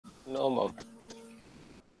No, ma'am.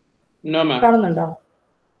 No, ma'am. കാണുന്നുണ്ടോ?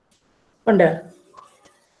 ഉണ്ട്.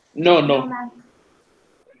 No.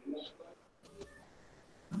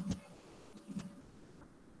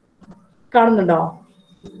 കാണുന്നുണ്ടോ?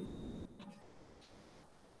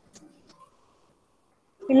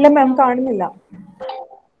 ഇല്ല മാം, കാണുന്നില്ല.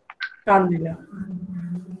 കാണുന്നില്ല.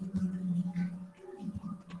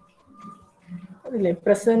 അതില്ലേ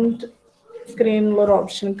പ്രസന്റ് സ്ക്രീനിലുള്ള ഒരു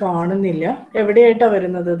ഓപ്ഷൻ കാണുന്നില്ല. എവിടെയായിട്ടാ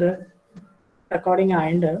വരുന്നത്? ഇത് റെക്കോർഡിംഗ്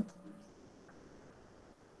ആയിട്ട്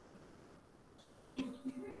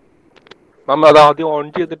മാം അത് ആദ്യം ഓൺ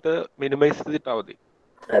ചെയ്തിട്ട് മിനിമൈസ് ചെയ്തിട്ടാ മതി.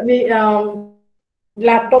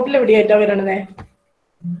 ലാപ്ടോപ്പിൽ എവിടെയായിട്ടാ വരണത്?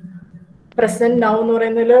 പ്രസന്റ് നൗ എന്ന്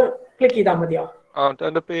പറയുന്നതിൽ ക്ലിക്ക് ചെയ്താൽ മതിയോ?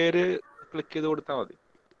 അതിന്റെ പേര് ക്ലിക്ക് ചെയ്ത് കൊടുത്താൽ മതി.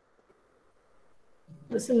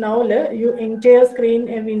 നൗല് U entire screen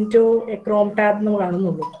into A Chrome tab എന്ന്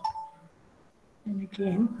കാണുന്നുള്ളൂ.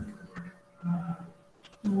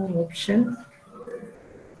 ഓപ്ഷൻ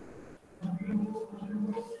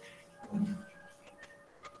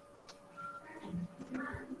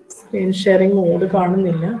സ്ക്രീൻ ഷെയറിംഗ് മോഡ്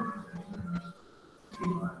കാണുന്നില്ല.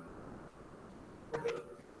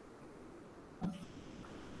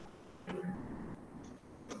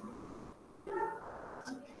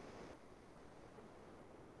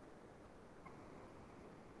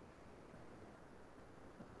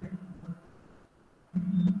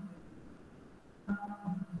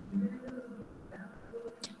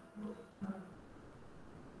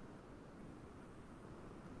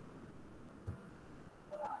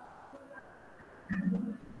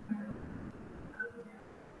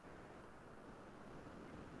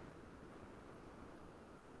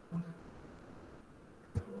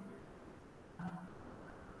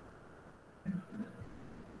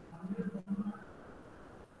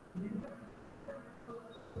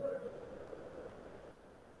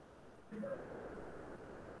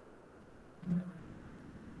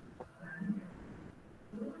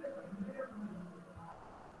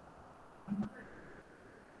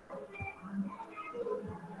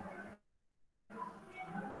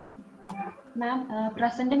 മാം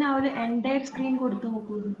പ്രസന്റ് നൗല് എൻറ്റയർ സ്ക്രീൻ കൊടുത്തു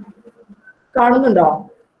നോക്കൂ. കാണുന്നുണ്ടോ?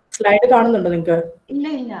 സ്ലൈഡ് കാണുന്നുണ്ടോ നിങ്ങൾക്ക്?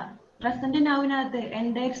 ഇല്ല. പ്രസന്റ് നൗവിനകത്ത്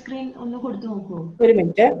എൻറ്റയർ സ്ക്രീൻ ഒന്ന് കൊടുത്തു നോക്കൂ. ഒരു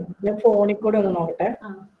മിനിറ്റ്, ഞാൻ ഫോണിൽ കൂടെ ഒന്ന് നോക്കട്ടെ.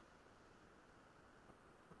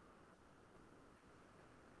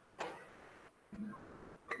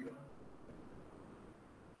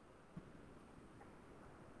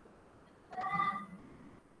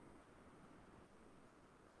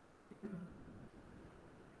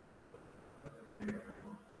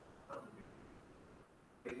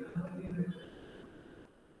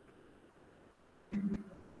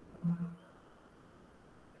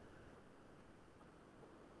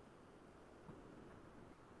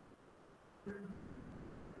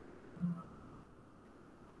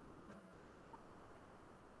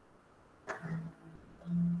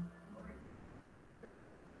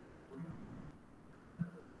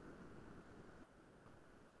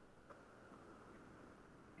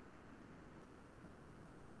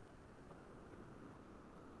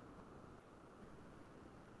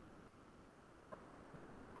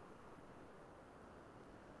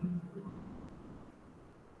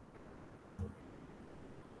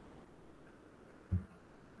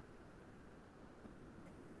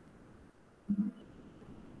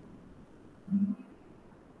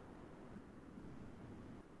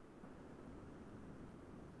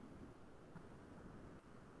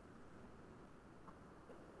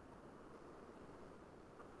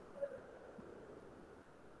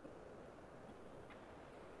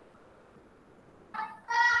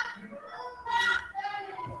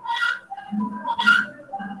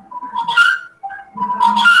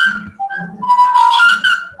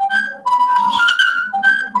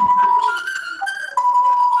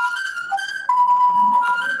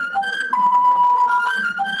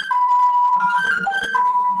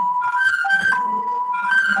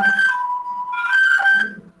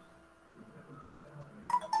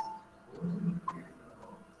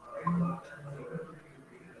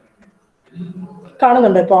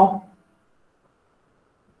 കാണുന്നുണ്ടോ ഇപ്പോ?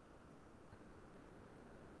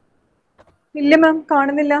 ഇല്ല മാം,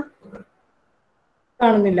 കാണുന്നില്ല.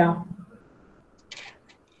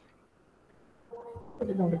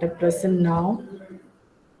 നോക്കട്ടെ. പ്രസന്റ് നൗ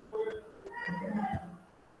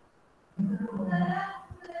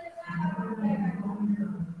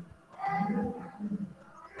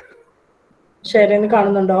ഷെയറിംഗ്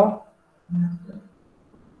കാണുന്നുണ്ടോ?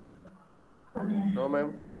 No, ma'am.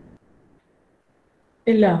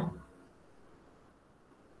 ഇല്ല.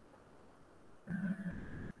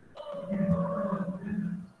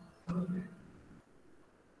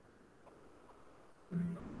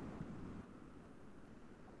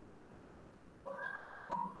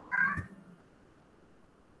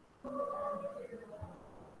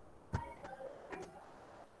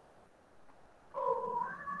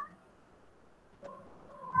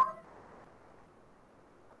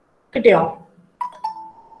 കിട്ടിയോ?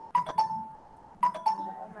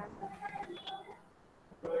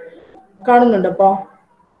 കാണുന്നുണ്ടോ ഇപ്പോ?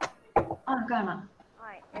 ആ കാണാം.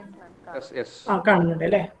 കാണുന്നുണ്ട്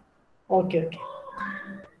അല്ലേ? Okay okay.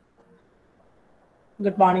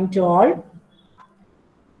 Good morning to all.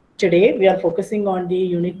 Today we are focusing on the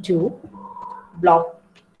Unit 2, Block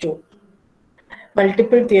 2.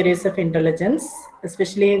 Multiple theories of intelligence,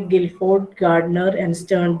 especially Guilford, Gardner, and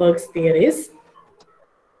Sternberg's theories.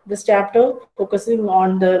 This chapter focusing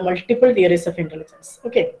on the multiple theories of intelligence.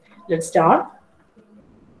 Okay, let's start.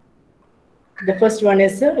 The first one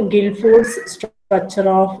is Guilford's structure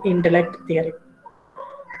of intellect theory.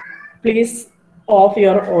 Please off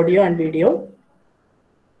your audio and video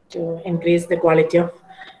to increase the quality of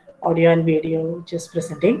audio and video just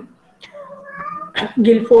presenting.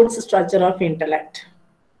 Guilford's structure of intellect.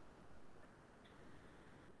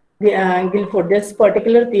 Guilford, this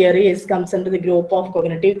particular theory comes under the group of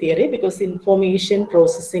cognitive theory because information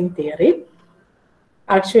processing theory.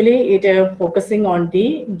 Actually, it is focusing on the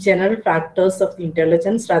general factors of the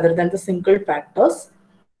intelligence rather than the single factors.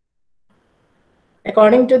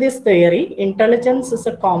 According to this theory, intelligence is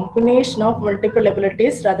a combination of multiple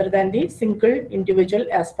abilities rather than the single individual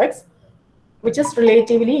aspects, which is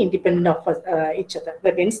relatively independent of each other.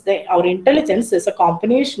 That means our intelligence is a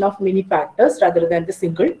combination of many factors rather than the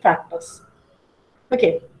single factors.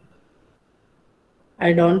 Okay. I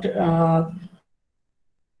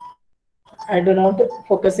do not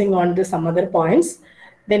focusing on some other points.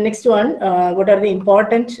 The next one, what are the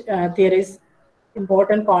important theories,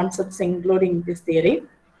 important concepts including this theory?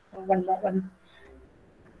 One.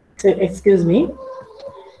 So, excuse me.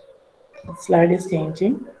 The slide is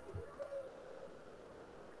changing.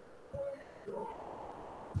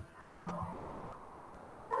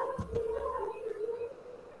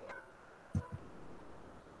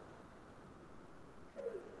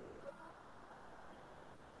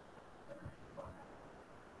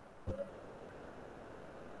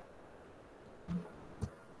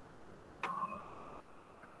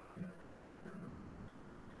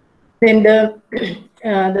 Then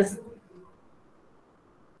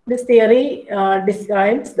this theory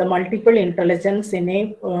describes the multiple intelligence in a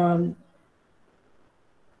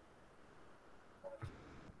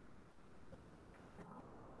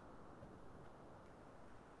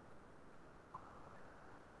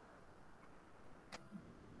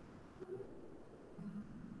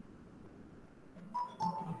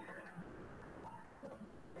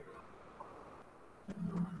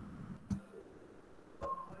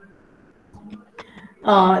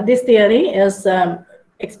this theory is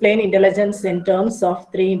explain intelligence in terms of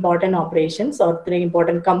three important operations or three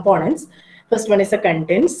important components. First one is a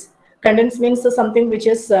contents. Contents means something which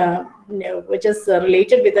is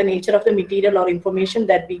related with the nature of the material or information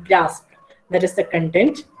that we grasp. That is the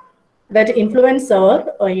content that influence our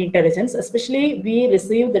intelligence. Especially, we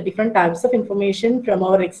receive the different types of information from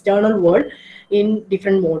our external world in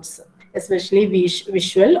different modes, especially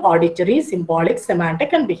visual, auditory, symbolic,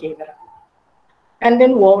 semantic, and behavioral. And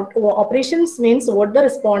then what operations means what the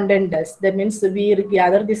respondent does. That means we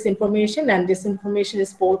gather this information and this information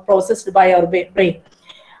is processed by our brain.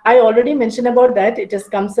 I already mentioned about that. It is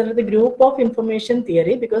considered the group of information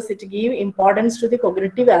theory because it gives importance to the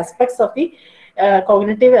cognitive aspects of the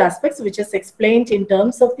which is explained in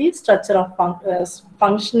terms of the structure of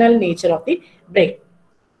functional nature of the brain.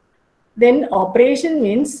 Then operation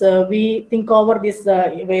means we think over this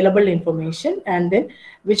available information and then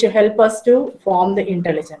which help us to form the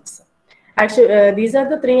intelligence. Actually, these are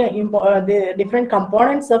the three the different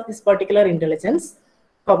components of this particular intelligence: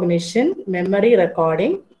 cognition, memory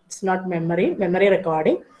recording. It's not memory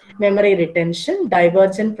recording, memory retention,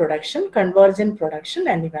 divergent production, convergent production,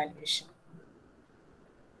 and evaluation.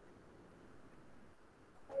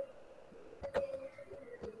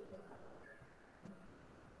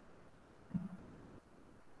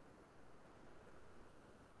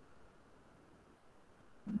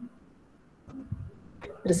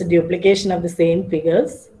 There is a duplication of the same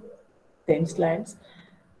figures, same slides.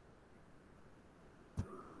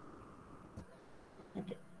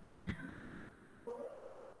 Okay.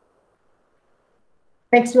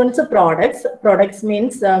 Next one is a products. Products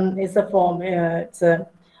means is a form. It's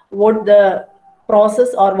what the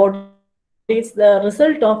process or what is the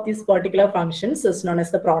result of these particular functions is known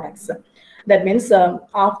as the products. That means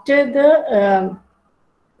after the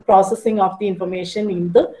processing of the information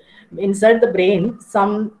inside the brain,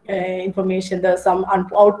 some information, some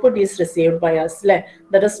output is received by us.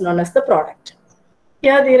 That is known as the product.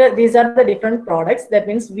 Yeah, these are the different products. That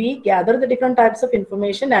means we gather the different types of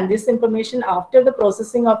information, and this information, after the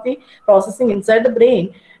processing inside the brain,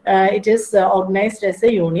 it is organized as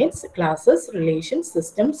a units, classes, relations,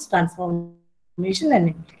 systems, transformation, and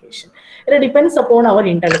implication. It depends upon our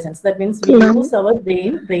intelligence. That means we use our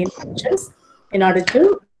brain functions in order to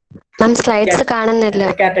slides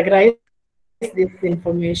categorize this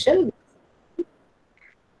information.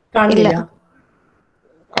 കാണില്ല.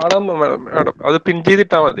 കാണാം madam, അത് പിൻ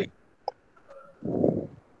ചെയ്തിട്ടാ മതി.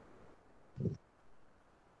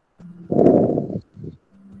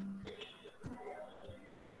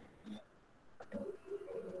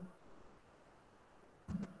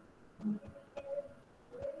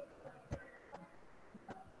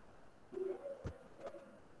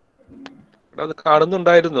 അത്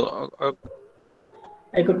കാണുന്നുണ്ടായിരുന്നു.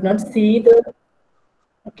 I could not see the.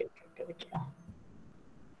 Okay.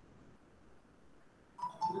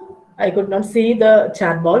 I could not see the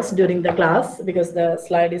chat box during the class because the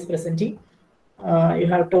slide is presenting. You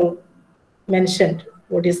have to mention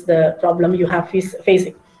what is the problem you have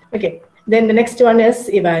facing. Okay. Then the next one is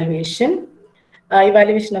evaluation.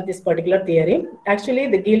 Evaluation of this particular theory. Actually,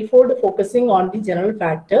 the Guilford focusing on the general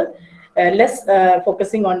factor, less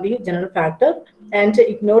focusing on the general factor, and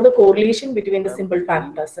ignore the correlation between the simple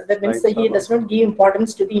factors. That means he does not give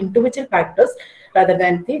importance to the individual factors rather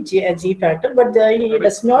than the G factor, but he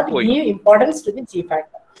does not give importance to the G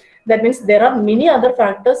factor. That means there are many other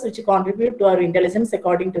factors which contribute to our intelligence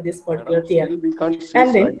according to this particular theory. And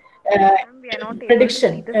then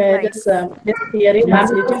prediction. This theory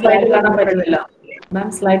has little slide.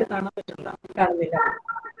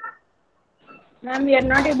 Ma'am, we are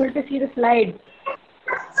not able to see the slide.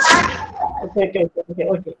 Okay.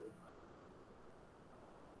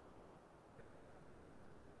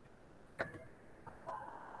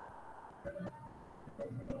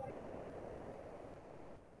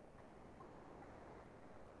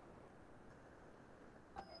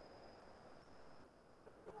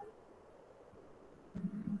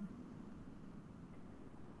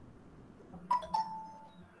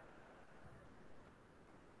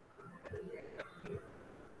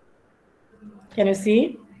 Can you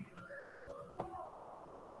see?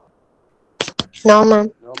 No, ma'am.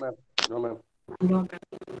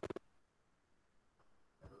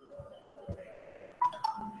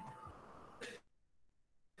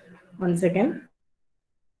 One second.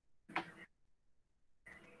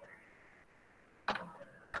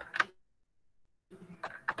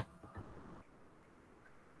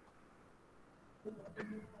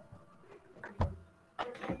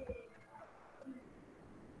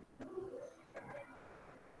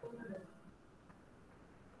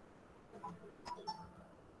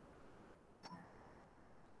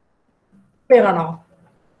 Clear or no?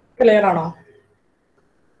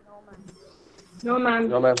 No, ma'am.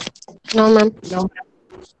 No, ma'am.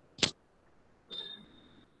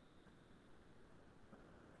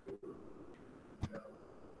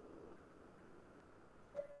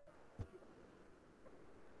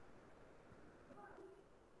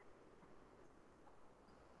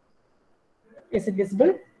 Is it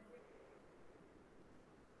visible?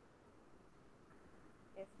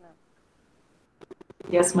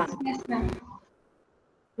 Yes, ma'am. Yes, ma'am.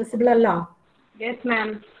 Visible Allah? Yes, ma'am.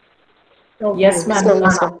 Okay. Yes, ma'am.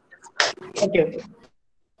 Okay.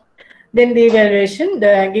 Then the evaluation,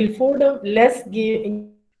 the Guilford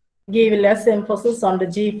gave less emphasis on the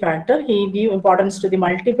G factor. He gave importance to the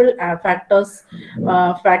multiple factors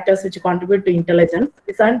which contribute to intelligence.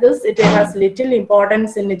 Besides this, it has little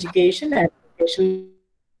importance in education and educational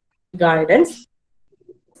guidance.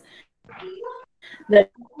 That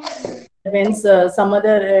means some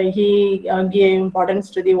other he gave importance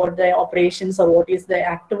to the what the operations or what is the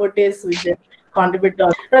activities which contribute to,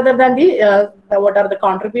 rather than the what are the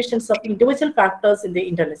contributions of individual factors in the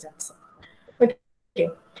intelligence. Okay.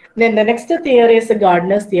 Then the next theory is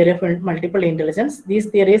Gardner's theory of multiple intelligence. These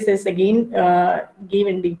theories is again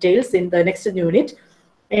given details in the next unit.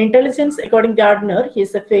 Intelligence, according to Gardner, he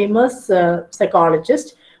is a famous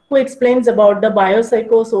psychologist who explains about the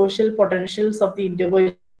biopsychosocial potentials of the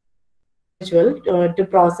individual to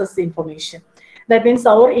process information. That means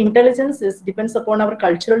our intelligence depends upon our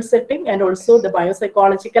cultural setting and also the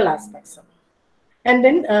biopsychological aspects. And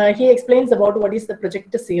then he explains about what is the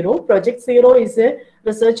Project Zero. Project Zero is a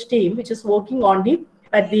research team which is working on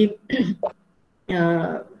at the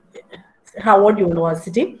Harvard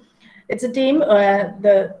University. It's a team.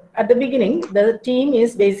 At the beginning, the team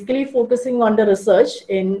is basically focusing on the research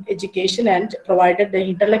in education and provided the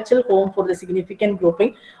intellectual home for the significant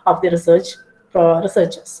grouping of the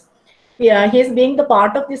researchers. Yeah, he is being the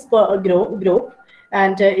part of this group.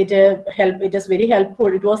 and it is very helpful.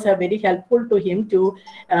 It was very helpful to him to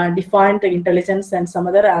define the intelligence and some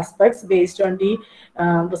other aspects based on the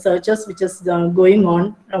researches which is going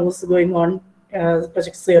on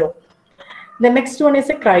Project Zero. The next one is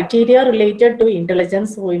a criteria related to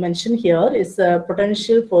intelligence we mentioned here is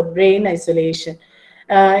potential for brain isolation.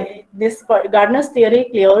 This Gardner's theory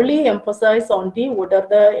clearly emphasizes on what are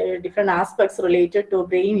the different aspects related to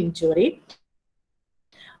brain injury.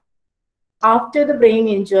 After the brain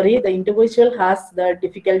injury, the individual has the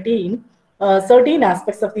difficulty in certain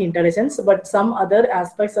aspects of the intelligence, but some other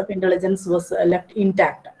aspects of intelligence was left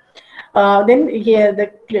intact. Then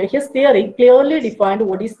his theory clearly defined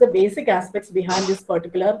what is the basic aspects behind this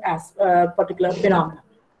particular phenomenon.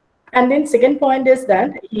 And then second point is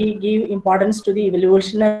that he gave importance to the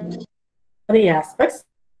evolutionary aspects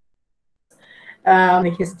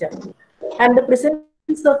in history. And the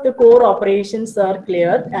presence of the core operations are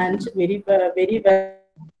clear and very well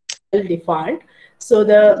defined. So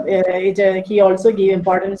he also gave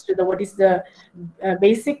importance to what is the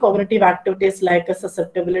basic cognitive activities like a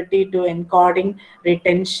susceptibility to encoding,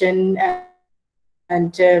 retention,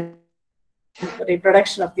 and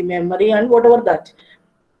reproduction of the memory and whatever that.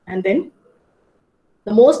 And then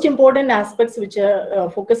the most important aspects which are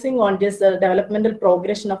focusing on this developmental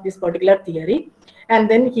progression of this particular theory. And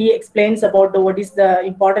then he explains about what is the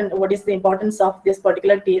importance of this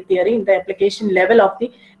particular theory in the application level of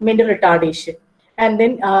the mental retardation. And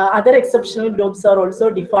then other exceptional groups are also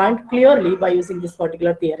defined clearly by using this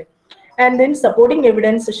particular theory. And then supporting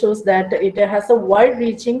evidence shows that it has a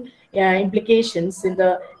wide-reaching implications in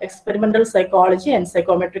the experimental psychology and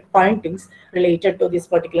psychometric findings related to this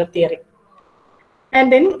particular theory. And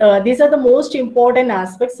then these are the most important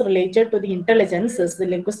aspects related to the intelligence is the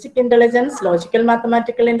linguistic intelligence, logical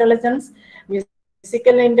mathematical intelligence,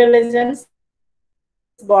 musical intelligence,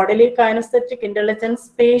 bodily kinesthetic intelligence,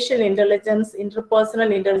 spatial intelligence,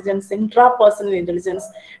 interpersonal intelligence, intrapersonal intelligence,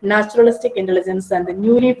 naturalistic intelligence, and the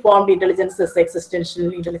newly formed intelligence is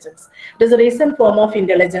existential intelligence. It is a recent form of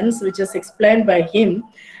intelligence which is explained by him,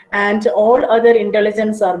 and all other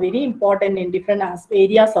intelligence are very important in different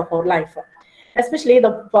areas of our life. Especially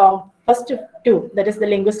the first two, that is the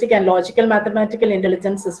linguistic and logical mathematical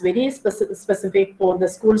intelligence, is very specific for the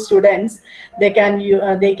school students. They can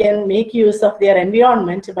make use of their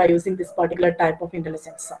environment by using this particular type of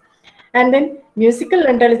intelligence. And then musical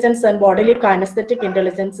intelligence and bodily kinesthetic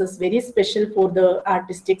intelligence is very special for the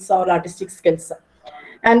artistic skills.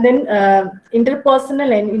 And then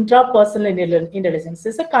interpersonal and intrapersonal intelligence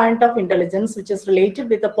is a kind of intelligence which is related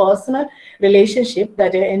with a personal relationship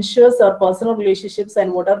that ensures our personal relationships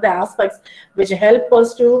and what are the aspects which help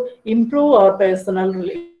us to improve our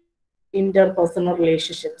interpersonal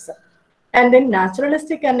relationships. And then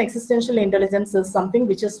naturalistic and existential intelligence is something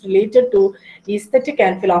which is related to aesthetic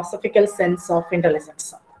and philosophical sense of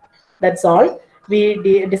intelligence. That's all. We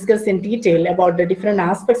discuss in detail about the different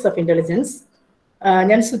aspects of intelligence.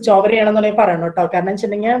 ഞാൻ switch over ചെയ്യണമെന്നുണ്ടെങ്കിൽ പറയണം കേട്ടോ, കാരണം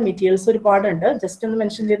വെച്ചിട്ടുണ്ടെങ്കിൽ materials ഒരുപാടുണ്ട്. Just ഒന്ന്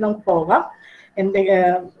mention ചെയ്ത് നമുക്ക് പോകാം.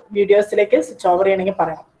 വീഡിയോസിലേക്ക് സ്വിച്ച് ഓവർ ചെയ്യണമെങ്കിൽ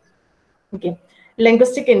പറയാം. Okay.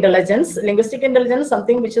 Linguistic intelligence is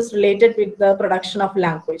something which is related with the production of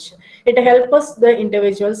language. It helps the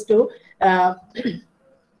individuals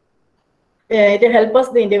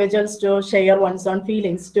to share one's own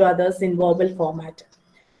feelings to others in verbal format.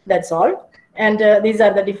 That's all. And these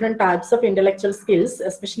are the different types of intellectual skills,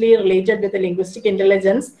 especially related with the linguistic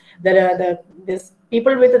intelligence. This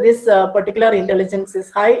people with this particular intelligence is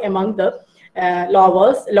high among the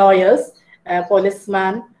lawyers,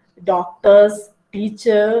 policemen, doctors,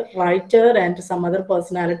 teacher, writer, and some other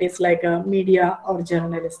personalities like media or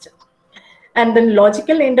journalist. And then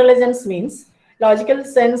logical intelligence means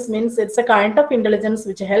it's a kind of intelligence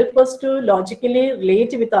which helps us to logically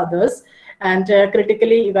relate with others and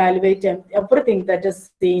critically evaluate everything that is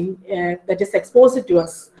seen, that is exposed to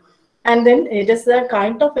us. And then it is a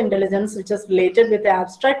kind of intelligence which is related with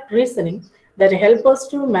abstract reasoning that help us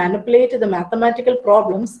to manipulate the mathematical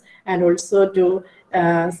problems and also to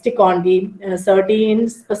stick on the certain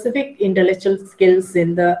specific intellectual skills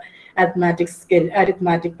in the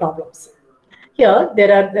arithmetic problems. Here,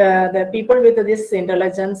 there are the people with this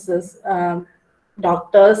intelligence,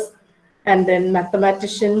 doctors, and then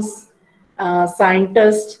mathematicians,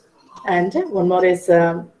 scientists, and one more is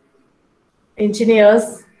engineers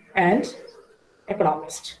and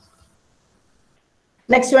economists.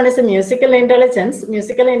 Next one is a musical intelligence.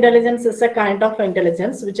 Musical intelligence is a kind of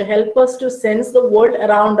intelligence which helps us to sense the world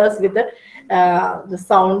around us with the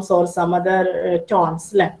sounds or some other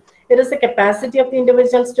tones. It is a capacity of the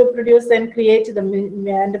individuals to produce and create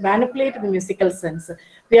and manipulate the musical sense.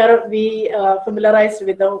 We are familiarized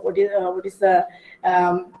with what is the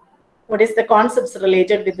what is the concepts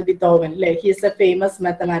related with Beethoven. Like, he is a famous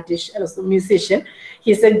mathematician, also musician.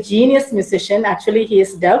 He's a genius musician. Actually, he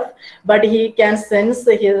is deaf, but he can sense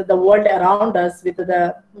the world around us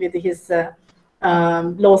with his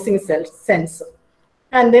losing sense.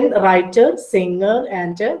 And then writer, singer,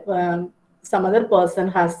 and some other person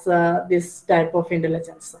has this type of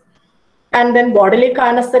intelligence. And then bodily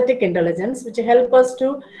kinesthetic intelligence, which help us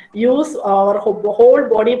to use our whole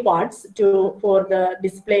body parts for the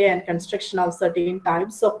display and construction of certain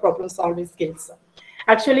types of problem solving skills.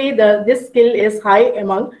 Actually, this skill is high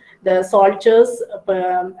among the soldiers,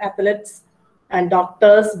 athletes, and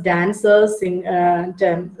doctors, dancers,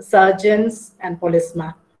 surgeons, and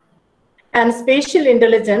policemen. And spatial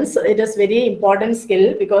intelligence, it is very important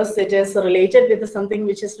skill because it is related with something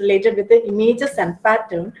which is related with the images and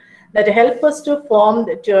pattern that help us to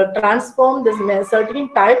transform this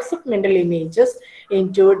certain types of mental images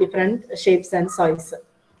into different shapes and sizes.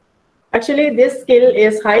 Actually, this skill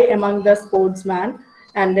is high among the sportsman,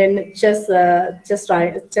 and then chess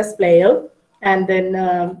player, and then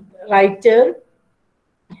writer,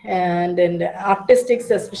 and then the artistics,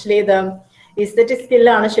 especially the aesthetic skill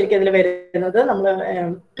ആണ് ശരിക്കും അതിൽ വരുന്നത്. നമ്മൾ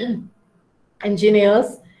engineers,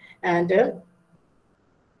 and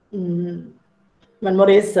one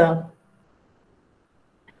more is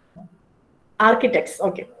architects.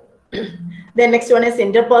 Okay. The next one is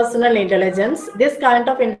interpersonal intelligence. This kind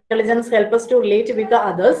of intelligence helps us to relate with the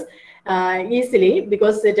others easily,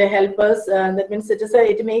 because it helps us. That means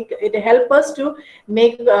it helps us to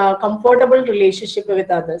make comfortable relationship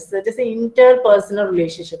with others. It is an interpersonal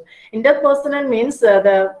relationship. Interpersonal means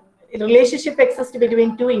the relationship exists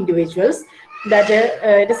between two individuals. That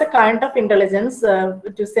it is a kind of intelligence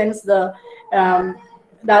to sense the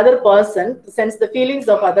other person, sense the feelings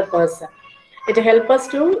of other person. It helps us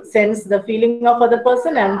to sense the feeling of other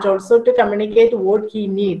person and also to communicate what he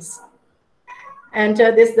needs. And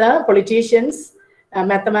this the politicians,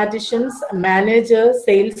 mathematicians, manager,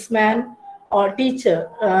 salesman, or teacher.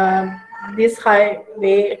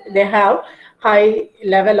 They have high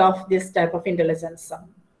level of this type of intelligence.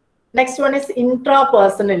 Next one is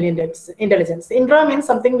intrapersonal intelligence. Intra means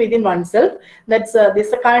something within oneself. That's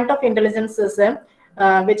this kind of intelligence is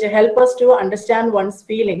which help us to understand one's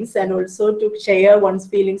feelings and also to share one's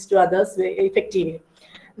feelings to others effectively.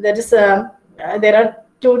 That is, there are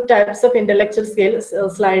two types of intellectual skills.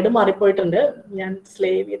 Slide മാറിപ്പോയിട്ടുണ്ട്. ഞാൻ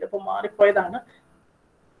slave ചെയ്തപ്പോൾ മാറിപ്പോയതാണ്.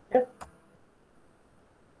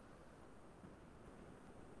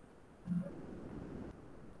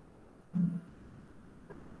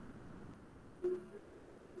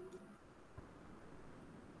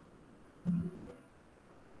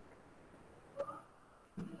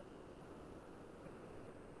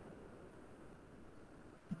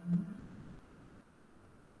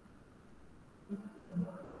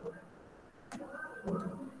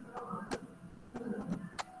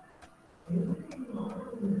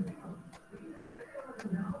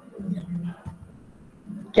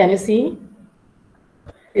 Can you see?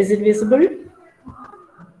 Is it visible?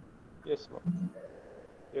 Yes, ma'am.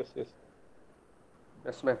 Yes.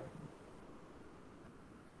 Yes, ma'am.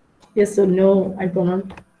 Yes or no? I cannot.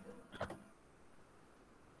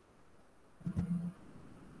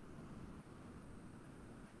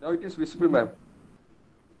 Now it is visible, ma'am.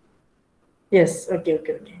 Yes. Okay.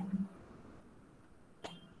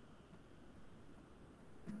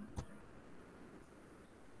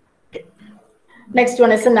 Next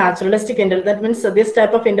one is a naturalistic intelligence. That means this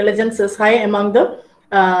type of intelligence is high among the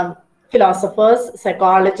philosophers,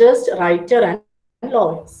 psychologists, writers, and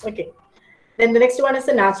lawyers. Okay. Then the next one is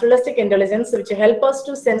a naturalistic intelligence, which help us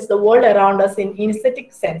to sense the world around us in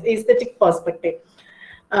aesthetic perspective.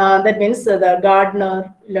 That means the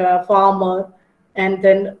gardener, farmer, and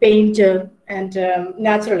then painter, and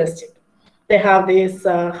naturalistic. They have this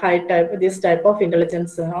type of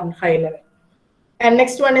intelligence on high level. And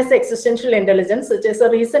next one is existential intelligence, which is a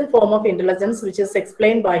recent form of intelligence, which is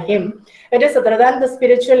explained by him. It is other than the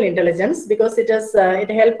spiritual intelligence, because it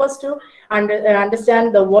helps us to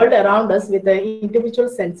understand the world around us with the individual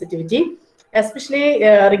sensitivity, especially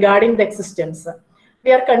regarding the existence.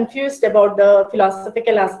 We are confused about the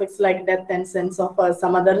philosophical aspects like death and sense of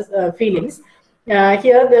some other feelings.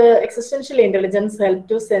 Here, the existential intelligence help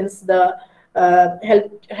to sense the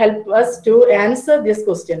help us to answer these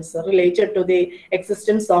questions related to the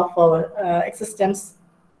existence of our existence.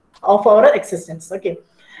 Okay,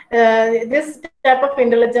 this type of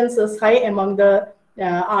intelligence is high among the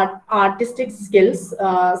artistic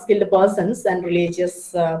skilled persons and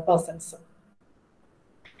religious persons.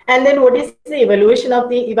 And then what is the evaluation of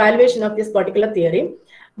this particular theory?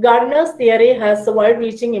 Gardner's theory has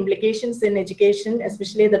wide-reaching implications in education,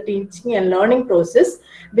 especially the teaching and learning process.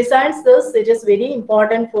 Besides this, it is very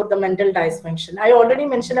important for the mental dysfunction. I already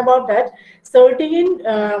mentioned about that. Certain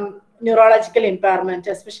neurological impairment,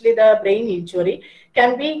 especially the brain injury,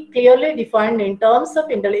 can be clearly defined in terms of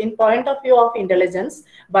in point of view of intelligence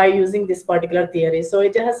by using this particular theory. So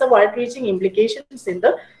it has a wide-reaching implications in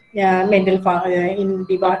the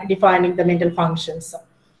defining the mental functions.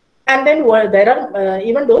 And then there are,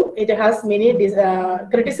 even though it has many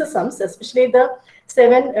criticisms, especially the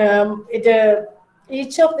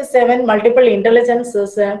each of the 7 multiple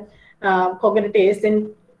intelligences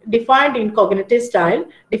cognitive defined in cognitive style,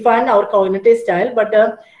 define our cognitive style, but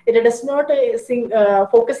it does not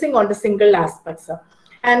focusing on the single aspects.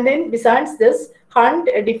 And then besides this, Hunt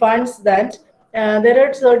defines that there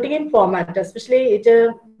are certain formats, especially it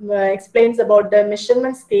explains about the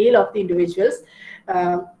measurement scale of the individuals.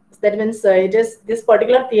 That means this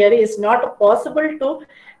particular theory is not possible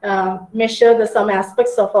to measure some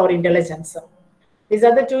aspects of our intelligence. These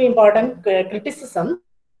are the 2 important criticisms.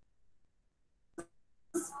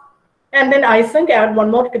 And then Eysenck add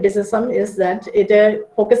one more criticism is that it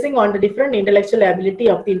focusing on the different intellectual ability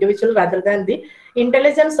of the individual rather than the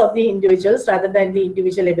intelligence of the individuals rather than the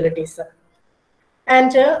individual abilities.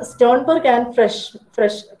 And Sternberg and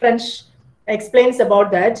French explains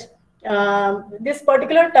about that. This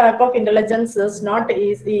particular type of intelligence is not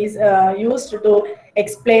used to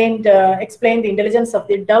explain the intelligence of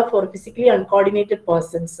the deaf or physically uncoordinated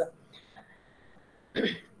persons.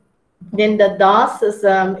 Then the Das is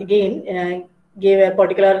again gave a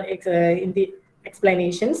particular in the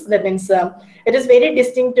explanations. That means it is very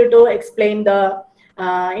distinct to explain the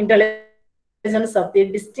intelligence of the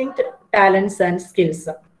distinct talents and skills.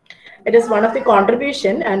 It is one of the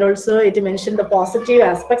contribution, and also it mentioned the positive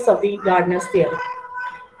aspects of the Gardner's theory.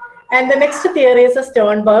 And the next theory is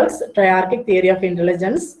Sternberg's triarchic theory of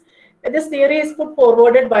intelligence. This theory is put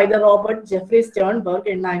forwarded by the Robert Jeffrey Sternberg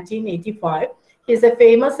in 1985. He is a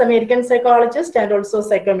famous American psychologist and also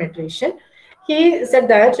psychometrician. He said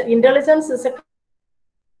that intelligence is a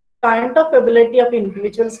kind of ability of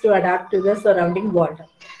individuals to adapt to the surrounding world.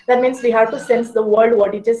 That means we have to sense the world,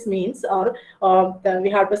 what it is means, or we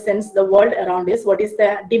have to sense the world around us, what is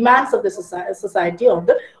the demands of the society of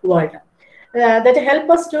the world. That help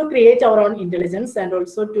us to create our own intelligence and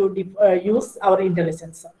also to use our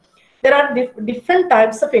intelligence. There are different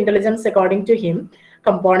types of intelligence according to him: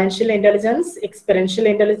 componential intelligence, experiential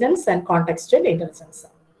intelligence, and contextual intelligence.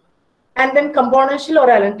 And then componential or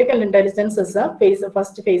analytical intelligence is the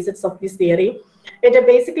first facets of this theory. It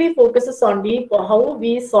basically focuses on how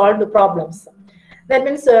we solve the problems. That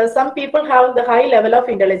means some people have the high level of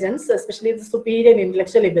intelligence, especially the superior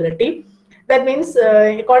intellectual ability. That means,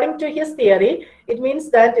 according to his theory, it means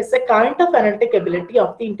that it's a kind of analytic ability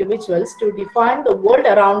of the individuals to define the world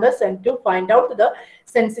around us and to find out the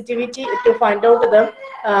sensitivity, to find out the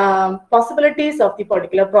possibilities of the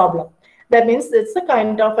particular problem. That means it's a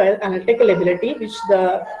kind of analytical ability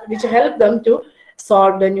which help them to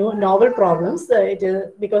solve the new novel problems. It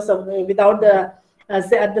is because of without the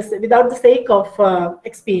sake of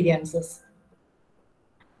experiences.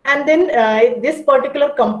 And then this particular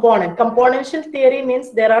componential theory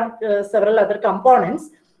means there are several other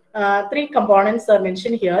components. 3 components are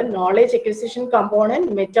mentioned here: knowledge acquisition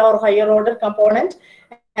component, meta or higher order component,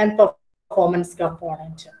 and performance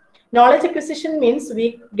component. Knowledge acquisition means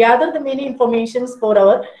we gather the many informations for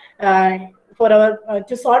our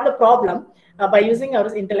to solve the problem by using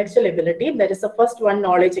our intellectual ability. That is the first one,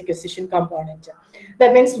 knowledge acquisition component.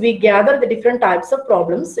 That means we gather the different types of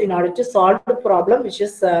problems in order to solve the problem which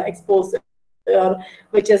is exposed or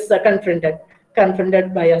which is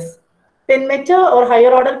confronted by us. Then meta or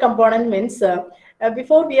higher order component means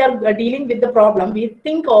before we are dealing with the problem, we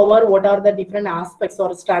think over what are the different aspects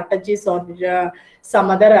or strategies or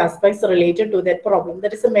some other aspects related to that problem.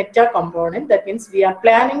 That is a meta component. That means we are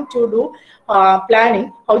planning to do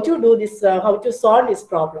planning how to do this, how to solve this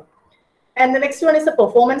problem. And the next one is a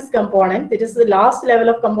performance component. It is the last level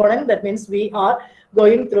of component. That means we are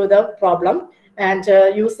going through the problem and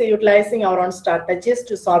utilizing our own strategies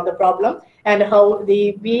to solve the problem, and how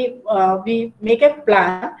we make a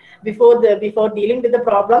plan before dealing with the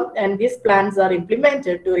problem, and these plans are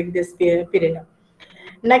implemented during this period.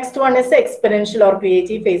 Next one is the experiential or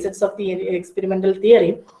creative facets of the experimental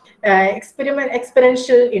theory.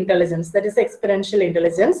 Experiential intelligence, that is experiential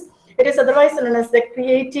intelligence. It is otherwise known as the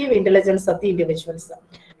creative intelligence of the individuals.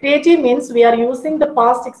 Creative means we are using the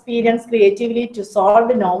past experience creatively to solve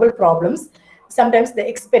the novel problems. Sometimes the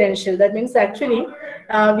experiential, that means actually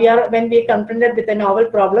when we are confronted with a novel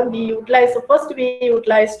problem, we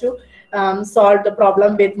utilize to solve the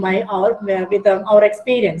problem with our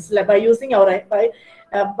experience, like by using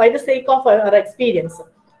by the sake of our experience.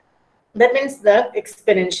 That means the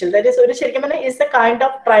experiential. That is a kind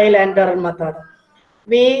of trial and error method.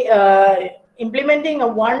 We implementing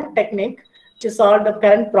one technique to solve the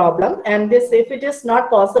current problem, and this, if it is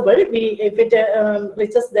not possible, if it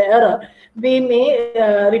reaches the error, we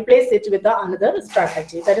may replace it with another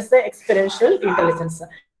strategy. That is the experiential intelligence.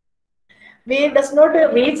 We does not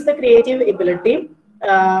reach the creative ability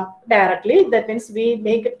directly. That means we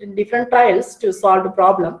make different trials to solve the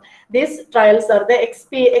problem. These trials are the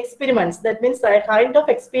experiments. That means a kind of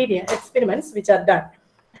experiments which are done.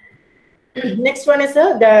 Next one is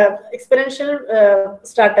the experiential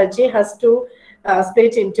strategy has to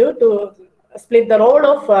split the role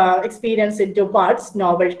of experience into parts: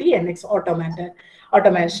 novelty and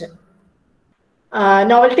automation.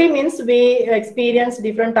 Novelty means we experience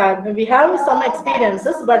different types. We have some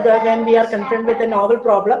experiences, but when we are confronted with a novel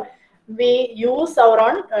problem, we use our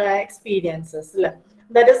own experiences.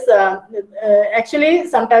 That is actually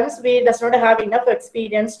sometimes we does not have enough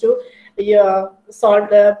experience to solve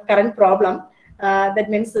the current problem. That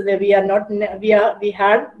means that we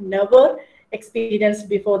had never experienced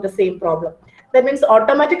before the same problem. That means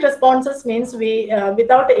automatic responses means we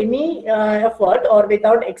without any effort or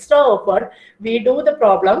without extra effort, we do the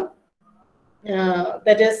problem.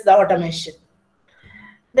 That is the automation.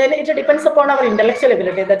 Then it depends upon our intellectual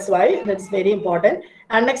ability. That's why that's very important.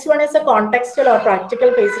 And next one is the contextual or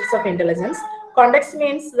practical basics of intelligence. Context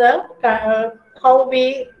means the how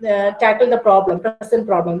we tackle the present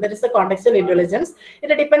problem. That is the contextual intelligence.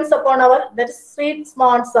 It depends upon street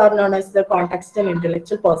smarts are known as the contextual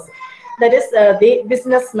intellectual person. That is the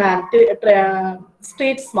businessman,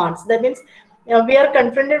 street smarts. That means we are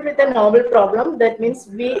confronted with a novel problem. That means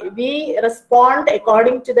we respond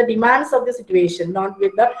according to the demands of the situation, not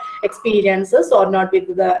with the experiences or not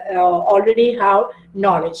with the already have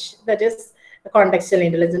knowledge. That is the contextual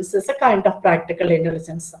intelligence. Is a kind of practical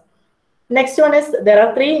intelligence. Next one is, there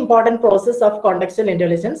are three important processes of contextual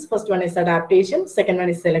intelligence. First one is adaptation. Second one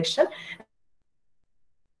is selection.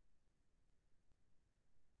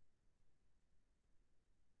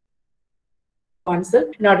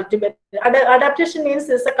 In order to adaptation means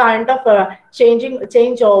is a kind of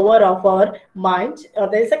changeover of our mind.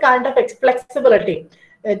 There is a kind of flexibility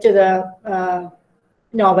to the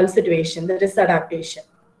novel situation. That is adaptation.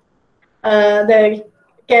 The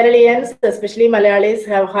Keralians, especially Malayalis,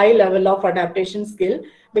 have high level of adaptation skill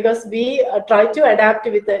because we try to adapt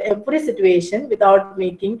with every situation without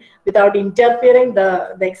interfering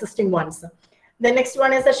the existing ones. The next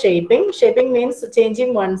one is a shaping. Shaping means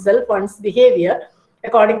changing one's behavior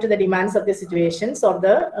according to the demands of the situations or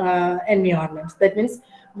the environments. That means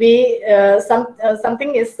we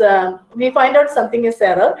find out something is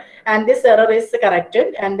error, and this error is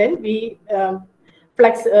corrected, and then we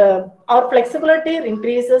our flexibility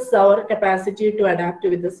increases our capacity to adapt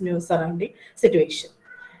with this new surrounding situation.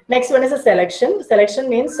 Next one is a selection. Selection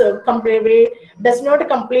means does not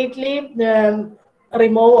completely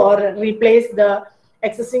remove or replace the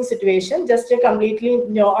existing situation, just a completely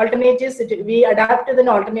alternative. We adapt to the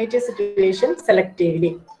alternative situation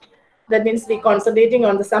selectively. That means we concentrating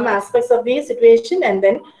on some aspects of the situation and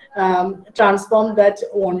then transform that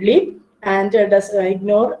only and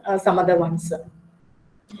ignore some other ones.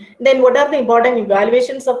 Then what are the important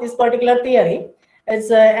evaluations of this particular theory?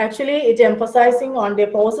 It's actually emphasizing on the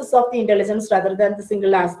process of the intelligence rather than the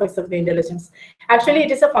single aspects of the intelligence. Actually,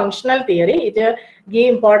 it is a functional theory. It gives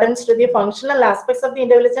importance to the functional aspects of the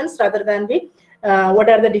intelligence rather than the what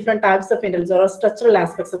are the different types of intelligence or structural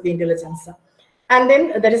aspects of the intelligence. And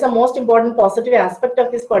then there is a most important positive aspect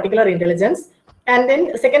of this particular intelligence. And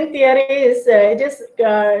then second theory is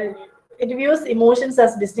it views emotions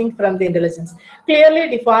as distinct from the intelligence.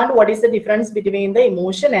 Clearly defined what is the difference between the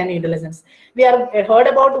emotion and intelligence. We have heard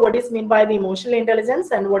about what is meant by the emotional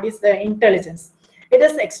intelligence and what is the intelligence. It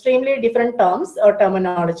is extremely different terms or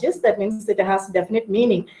terminologies. That means it has definite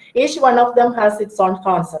meaning. Each one of them has its own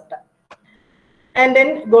concept. And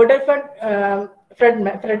then Godel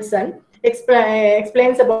Fredson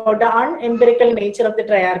explains about the unempirical nature of the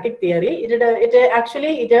triarchic theory. It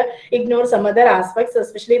actually ignores some other aspects,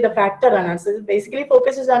 especially the factor analysis. It basically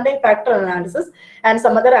focuses on the factor analysis, and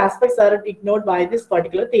some other aspects are ignored by this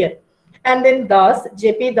particular theory. And then thus,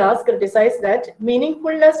 J.P. Das criticized that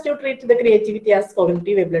meaningfulness to treat the creativity as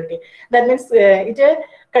cognitive ability. That means it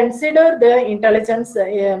consider the intelligence,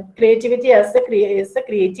 creativity as a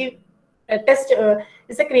creative test,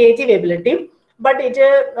 is a creative ability. But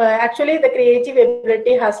actually the creative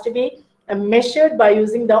ability has to be measured by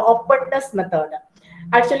using the openness method.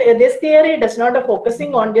 Actually, this theory does not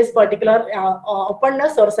focusing on this particular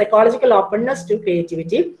openness or psychological openness to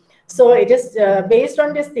creativity. So it is based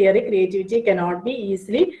on this theory, creativity cannot be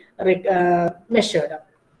easily measured.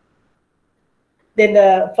 Then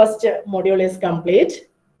the first module is complete.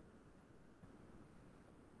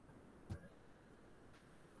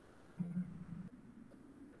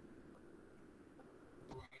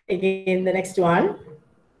 Again, the next one.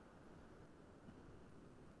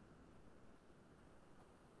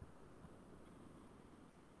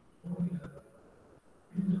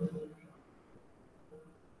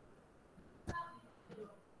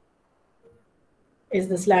 Is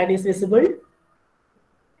the slide is visible?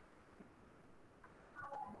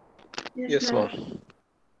 Yes, ma'am.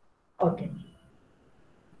 Okay.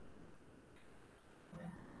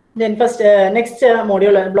 Then first, next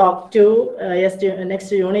module, block 2,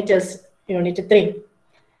 next unit is unit 3,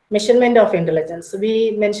 measurement of intelligence.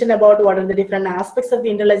 We mentioned about what are the different aspects of the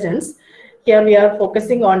intelligence. Here we are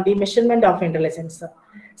focusing on the measurement of intelligence.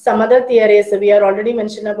 Some other theories, we are already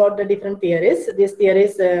mentioned about the different theories. These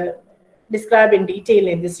theories described in detail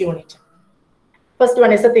in this unit. First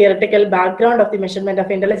one is a theoretical background of the measurement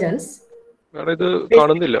of intelligence.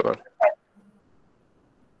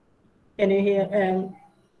 Can you hear?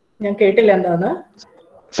 ഞാൻ കേട്ടില്ല എന്താണ്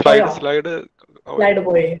slide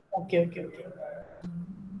പോയി okay okay okay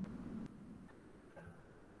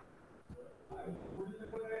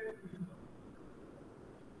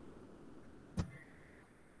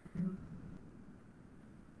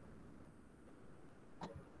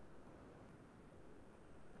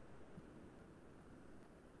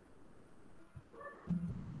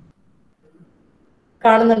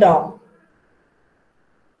കാണുന്നുണ്ടോ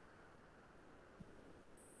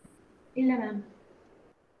ഇല്ല മാം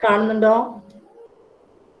കാണുന്നുണ്ടോ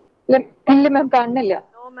ഇല്ല മാം കാണുന്നില്ല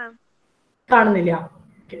കാണുന്നില്ല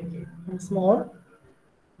സ്മോൾ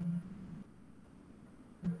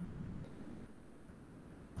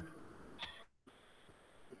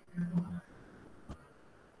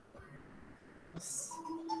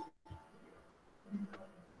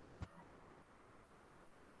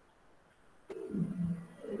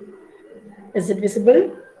Is it visible?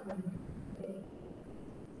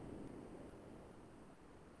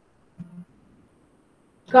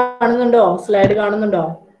 കാണുന്നുണ്ടോ സ്ലൈഡ് കാണുന്നുണ്ടോ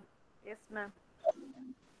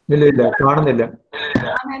ഇല്ല ഇല്ല കാണുന്നില്ല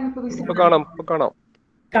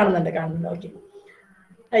കാണുന്നുണ്ട് okay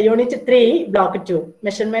unit 3 block 2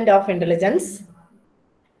 measurement of intelligence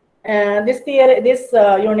this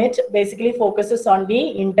unit basically focuses on the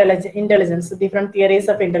intelligence, different theories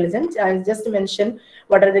of intelligence. I'll just mention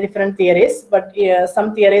what are the different theories, but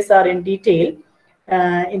some theories are in detail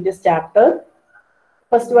in this chapter.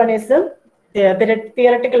 First one is the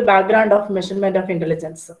theoretical background of measurement of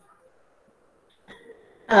intelligence.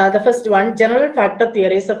 The first one, general factor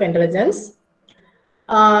theories of intelligence.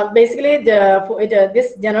 Basically, this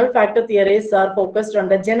general factor theories are focused on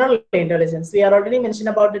the general intelligence. We are already mentioned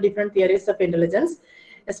about the different theories of intelligence,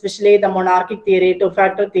 especially the monarchic theory,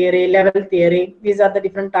 two-factor theory, level theory. These are the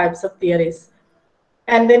different types of theories.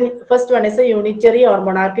 And then first one is a unitary or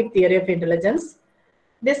monarchic theory of intelligence.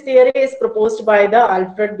 This theory is proposed by the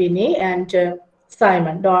Alfred Binet and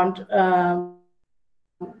Simon.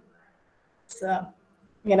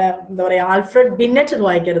 Alfred Binet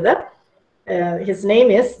his name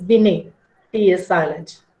is Binet. He is silent.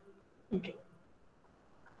 Okay.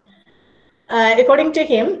 According to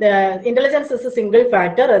him, the intelligence is a single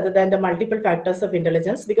factor rather than the multiple factors of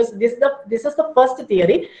intelligence, because this is the first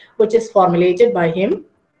theory which is formulated by him.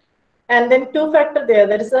 And then two-factor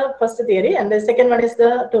there is a first theory, and the second one is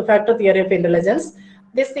the two-factor theory of intelligence.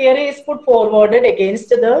 This theory is put forwarded against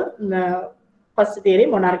the first theory,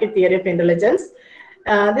 monarchic theory of intelligence.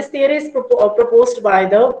 This theory is proposed by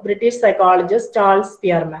the British psychologist Charles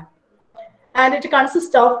Spearman, and it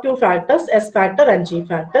consists of two factors, S factor and G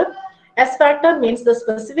factor. S factor means the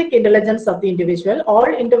specific intelligence of the individual. All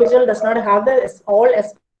individual does not have all S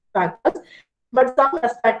factors, but some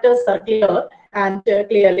S factors are clear and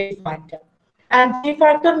clearly defined. And G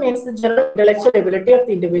factor means the general intellectual ability of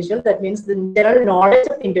the individual. That means the general knowledge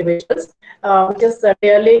of the individuals, which is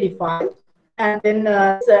clearly defined. And then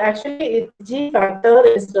so actually G factor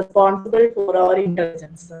is responsible for our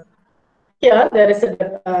intelligence. Here there is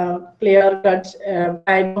a clear-cut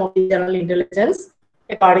diagram of the general intelligence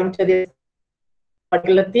according to this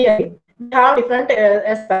particular theory. We have different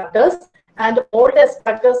S factors, and all S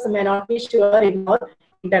factors may not be sure in our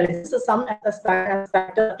intelligence. So some S factors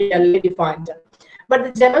are clearly defined. But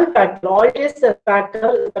the general factor, all these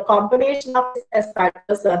factors, the combination of S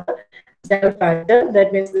factors are general factor,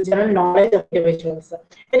 that means the general knowledge of individuals.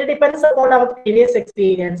 It depends upon our previous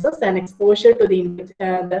experiences and exposure to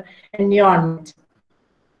the environment.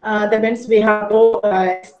 That means we have to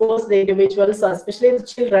expose the individuals, especially the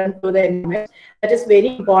children, to the environment. That is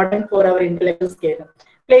very important for our intellectual scale.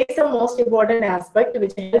 Plays the most important aspect,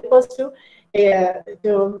 which help us to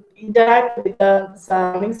interact with the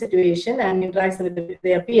surrounding situation and interact with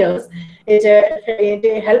their peers.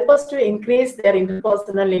 It helps us to increase their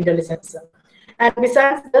interpersonal intelligence. And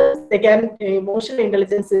besides this, emotional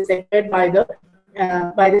intelligence is acquired by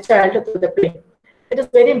the child through the play. It is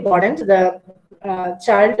very important. The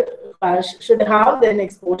child should have an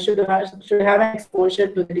exposure to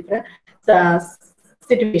the different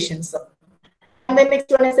situations. And the next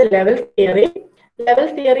one is a level theory. Level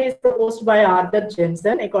theory is proposed by Arthur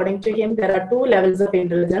Jensen. According to him, there are two levels of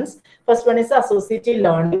intelligence. First one is associative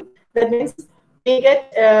learning. That means we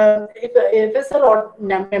get, if it's a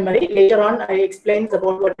memory, later on I explains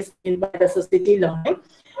about what is meant by associative learning.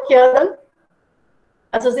 Here then,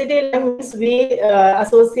 associative learning means we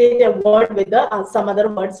associate a word with some other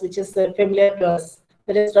words which is familiar to us.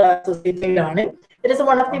 That is associative learning. It is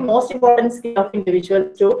one of the most important skills of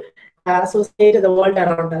individuals to associate the world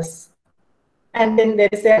around us. And then there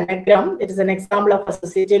is an anagram. It is an example of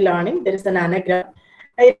associative learning. There is an anagram.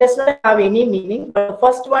 It does not have any meaning, but the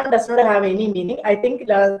first one does not have any meaning. I think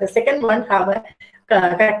the second one have a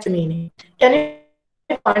correct meaning. Can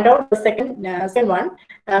you find out the second one?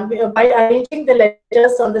 By arranging the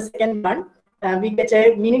letters on the second one, we get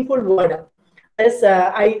a meaningful word. As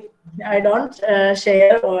I don't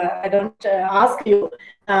share or I don't ask you.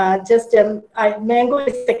 Mango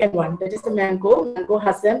is second one. That is the mango. Mango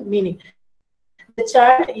has a meaning. The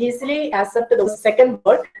child easily accepts the second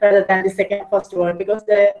word rather than the first word, because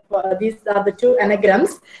these are the two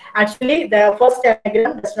anagrams. Actually, the first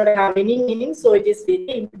anagram does not have any meaning, so it is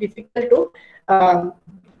very difficult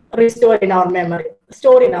to store in our memory.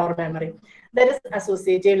 That is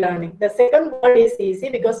associative learning. The second word is easy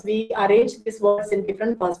because we arrange these words in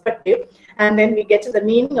different perspectives, and then we get the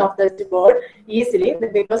meaning of that word easily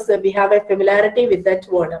because we have a familiarity with that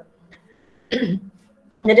word.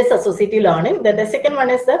 That is associative learning. Then the second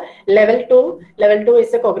one is level 2. Level 2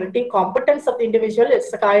 is the cognitive competence of the individual.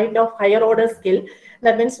 It's a kind of higher order skill.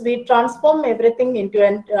 That means we transform everything into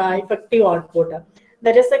an effective output.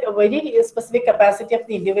 That is a very specific capacity of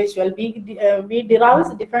the individual. We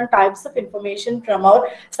derive different types of information from our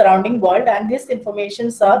surrounding world, and these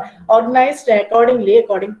informations are organized accordingly,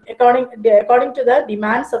 according to the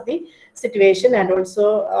demands of the situation and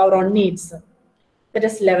also our own needs. That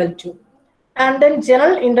is level 2. And then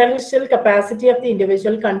general intellectual capacity of the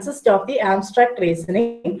individual consists of the abstract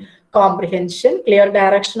reasoning, comprehension, clear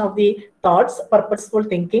direction of the thoughts, purposeful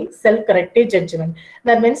thinking, self-corrective judgment.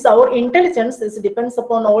 That means our intelligence depends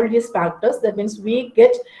upon all these factors. That means we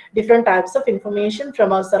get different types of information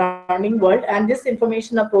from our surrounding world, and this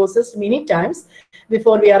information are processed many times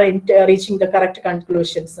before we are reaching the correct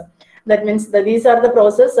conclusions. That means that these are the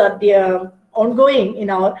processes are ongoing in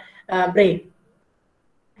our brain.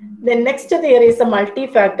 The next theory is a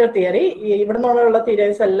multi-factor theory. Even though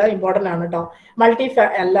theories are important,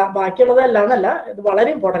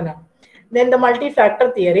 important. Then the multi-factor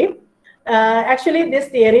theory. Actually, this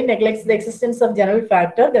theory neglects the existence of general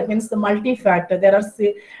factor. That means the multi-factor. There are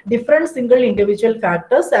different single individual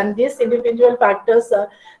factors, and these individual factors,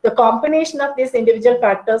 the combination of these individual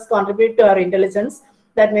factors contribute to our intelligence.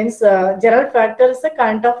 That means general factor is a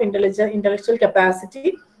kind of intellectual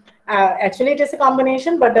capacity. Actually, it is a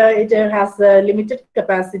combination, but it has limited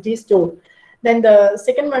capacity stored. Then the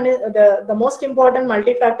second one is the most important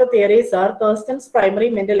multi-factor theories are Thurston's primary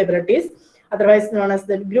mental abilities, otherwise known as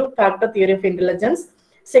the group factor theory of intelligence.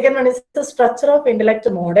 Second one is the structure of intellect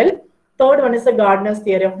model. Third one is the Gardner's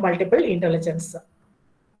theory of multiple intelligence.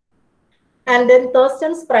 And then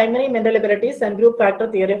Thurston's primary mental abilities and group factor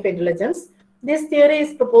theory of intelligence. This theory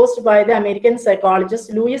is proposed by the American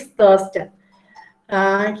psychologist Louis Thurston.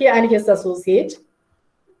 He and his associate,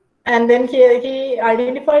 and then he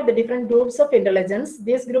identified the different groups of intelligence.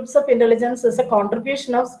 These groups of intelligence is a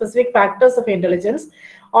contribution of specific factors of intelligence.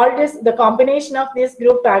 All this, the combination of these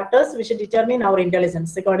group factors which determine our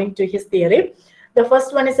intelligence according to his theory. The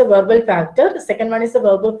first one is a verbal factor. The second one is a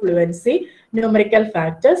verbal fluency, numerical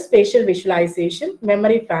factor, spatial visualization,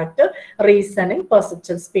 memory factor, reasoning,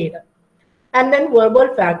 perceptual speed. And then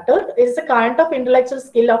verbal factor is a kind of intellectual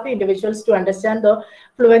skill of individuals to understand the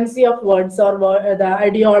fluency of words or the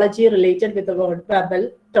ideology related with the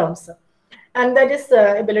verbal terms. And that is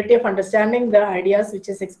ability of understanding the ideas which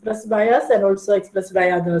is expressed by us and also expressed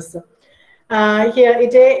by others. Here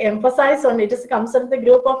it emphasizes on it is comes under the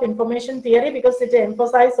group of information theory because it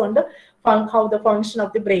emphasizes on the how the function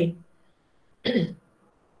of the brain.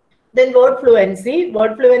 Then word fluency.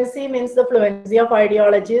 Word fluency means the fluency of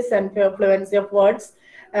ideologies and fluency of words.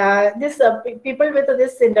 This people with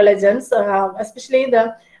this intelligence, especially the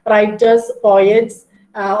writers, poets,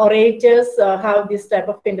 orators, have this type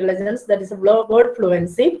of intelligence. That is word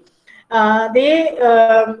fluency. They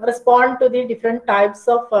respond to the different types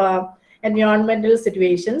of environmental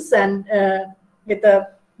situations and with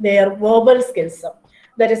their verbal skills.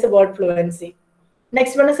 That is a word fluency.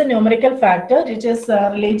 Next one is a numerical factor, which is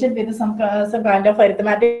related with some kind of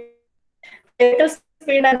arithmetic. Mental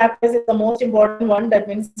speed and accuracy is the most important one. That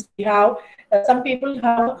means we have some people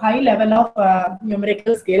have high level of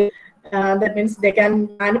numerical skill. That means they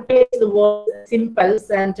can manipulate the words, symbols,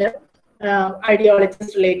 and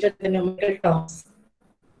ideologies related to the numerical terms.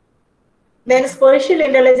 Then spatial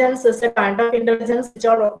intelligence is a kind of intelligence which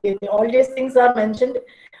are all these things are mentioned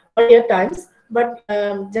earlier times, but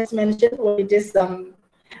just mention what it is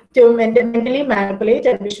to mentally manipulate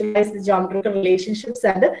and visualize the geometrical relationships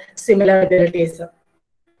and similar abilities.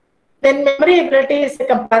 Then memory ability is the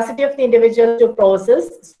capacity of the individual to process,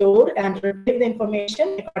 store, and retrieve the information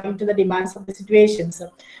according to the demands of the situations.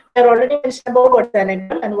 I already mentioned about what is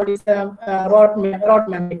anagram and what is rote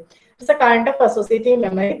memory. It's a kind of associative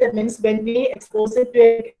memory. That means when we expose it to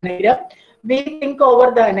an anagram, we think over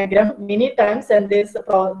the anagram many times, and this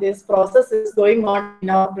process is going on in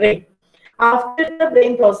our brain. After the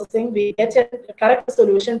brain processing, we get a correct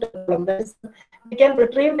solution to the problem. That is, we can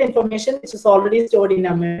retrieve the information which is already stored in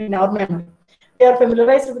our memory. We are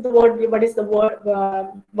familiarized with the word. What is the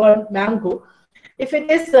word mango? If it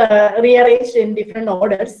is rearranged in different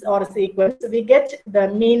orders or sequence, we get the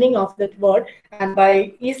meaning of that word, and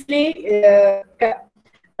by easily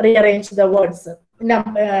rearrange the words,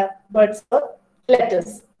 words or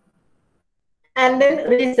letters. And then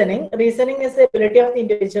reasoning. Reasoning is the ability of the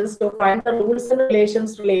individuals to find the rules and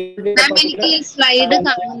relations related with the particular slide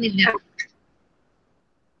കാണുന്നില്ല.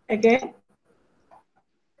 Okay.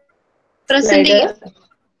 Present ചെയ്യാം.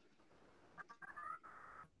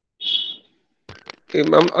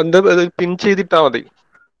 മാം എന്താ പിൻ ചെയ്തിട്ടാ മതി.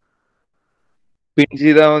 പിൻ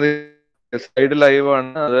ചെയ്താൽ മതി. Side live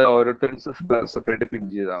ആണ്, അത് ഓരോരുത്തരും സെപ്പറേറ്റ് പിൻ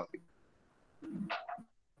ചെയ്താൽ മതി.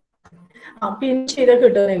 പിൻ ചെയ്ത്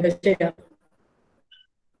കിട്ടുന്നുണ്ട്. ശരിയാ.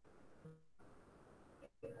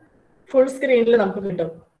 ഫുൾ സ്ക്രീനിൽ നമുക്ക്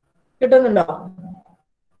കിട്ടുന്നുണ്ടോ?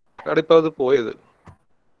 ഇപ്പൊ അത് പോയത്.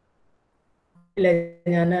 ഇല്ല,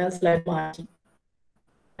 ഞാൻ സ്ലൈഡ് മാറ്റി.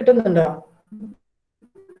 കിട്ടുന്നുണ്ടോ?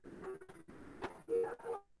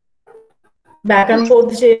 ബാക്ക് ആൻഡ്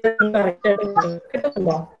ഫോർത്ത് ചെയ്ത് കറക്റ്റ് ആയിട്ട്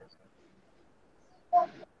കിട്ടുന്നുണ്ടോ?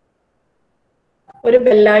 ഒരു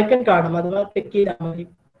ബെല്ലൈക്കൺ കാണും, അത് ക്ലിക്ക് ചെയ്താൽ മതി.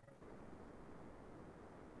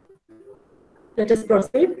 Let us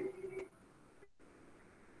proceed.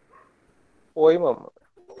 പോയി മാം,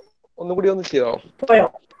 ഒന്നുകൂടി ഒന്ന് ചെയ്യാമോ? പോയോ?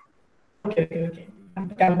 Okay.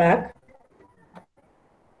 Come back.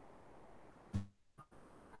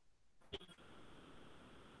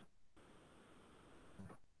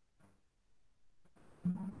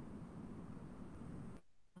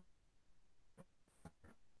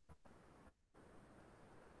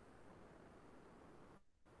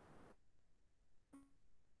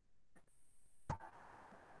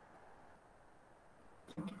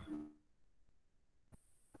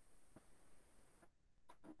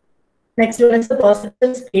 Next one is the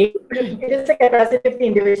perceptual state. It is the capacity of the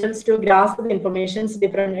individuals to grasp the information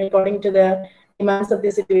different according to the demands of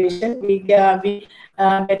the situation. We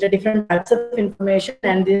get a different types of information,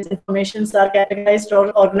 and these informations are categorized or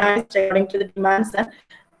organized according to the demands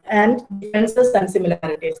and differences and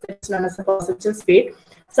similarities. It's known as the perceptual state.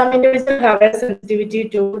 Some individuals have a sensitivity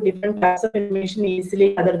to different types of information easily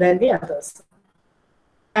other than the others.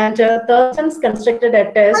 And Thurston's constructed a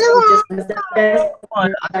test, which is the test.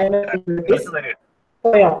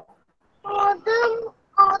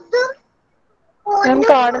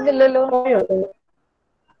 കാണുന്നില്ലല്ലോ.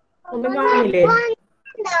 ഒന്നും കാണുന്നില്ലേ?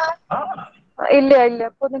 ഇല്ല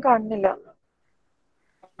ഇപ്പൊ ഒന്നും കാണുന്നില്ല.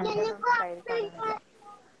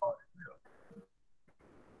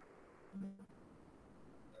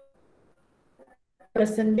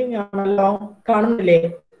 Presenting ആണല്ലോ, കാണുന്നില്ലേ?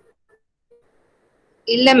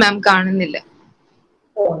 ഇല്ല മാം, കാണുന്നില്ല.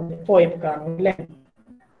 പോയിട്ട് കാണും അല്ലേ?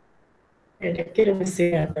 ഇടയ്ക്കൊരു മിസ്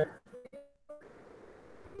ചെയ്യാണ്ട്.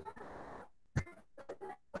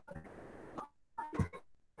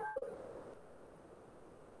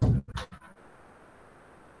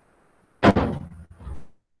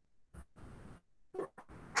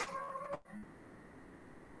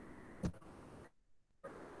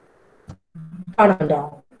 കാണുന്നുണ്ടോ?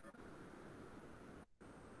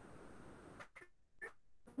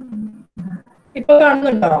 ഇപ്പൊ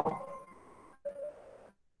കാണുന്നുണ്ടോ?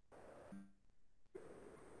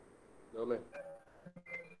 No, ma'am.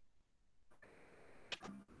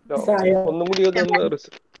 സായോ? ഒന്നും കൂടി അതൊന്ന്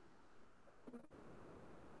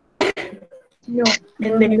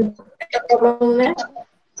എന്തെങ്കിലും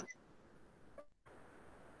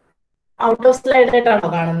ഔട്ട് ഓഫ് സ്ലൈഡ് ആയിട്ടാണോ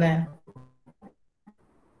കാണുന്നത്?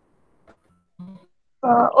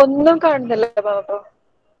 ഒന്നും കാണുന്നില്ല ബാബു.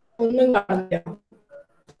 ഒന്നും കാണുന്നില്ല.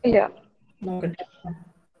 ഇല്ല. നോക്കട്ടെ.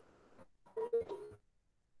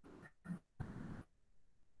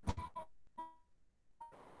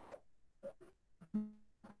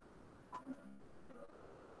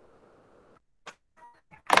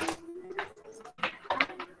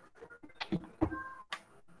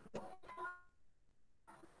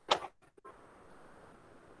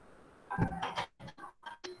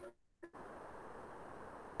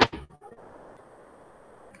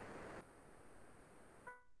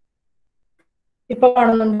 ഇപ്പൊ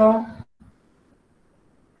കാണുന്നുണ്ടോ?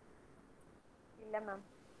 ഇല്ല മാം.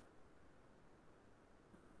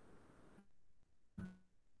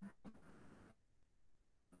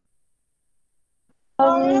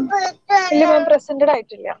 ഇല്ല മാം, പ്രസന്റഡ്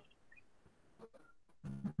ആയിട്ടില്ല.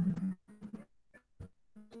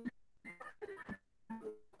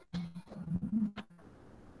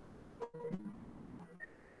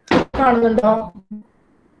 കാണുന്നുണ്ടോ?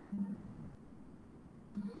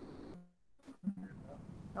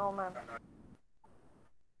 No ma'am.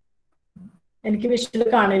 എനിക്ക് വിഷ്വൽ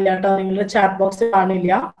കാണില്ല കേട്ടോ. നിങ്ങളുടെ ചാറ്റ് ബോക്സ്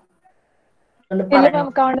കാണില്ല. ഇല്ല മാം,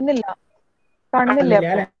 കാണുന്നില്ല. കാണുന്നില്ല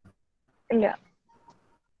അല്ലെ? ഇല്ല.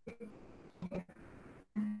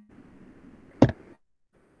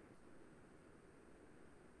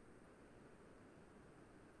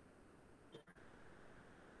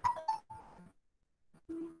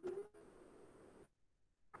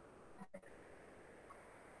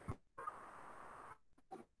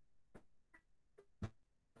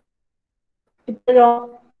 ഇപ്പോഴോ?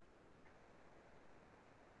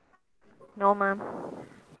 No ma'am.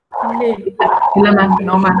 ഇല്ലേ? ഇല്ല മാം,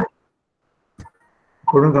 നോ മാം.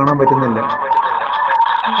 ഇപ്പോഴും കാണാൻ പറ്റുന്നില്ല.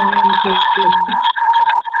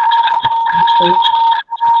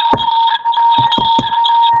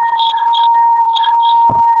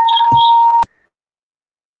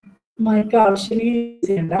 മൈക്ക്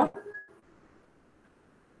ആവശ്യമില്ല.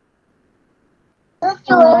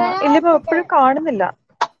 ഇല്ല മാം, എപ്പോഴും കാണുന്നില്ല.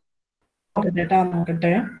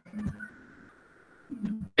 നോക്കട്ടെ.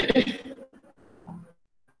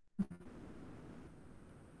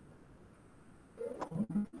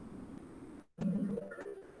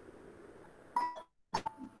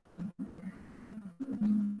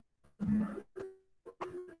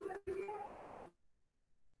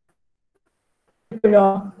 ഇപ്പോഴോ?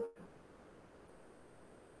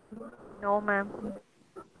 No ma'am.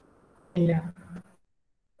 ഇല്ല.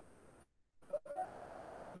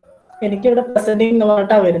 എനിക്കിവിടെ പ്രസന്റിങ്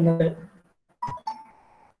നോട്ടാ വരുന്നത്.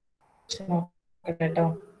 കേട്ടോ,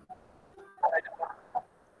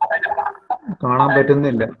 കാണാൻ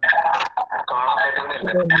പറ്റുന്നില്ല.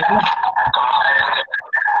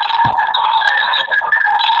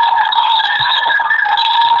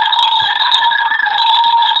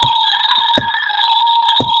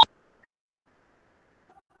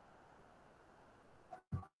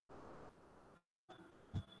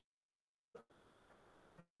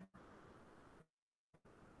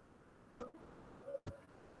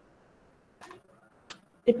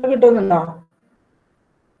 ഇപ്പൊ കിട്ടുന്നുണ്ടോ?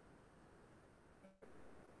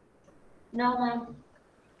 No, ma'am.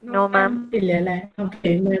 No ma'am. ഇല്ല അല്ലേ?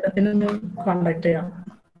 ഓക്കെ, മേഡത്തിനൊന്ന് കോണ്ടാക്ട് ചെയ്യാം.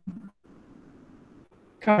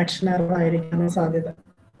 കണക്ഷൻ എറർ ആയിരിക്കാൻ സാധ്യത.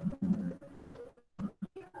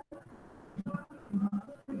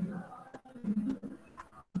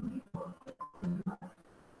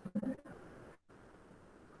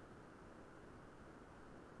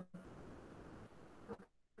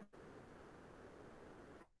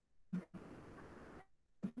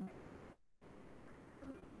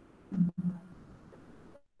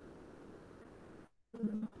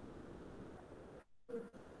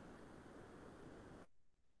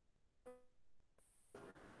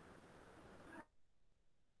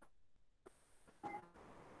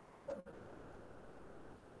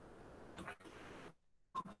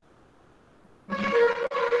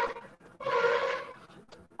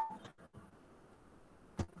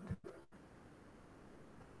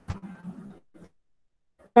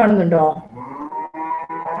 കാണുന്നുണ്ടോ?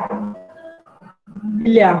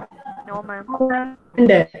 ഇല്ല. No ma'am.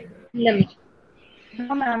 ഉണ്ട്. ഇല്ല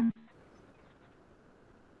No, ma'am.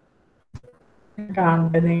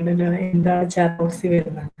 എന്താണ് ചാറ്റ് ബോക്സിൽ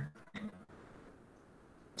വരുന്നത്?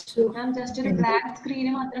 മാം ജസ്റ്റ് ഒരു ബ്ലാക്ക്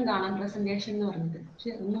സ്ക്രീന് മാത്രം കാണാം പ്രസന്റേഷൻ എന്ന് പറഞ്ഞത്.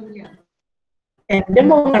 പക്ഷെ ഒന്നുമില്ല. എന്റെ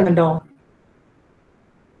മുഖം കാണുന്നുണ്ടോ?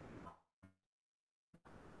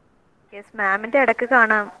 യെസ് മാമിന്റെ ഇടക്ക്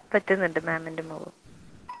കാണാൻ പറ്റുന്നുണ്ട് മാമിന്റെ മുഖം.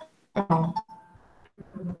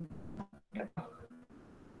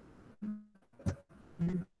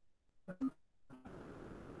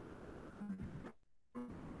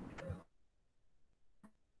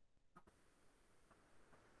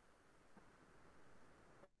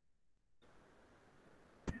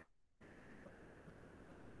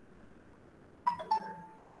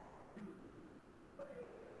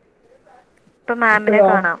 ഇപ്പൊ മാമിനെ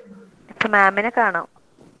കാണാം. ഇപ്പൊ മാമിനെ കാണാം.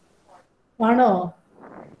 ആണോ?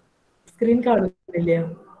 സ്ക്രീൻ കാണുന്നില്ല?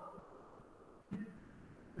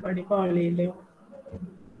 പഠിപ്പാളിയില്ലോ?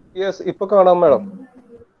 യെസ്, ഇപ്പൊ കാണാം മാഡം.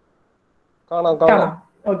 കാണാം.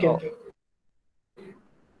 Okay okay.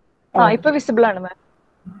 ഇപ്പൊ വിസിബിൾ ആണ് മാം.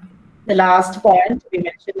 The last point we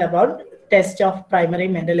mentioned about test of primary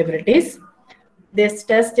mental abilities. This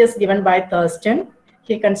test is given by Thurston.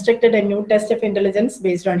 He constructed a new test of intelligence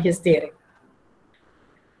based on his theory.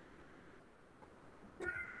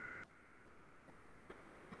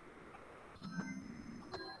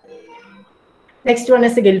 Next one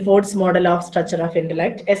is the Guilford's model of structure of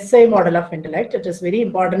intellect, SA model of intellect. It is very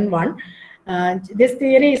important one. This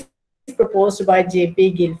theory is proposed by J.P.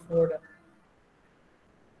 Guilford.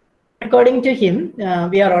 According to him,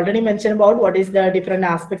 we are already mentioned about what is the different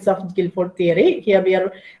aspects of Guilford theory. Here we are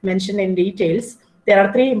mentioned in details. There are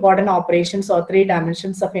three important operations or three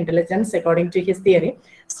dimensions of intelligence according to his theory.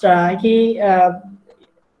 So,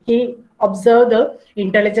 he observed the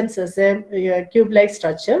intelligence as a cube-like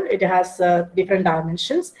structure. It has different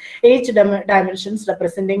dimensions, each dimensions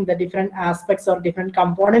representing the different aspects or different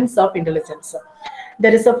components of intelligence.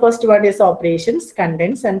 There is a first one is operations,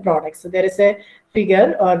 contents, and products. So there is a figure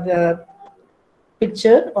or the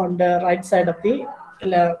picture on the right side of the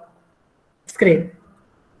screen,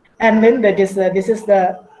 and then this is the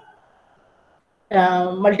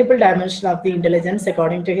multiple dimension of the intelligence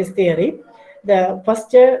according to his theory. The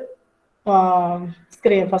first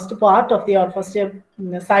first part of the or first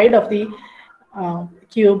side of the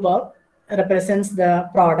cube represents the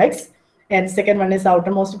products, and second one is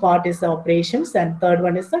outermost part is the operations, and third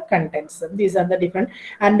one is the contents. These are the different,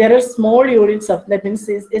 and there are small units of that means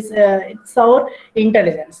it's our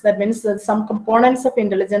intelligence. That means some components of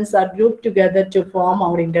intelligence are grouped together to form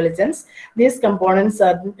our intelligence. These components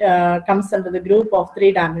are comes under the group of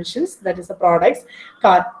three dimensions, that is the products,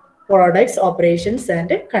 operations, and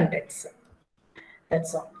contents.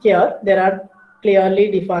 That's all. Here there are clearly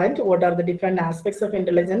defined what are the different aspects of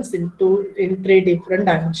intelligence in three different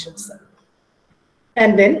dimensions.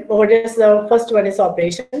 And then what is the first one is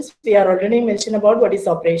operations. We are already mentioned about what is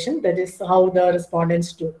operation, that is how the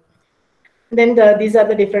respondents do. Then these are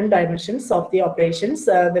the different dimensions of the operations.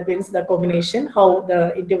 That means the combination, how the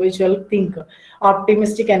individual think.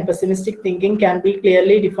 Optimistic and pessimistic thinking can be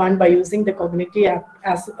clearly defined by using the cognitive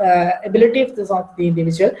ability of the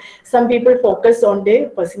individual. Some people focus on the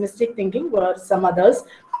pessimistic thinking, where some others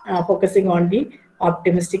focusing on the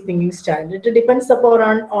optimistic thinking style. It depends upon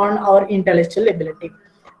on our intellectual ability.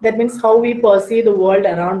 That means how we perceive the world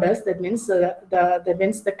around us. That means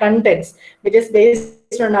the contents, which is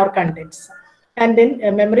based on our contents. And then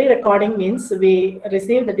memory recording means we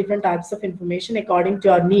receive the different types of information according to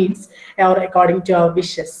our needs or according to our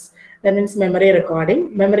wishes. That means memory recording.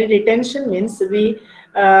 Memory retention means we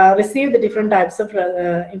receive the different types of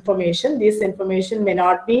information. This information may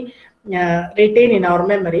not be retained in our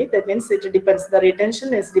memory. That means it depends. The retention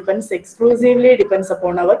depends exclusively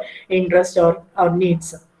upon our interest or our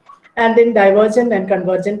needs. And then divergent and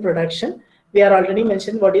convergent production. We are already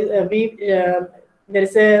mentioned what is there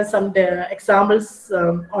is some examples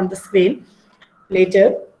on the screen later.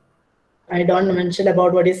 I don't mention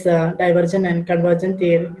about what is divergent and convergent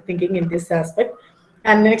thinking in this aspect.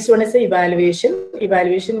 And next one is the evaluation.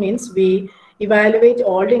 Evaluation means we evaluate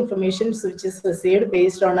all the information which is received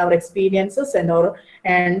based on our experiences and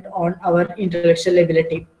on our intellectual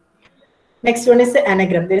ability. Next one is the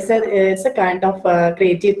anagram. It's a kind of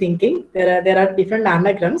creative thinking. There are different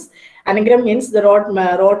anagrams. Anagram means the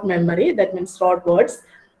rote memory. That means rote words.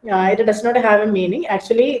 It does not have a meaning.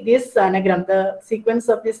 Actually, this anagram, the sequence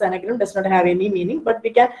of this anagram does not have any meaning, but we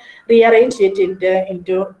can rearrange it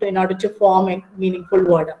in order to form a meaningful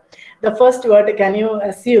word. The first word, can you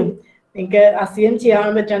assume? നിങ്ങൾക്ക് assume ചെയ്യാൻ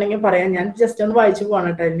പറ്റുകയാണെങ്കിൽ പറയാം. ഞാൻ just ഒന്ന് വായിച്ചു പോകണം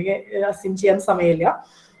കേട്ടോ, എനിക്ക് അസ്യൂം ചെയ്യാൻ സമയമില്ല.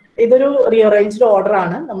 ഇതൊരു റീഅറേഞ്ച്ഡ് ഓർഡർ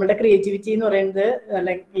ആണ്. നമ്മുടെ ക്രിയേറ്റിവിറ്റി എന്ന് പറയുന്നത്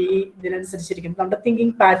ലൈക്ക് ഈ ഇതിനനുസരിച്ചിരിക്കും. നമ്മുടെ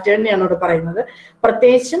തിങ്കിങ് പാറ്റേണിനെയാണ് ഇവിടെ പറയുന്നത്.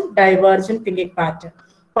 പ്രത്യേകിച്ചും ഡൈവേർജന്റ് തിങ്കിങ് പാറ്റേൺ.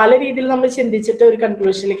 പല രീതിയിൽ നമ്മൾ ചിന്തിച്ചിട്ട് ഒരു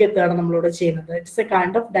കൺക്ലൂഷനിലേക്ക് എത്തുകയാണ് നമ്മളിവിടെ ചെയ്യുന്നത്. It's A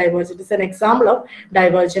kind of divergent. It's an example of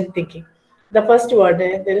divergent thinking. The first word,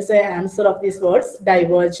 there is an answer of these words: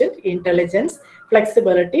 divergent, intelligence,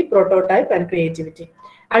 flexibility, prototype, and creativity.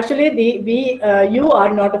 Actually, you are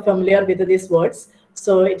not familiar with these words,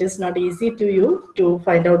 so it is not easy to you to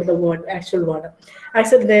find out the word, actual word.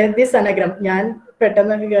 Actually, this anagram, ഞാൻ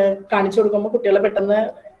പെട്ടെന്ന് കാണിച്ചു കൊടുക്കുമ്പോൾ കുട്ടികളെ പെട്ടെന്ന്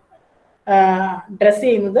dress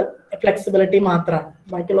ചെയ്യുന്നത് flexibility മാത്രമാണ്.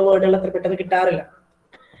 ബാക്കിയുള്ള വേർഡുകൾ അത്ര പെട്ടെന്ന് കിട്ടാറില്ല.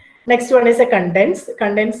 Next one is a contents.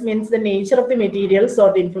 Contents means the nature of the materials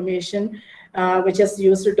or the information which is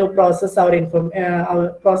used to process our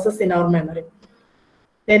process in our memory.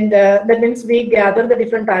 Then that means we gather the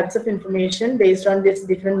different types of information based on these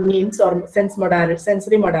different means or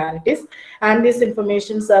sensory modalities, and these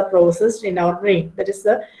informations are processed in our brain. It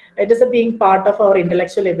is a being part of our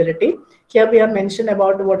intellectual ability. Here we are mentioned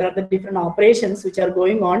about what are the different operations which are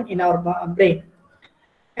going on in our brain.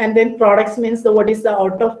 And then products means what is the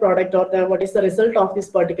out of product or what is the result of this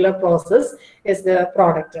particular process is the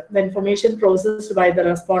product. The information processed by the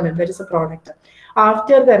respondent, that is a product.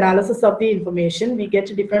 After the analysis of the information, we get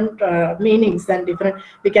different meanings and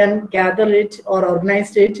we can gather it or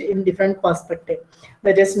organize it in different perspective.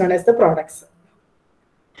 That is known as the products.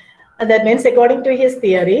 And that means according to his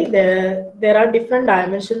theory, there are different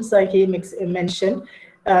dimensions he mentioned.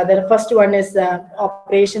 The first one is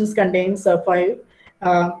operations contains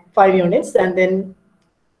 5 units, and then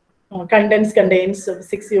contents contains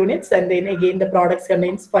 6 units, and then again the products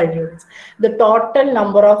contains 5 units. The total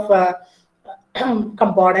number of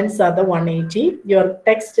components are the 180. Your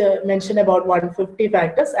text mentioned about 150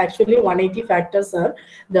 factors. Actually 180 factors are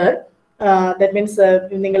there. That means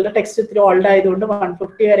നിങ്ങളുടെ text ഇത്തിരി old ആയതുകൊണ്ട്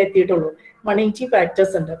 150 വരെ എത്തിയിട്ടുള്ളൂ. 180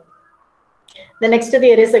 factors ഉണ്ട്. The next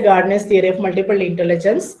theory is a Gardner's theory of multiple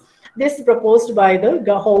intelligence. This is proposed by the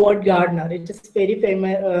Howard Gardner. It is very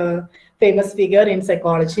famous figure in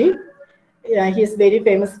psychology. He is very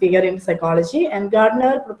famous figure in psychology, and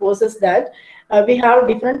Gardner proposes that we have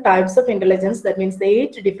different types of intelligence. That means the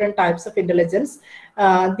 8 different types of intelligence.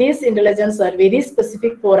 These intelligence are very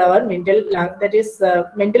specific for our mental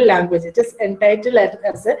language. It is entitled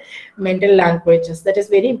as a mental languages. That is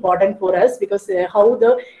very important for us because how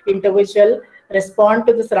the individual respond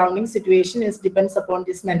to the surrounding situation depends upon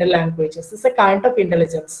these mental languages. It's a kind of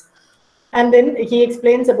intelligence. And then he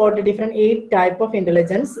explains about the different 8 type of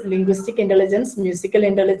intelligence: linguistic intelligence, musical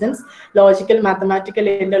intelligence, logical mathematical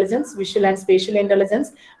intelligence, visual and spatial intelligence,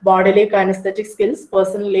 bodily kinesthetic skills,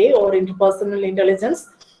 personal A or interpersonal intelligence,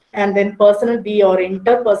 and then personal B or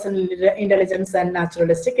interpersonal intelligence, and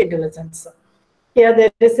naturalistic intelligence. Here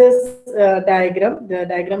there is a diagram. The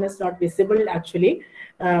diagram is not visible actually,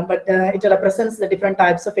 but it represents the different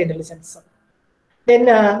types of intelligence. Then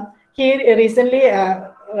he recently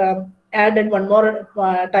added one more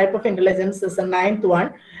type of intelligence, is the 9th one.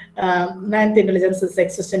 9th intelligence is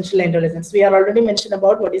existential intelligence. We are already mentioned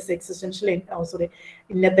about what is existential.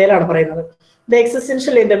 The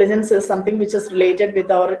existential intelligence is something which is related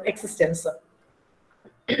with our existence.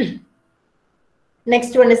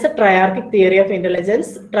 Next one is a triarchic theory of intelligence.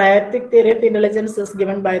 Triarchic theory of intelligence is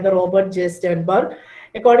given by the Robert J. Sternberg.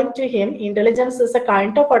 According to him, intelligence is a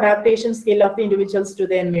kind of adaptation skill of the individuals to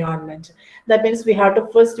the environment. That means we have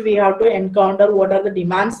to encounter what are the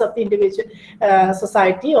demands of the individual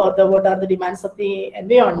society, or what are the demands of the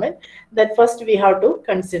environment. That first we have to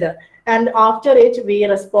consider, and after it we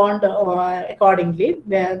respond accordingly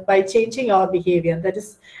by changing our behavior. That is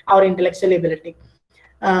our intellectual ability.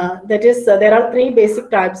 There are 3 basic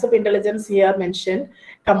types of intelligence here mentioned: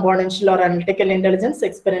 componential or analytical intelligence,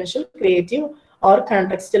 experiential, creative, or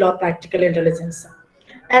contextual or practical intelligence.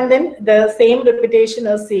 And then the same repetition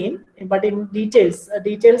is seen, but in details.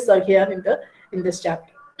 Details are here in this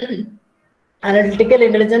chapter. Analytical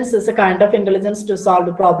intelligence is a kind of intelligence to solve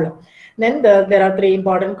the problem. Then there are 3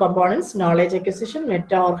 important components: knowledge acquisition,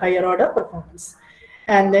 meta or higher order performance.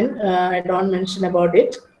 And then I don't mention about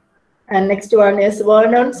it. And next one is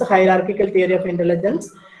Vernon's hierarchical theory of intelligence.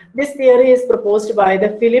 This theory is proposed by the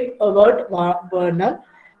Philip Edward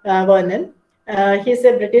Vernon. He's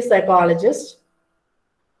a British psychologist,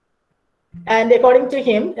 and according to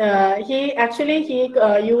him, he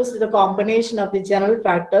used the combination of the general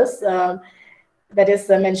factors that is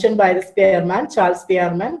mentioned by the Charles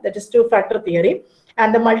Spearman, that is 2-factor theory, and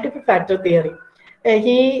the multiple factor theory.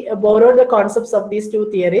 He borrowed the concepts of these 2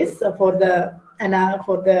 theories for the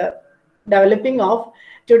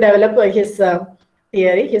develop his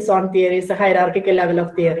theory. His own theory is a hierarchical level of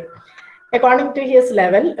theory. According to his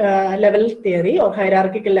level theory or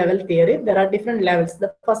hierarchical level theory, there are different levels.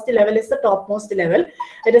 The first level is the topmost level.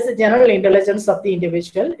 It is the general intelligence of the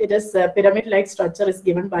individual. It is a pyramid-like structure is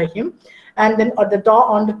given by him. And then on the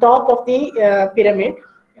top of the pyramid,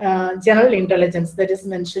 general intelligence that is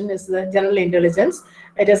mentioned is the general intelligence.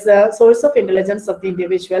 It is the source of intelligence of the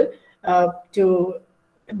individual to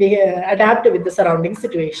be adapt with the surrounding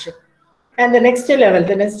situation. And the next level,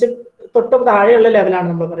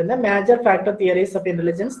 level major factor theories of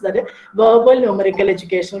intelligence, that is verbal numerical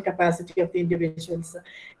educational capacity of the individuals.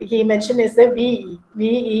 He mentioned is the VE.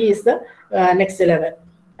 VE is the next level.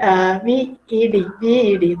 VED,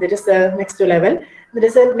 that is the next level. There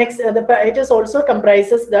is a next. It is also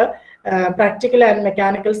comprises the practical and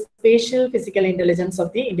mechanical, spatial, physical intelligence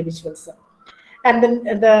of the individuals. And then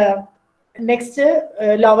the next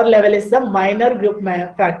lower level is the minor group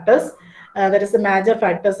factors. That is the major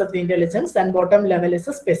factors of the intelligence, and bottom level is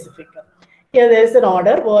the specific. Here there is an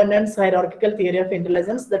order, Vernon's hierarchical theory of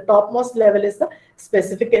intelligence. The topmost level is the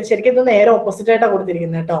specific. Opposite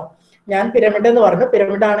pyramid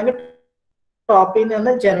top in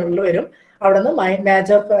the general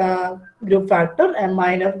major group factor and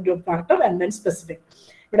minor group factor and then specific.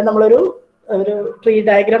 Tree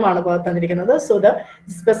diagram. So the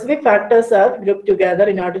specific factors are grouped together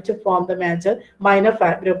in order to form the minor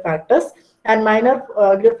group factors, and minor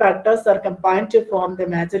group factors are combined to form the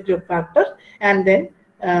major group factor, and then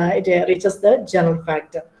it reaches the general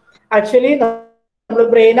factor. Actually, the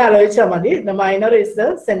brain the minor is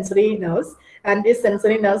the sensory nerves, and these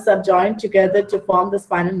sensory nerves are joined together to form the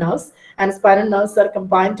spinal nerves, and spinal nerves are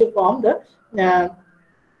combined to form the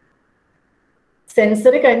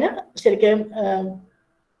sensory kind of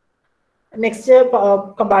next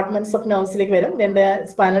compartments of nerves like then the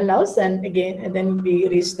spinal nerves, and then we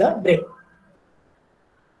reach the brain.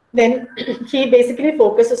 Then he basically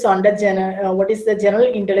focuses on the what is the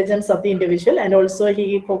general intelligence of the individual, and also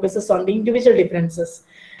he focuses on the individual differences.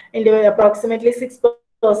 Approximately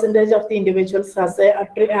 6% of the individuals has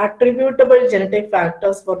attributable genetic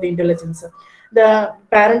factors for the intelligence. The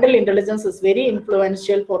parental intelligence is very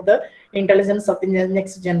influential for the intelligence of the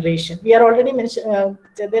next generation. We are already mentioned,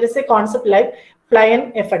 there is a concept like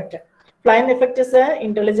fly-in effect. Fly-in effect is an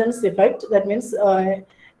intelligence effect. That means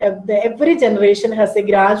every generation has a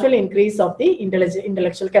gradual increase of the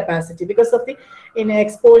intellectual capacity because of the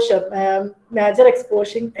exposure, major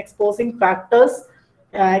exposing factors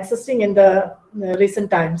existing in the recent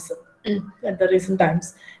times. At the recent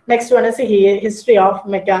times. Next one is a history of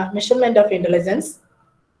measurement of intelligence.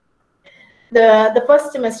 The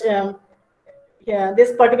first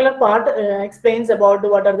this particular part explains about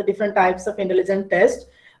what are the different types of intelligence test.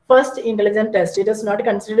 First, intelligence test. It is not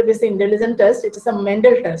considered as an intelligence test. It is a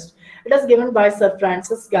mental test. It is given by Sir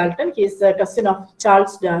Francis Galton. He is a cousin of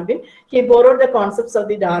Charles Darwin. He borrowed the concepts of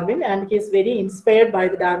the Darwin, and he is very inspired by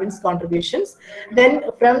the Darwin's contributions. Then,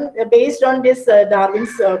 based on this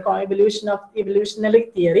Darwin's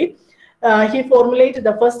evolutionary theory, he formulated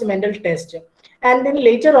the first mental test. And then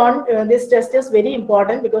later on, this test is very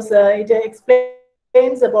important because it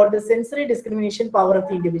explains about the sensory discrimination power of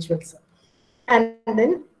the individuals. And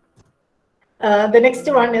then the next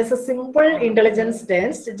one is a simple intelligence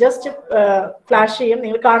test. Just flash him.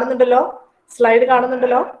 You can slide.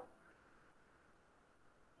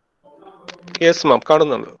 Yes, ma'am.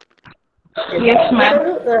 Yes, ma'am.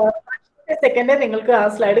 Second,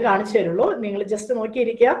 slide. Just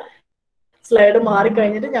slide മാറി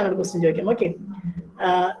കഴിഞ്ഞിട്ട് ഞങ്ങൾ question ചോദിക്കാം. Okay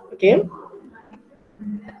okay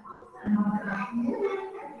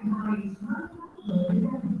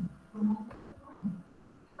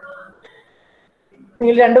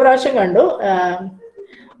നിങ്ങൾ രണ്ടു പ്രാവശ്യം കണ്ടു.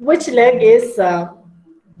 Which leg is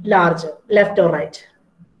larger, left or right?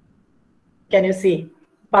 Can you see?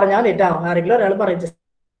 പറഞ്ഞാൽ മതി കേട്ടോ. ആരെങ്കിലും ഒരാൾ പറയും.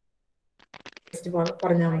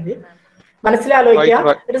 പറഞ്ഞാൽ മതി.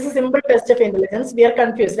 മനസ്സിലാലോചിക്കുക. It is a simple test of intelligence. We are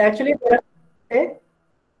confused. Actually,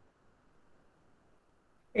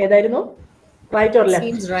 ഏതായിരുന്നു? Right or left?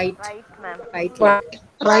 Seems right. Right, ma'am. Right.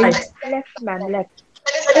 Right. Left, ma'am, left.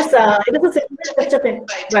 It is a simple test of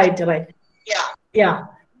right. Yeah.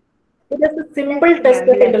 It is a simple test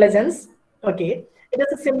of intelligence. Okay. It is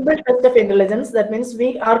a simple test of intelligence. That means we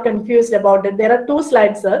are confused about it. There are two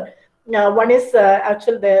slides, sir. One is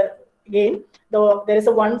actual again. There is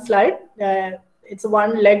a one slide. It's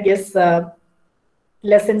one leg is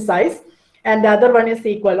less in size, and the other one is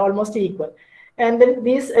equal, almost equal. And then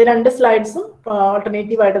these two slides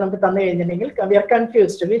alternative we are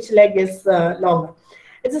confused which leg is longer.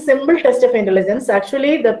 It's a simple test of intelligence.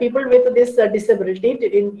 Actually, the people with this disability,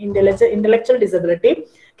 intellectual disability,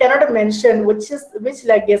 cannot mention which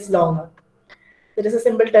leg is longer. There is a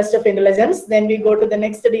simple test of intelligence. Then we go to the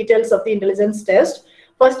next details of the intelligence test.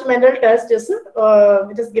 First mental test is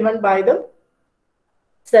it is given by the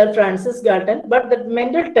Sir Francis Galton, but the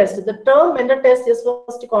mental test, the term mental test is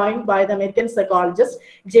first coined by the American psychologist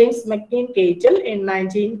James McKean Cahill in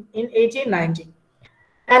 1890.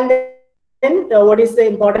 And then what is the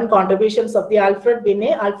important contributions of the Alfred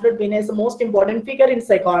Binet? Alfred Binet is the most important figure in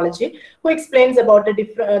psychology who explains about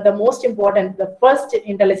the most important, the first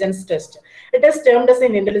intelligence test. It is termed as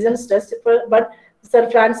an intelligence test, but Sir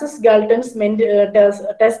Francis Galton's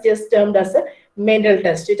test is termed as a mental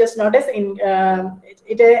test. It is not as in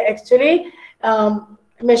it actually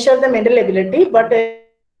measure the mental ability, but it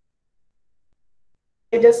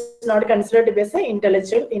is not considered to be as an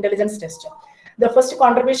intelligence test. The first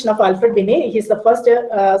contribution of Alfred Binet, he is the first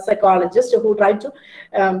psychologist who tried to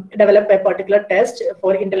develop a particular test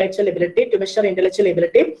for intellectual ability, to measure intellectual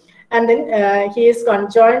ability. And then he is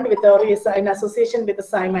conjoined with, or is in association with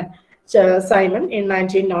Simon in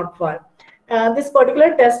 1905. This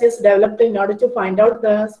particular test is developed in order to find out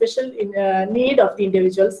the special need of the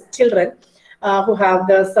individuals, children who have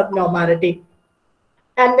the subnormality.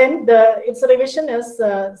 And then its revision is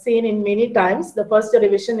seen in many times. The first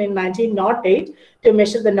revision in 1908 to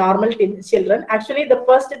measure the normal children. Actually, the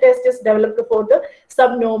first test is developed for the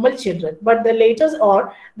subnormal children, but the latest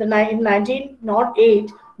or in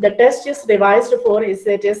 1908, the test is revised for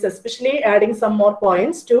it is especially adding some more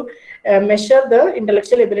points to measure the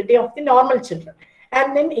intellectual ability of the normal children.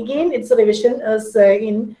 And then again, its revision is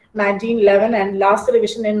in 1911 and last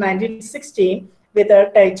revision in 1916 with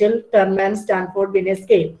a title Terman Stanford Binet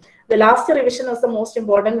scale. The last revision is the most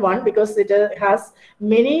important one because it has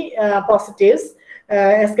many positives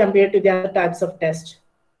as compared to the other types of tests.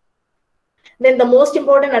 Then the most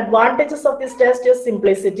important advantages of this test is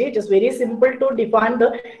simplicity. It is very simple to define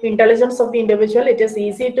the intelligence of the individual. It is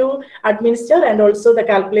easy to administer and also the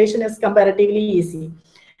calculation is comparatively easy.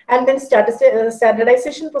 And then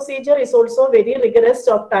standardization procedure is also very rigorous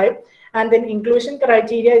of type, and then inclusion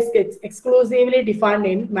criteria is exclusively defined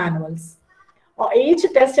in manuals. Each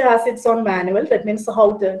test has its own manual. That means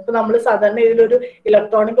how to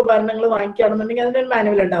electronic manual. All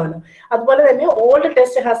the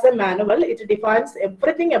test has a manual. It defines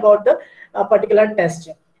everything about the particular test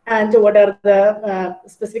and what are the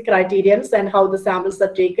specific criterions and how the samples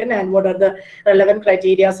are taken and what are the relevant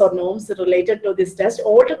criteria or norms related to this test.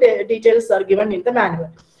 All the details are given in the manual.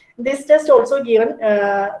 This test also given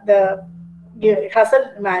has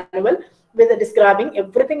a manual with describing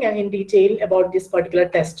everything in detail about this particular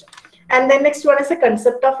test. And then next one is a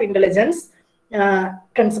concept of intelligence,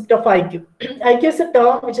 concept of IQ. IQ is a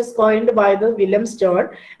term which is coined by the William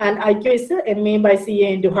Stern, and IQ is a MA by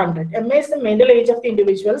CA into 100. MA is the mental age of the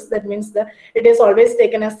individuals. That means that it is always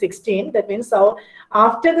taken as 16. That means how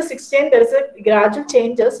after the 16 there is a gradual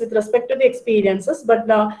changes with respect to the experiences, but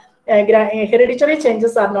hereditary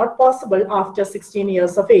changes are not possible after 16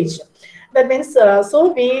 years of age. That means,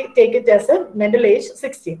 so we take it as a mental age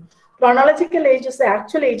 16. Chronological age is the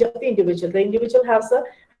actual age of the individual. The individual has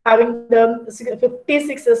having the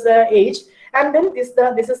 56 as the age, and then this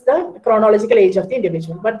is the chronological age of the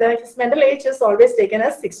individual. But his mental age is always taken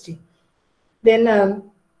as 60. Then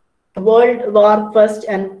World War First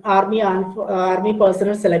and Army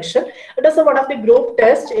personnel selection. It is one of the group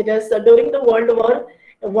tests. It is during the World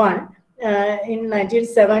War I. In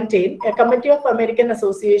 1917, a committee of American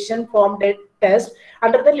Association formed a test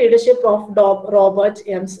under the leadership of Robert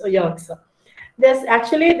M. Yerkes. This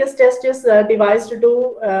test is devised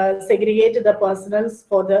to segregate the personnel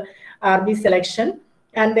for the Army selection.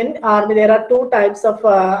 And then there are two types of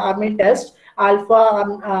Army test: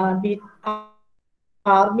 Army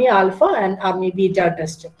Alpha and Army Beta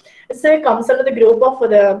test. It comes under the group of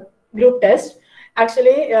the group test.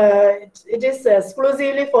 Actually, it is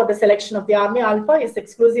exclusively for the selection of the Army Alpha, is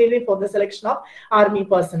exclusively for the selection of Army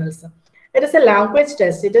personnel. It is a language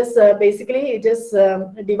test. It is basically, it is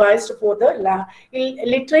devised for the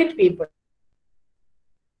illiterate people.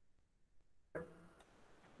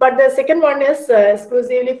 But the second one is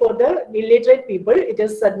exclusively for the illiterate people. It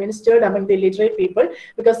is administered among the illiterate people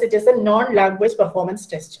because it is a non-language performance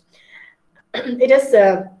test. It is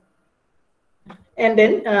and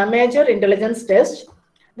then major intelligence test.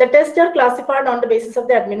 The tests are classified on the basis of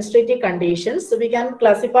the administrative conditions. So we can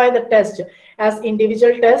classify the test as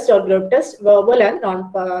individual test or group test, verbal and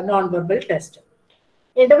non-verbal test.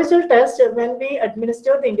 Individual test, when we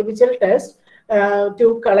administer the individual test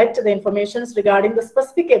to collect the information regarding the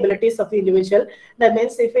specific abilities of the individual, that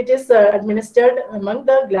means if it is administered among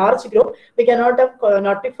the large group, we cannot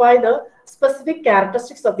notify the specific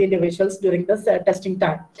characteristics of the individuals during the testing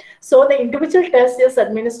time. So the individual test is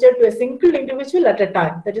administered to a single individual at a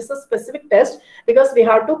time. That is a specific test because we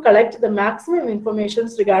have to collect the maximum information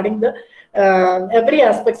regarding the every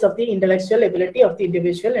aspects of the intellectual ability of the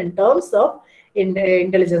individual in terms of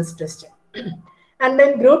intelligence testing. And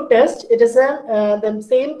then group test, it is the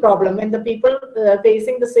same problem. When the people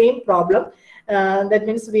facing the same problem, that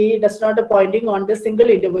means we does not pointing on the single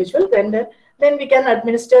individual, then we can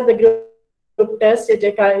administer the group test.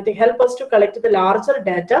 It help us to collect the larger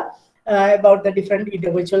data about the different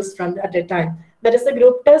individuals from at a time. That is, the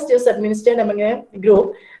group test is administered among a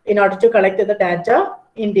group in order to collect the data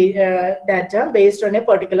in the data based on a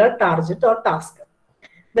particular target or task.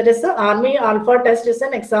 That is, the Army Alpha test is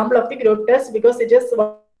an example of the group test because it is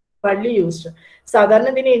widely used.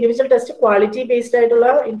 Sadharana the individual test quality based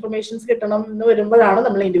informations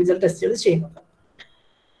individual test.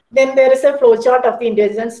 Then there is a flowchart of the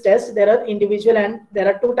intelligence test. There are individual and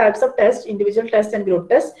there are two types of tests: individual test and group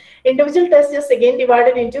test. Individual test is again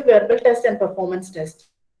divided into verbal test and performance test.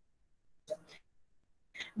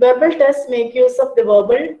 Verbal tests make use of the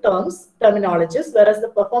verbal terminologies, whereas the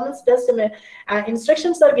performance test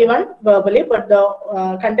instructions are given verbally, but the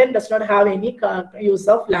content does not have any use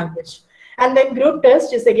of language. And then group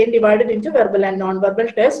test is again divided into verbal and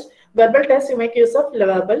non-verbal test. Verbal test, you make use of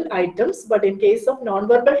verbal items, but in case of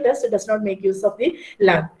non-verbal test, it does not make use of the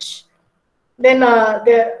language. Then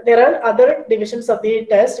there are other divisions of the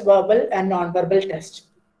test: verbal and non-verbal test.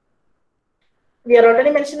 We are already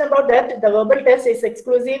mentioned about that. The verbal test is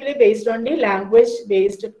exclusively based on the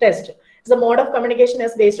language-based test. The mode of communication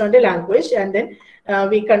is based on the language, and then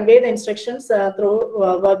we convey the instructions through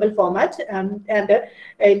verbal format, and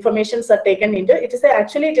informations are taken into it.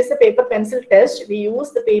 Actually it is a paper pencil test. We use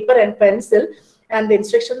the paper and pencil, and the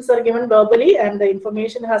instructions are given verbally, and the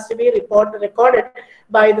information has to be recorded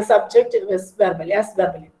by the subject verbally.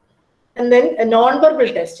 And then a non-verbal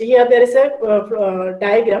test. Here there is a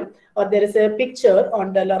diagram, or there is a picture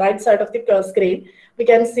on the right side of the screen. We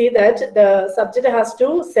can see that the subject has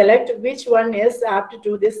to select which one is apt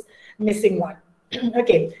to this missing one.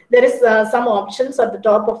 Okay, there is some options at the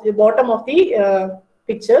top of the bottom of the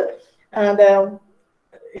picture. The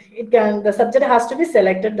subject has to be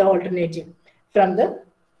selected the alternative from the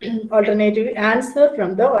alternative answer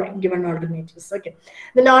from the given alternatives. Okay,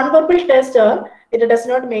 the non-verbal test it does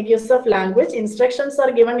not make use of language. Instructions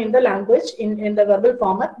are given in the language in the verbal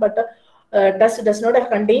format, but test does not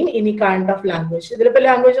contain any kind of language. This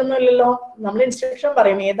language instruction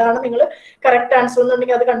correct answer language.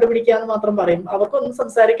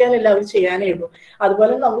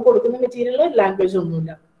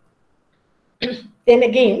 Then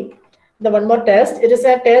again, the one more test. It is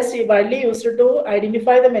a test widely used to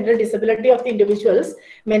identify the mental disability of the individuals.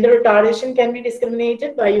 Mental retardation can be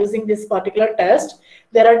discriminated by using this particular test.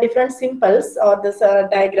 There are different symbols or the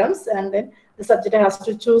diagrams, and then the subject has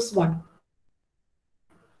to choose one.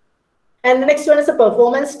 And the next one is a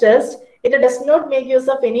performance test. It does not make use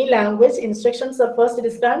of any language. Instructions are first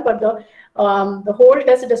described, but the whole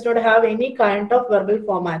test does not have any kind of verbal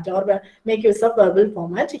format or make use of verbal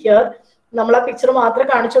format. Here, namala picture maatra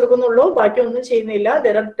kaanichu kodukkunnullu, baaki onnum cheyyunnilla.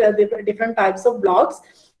 There are different types of blocks.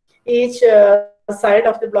 Each side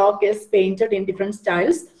of the block is painted in different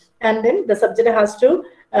styles, and then the subject has to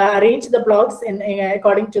arrange the blocks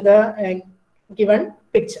according to the given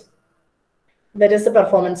picture. That is a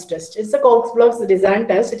performance test. It's a Cox blocks design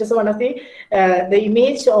test. It is one of the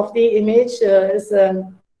image of the image is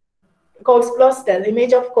Cox blocks test.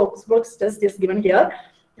 Image of Cox blocks test is given here.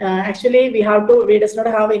 Actually, we does not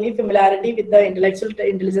have any familiarity with the intellectual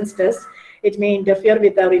intelligence test. It may interfere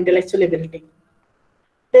with our intellectual ability.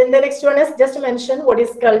 Then the next one is just to mention what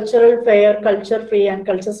is cultural fair, culture free, and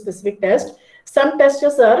culture specific test. Some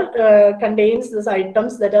tests are contains these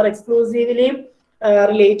items that are exclusively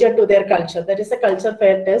related to their culture. That is a culture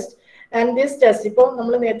fair test. And this test, it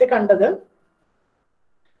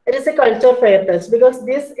is a culture fair test because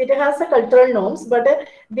it has a cultural norms, but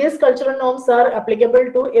these cultural norms are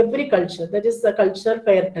applicable to every culture. That is a culture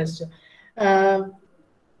fair test.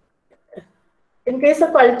 In case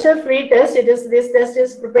of culture free test, this test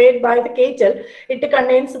is prepared by the CATL. It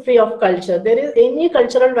contains free of culture. There is any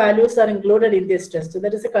cultural values are included in this test. So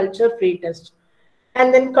that is a culture free test.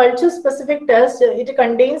 And then culture specific test, it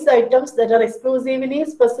contains items that are exclusively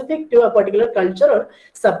specific to a particular culture or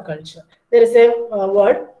subculture. There is a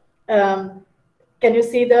word. Can you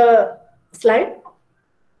see the slide?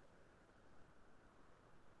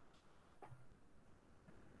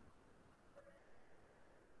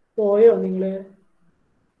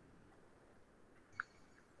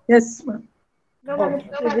 Yes, ma'am. No, ma'am, Okay.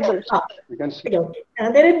 it's visible. We can see. Okay.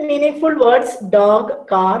 There are meaningful words: dog,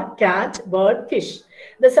 car, cat, bird, fish.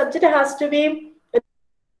 The subject has to be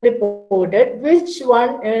reported. Which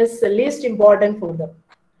one is least important for them?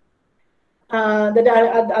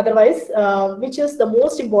 Otherwise, which is the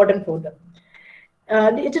most important for them?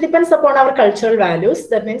 It depends upon our cultural values.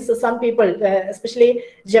 That means some people, especially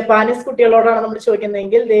Japanese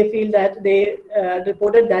they feel that they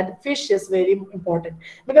reported that fish is very important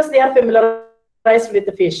because they are familiarized with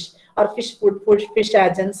the fish or fish food, fish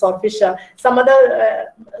agents or fish, some other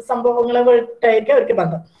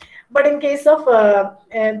but in case of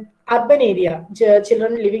an urban area,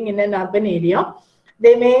 children living in an urban area,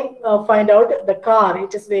 they may find out the car.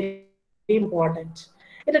 It is very important.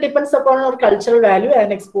 It depends upon our cultural value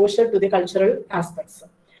and exposure to the cultural aspects.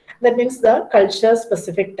 That means the culture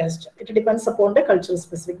specific test. It depends upon the culture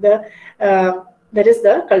specific. That is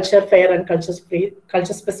the culture fair and culture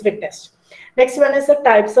specific test. Next one is the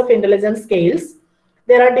types of intelligence scales.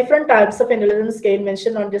 There are different types of intelligence scale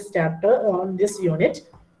mentioned on this chapter, on this unit.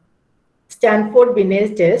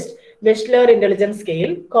 Stanford-Binet test, Wechsler intelligence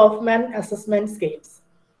scale, Kaufman assessment scales.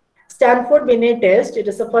 Stanford-Binet test, it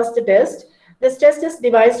is the first test. This test is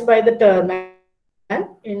devised by the Terman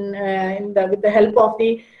with the help of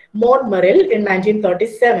the Merrill in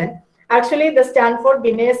 1937. Actually, the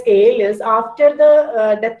Stanford-Binet scale is after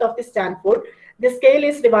the death of the Stanford. The scale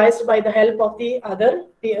is devised by the help of the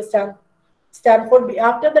Stanford.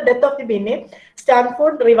 After the death of the Binet,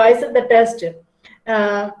 Stanford revised the test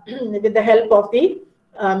with the help of the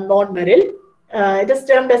Merrill. It is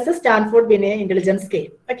termed as the Stanford-Binet intelligence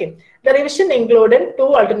scale. Okay. The revision included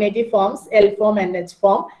two alternative forms, L form and H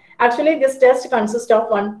form. Actually, this test consists of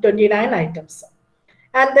 129 items.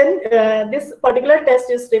 And then this particular test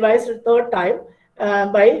is revised a third time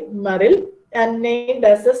by Merrill and named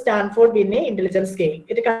as the Stanford-Binet intelligence scale.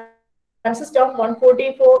 It consists of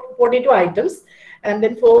 142 items and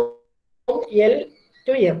then form L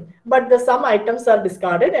to M. But some items are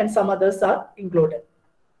discarded and some others are included.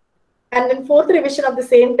 And then fourth revision of the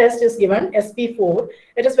same test is given, SP4.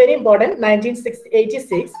 It is very important,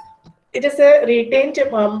 1986. It is a retained,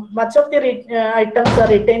 much of the items are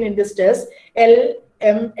retained in this test,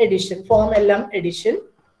 LM edition, form LM edition.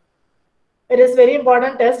 It is very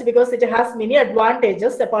important test because it has many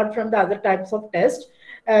advantages apart from the other types of test.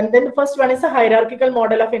 And then the first one is a hierarchical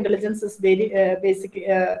model of intelligence is very basically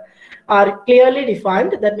are clearly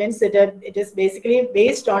defined. That means it is basically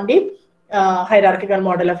based on the hierarchical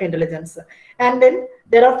model of intelligence. And then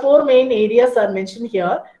there are four main areas are mentioned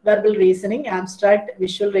here: verbal reasoning, abstract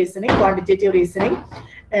visual reasoning, quantitative reasoning,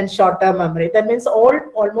 and short-term memory. That means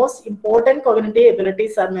almost important cognitive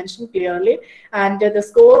abilities are mentioned clearly, and the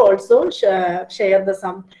score also share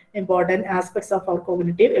some important aspects of our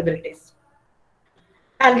cognitive abilities.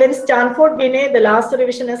 And then Stanford-Binet, the last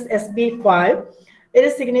revision is SB5. It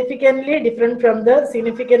is significantly different from the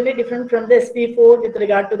SP4 with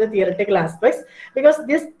regard to the theoretical aspects, because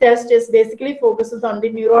this test is basically focuses on the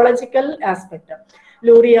neurological aspect.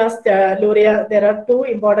 Luria, there are two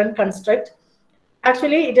important constructs.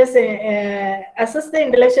 Actually, it is assess the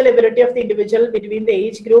intellectual ability of the individual between the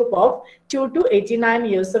age group of 2 to 89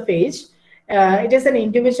 years of age. It is an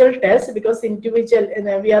individual test because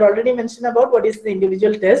we are already mentioned about what is the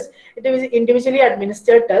individual test. It is individually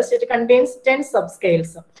administered test. It contains 10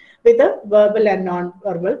 subscales with a verbal and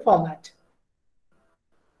non-verbal format.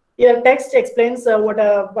 Your text explains what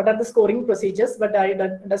are the scoring procedures, but I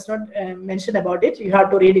does not mention about it. You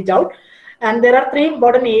have to read it out. And there are three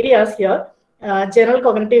important areas here: general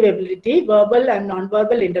cognitive ability, verbal and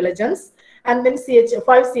non-verbal intelligence, and then 5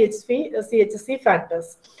 CHC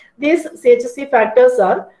factors. These CHC factors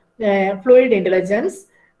are fluid intelligence,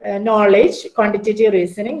 knowledge, quantitative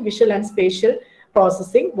reasoning, visual and spatial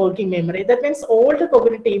processing, working memory. That means all the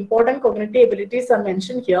important cognitive abilities are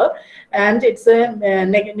mentioned here, and its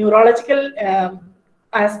neurological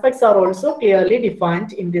aspects are also clearly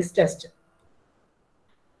defined in this test.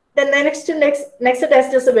 The next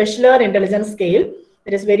test is a Wechsler intelligence scale.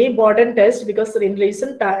 It is very important test because in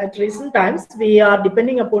recent times we are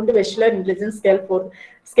depending upon the Wechsler intelligence scale for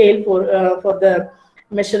the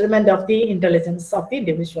measurement of the intelligence of the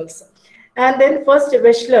individuals. And then first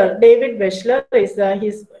David Wechsler is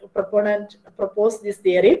his proponent proposed this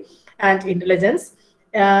theory and intelligence.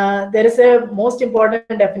 There is a most important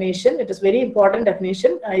definition. It is very important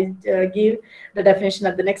definition. I give the definition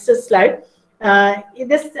at the next slide.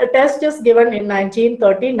 This test is given in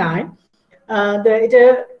 1939.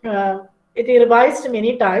 It revised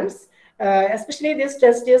many times. Especially this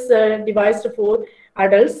test is devised for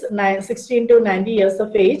adults 16 to 90 years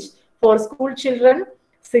of age, for school children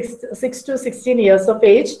 6 to 16 years of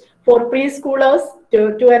age. For preschoolers,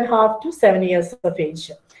 2.5 to 7 years of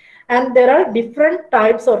age. And there are different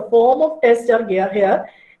types or form of tests are here.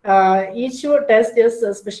 Each test is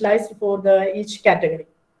specialized for each category.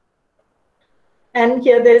 And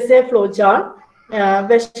here there is a flow chart.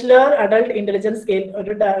 Wechsler Adult Intelligence Scale,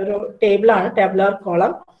 tabular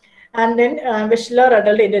column. And then Wechsler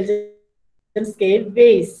Adult Intelligence Scale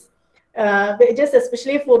WAIS. It is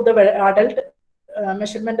especially for the adult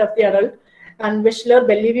measurement of the adult. And Wechsler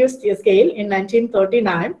Bellevue Scale in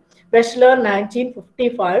 1939. Wechsler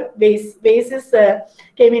 1955. WAIS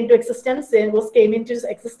came into existence in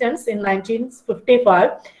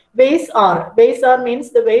 1955. WAIS-R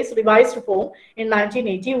means the WAIS revised form in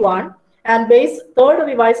 1981, and WAIS third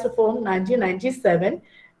revised form 1997,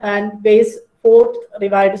 and WAIS fourth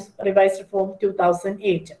revised form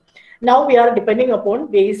 2008. Now we are depending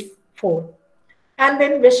upon WAIS 4. And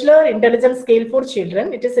then Wechsler Intelligence Scale for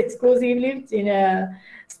Children. It is exclusively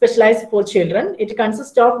specialized for children. It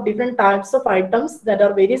consists of different types of items that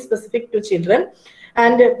are very specific to children.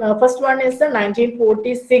 And first one is the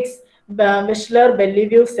 1946 Wechsler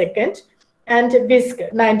Bellevue second, and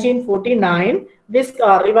WISC 1949. WISC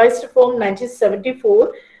revised form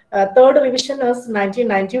 1974. Third revision is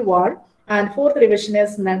 1991, and fourth revision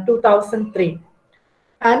is 2003.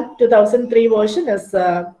 And 2003 version is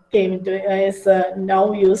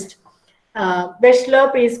now used.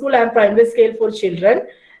 Wechsler Preschool and Primary Scale for Children,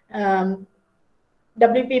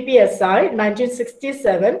 WPPSI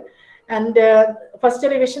 1967, and first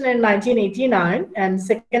revision in 1989, and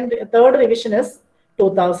third revision is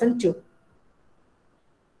 2002.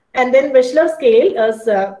 And then Wechsler scale as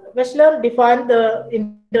Wechsler defined the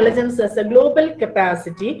intelligence as a global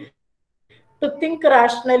capacity to think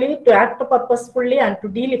rationally, to act purposefully, and to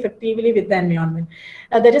deal effectively with the environment.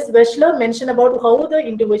 That is, Wechsler mentioned about how the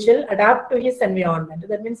individual adapt to his environment.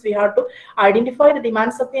 That means we have to identify the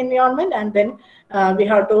demands of the environment, and then we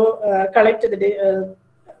have to collect the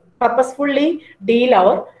purposefully deal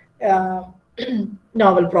our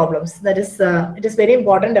novel problems. That is, it is very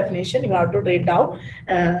important definition. You have to read down,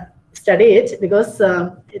 study it, because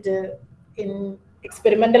in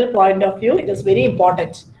experimental point of view, it is very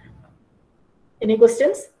important. Any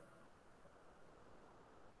questions?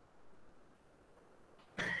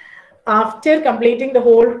 After completing the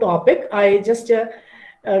whole topic, I just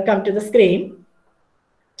come to the screen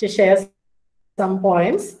to share some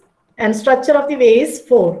points. And structure of the WAIS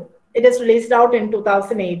 4. It is released out in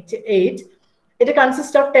 2008. It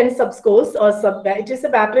consists of 10 subscores or it is a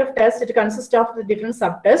battery of tests. It consists of the different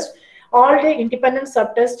subtests. All the independent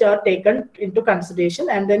subtests are taken into consideration,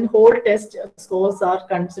 and then whole test scores are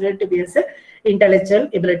considered to be as a intellectual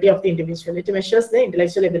ability of the individual. It measures the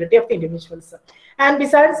intellectual ability of the individuals. And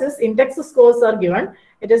besides this, index scores are given.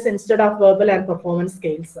 It is instead of verbal and performance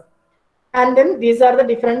scales. And then these are the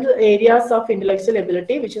different areas of intellectual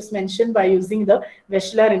ability, which is mentioned by using the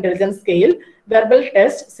Wechsler Intelligence Scale: verbal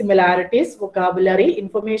test, similarities, vocabulary,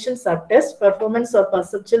 information subtest, performance or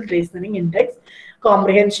perceptual reasoning index,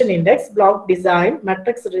 comprehension index, block design,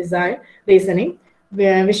 matrix design, reasoning,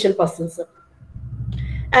 visual puzzles.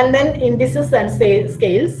 And then indices and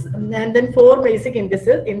scales, and then 4 basic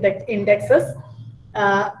indexes.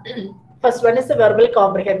 First one is the verbal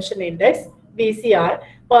comprehension index, VCI,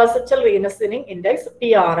 perceptual reasoning index,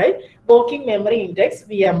 PRI, working memory index,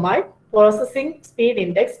 VMI, processing speed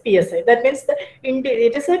index, PSI. That means that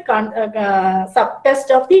it is a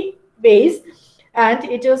subtest of the WAIS, and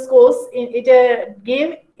it scores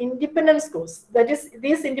give independent scores. That is,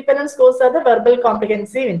 these independent scores are the verbal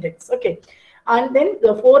comprehensive index. Okay. And then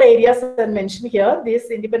the 4 areas are mentioned here.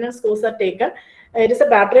 These independent scores are taken. It is a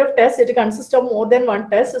battery of tests. It consists of more than one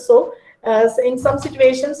test. So in some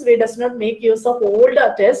situations, we does not make use of all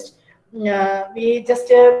the tests. We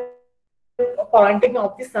just pointing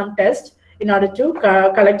of the some test in order to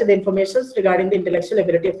collect the information regarding the intellectual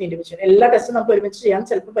ability of the individual. All tests we will do.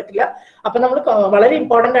 Very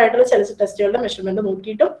important test measurement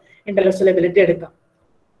intellectual ability.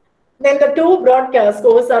 Then the 2 broad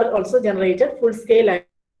scores are also generated: full scale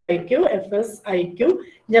IQ, FSIQ,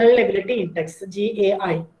 general ability index,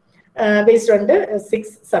 GAI, based on the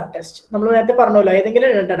 6 subtests.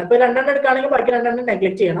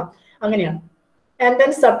 And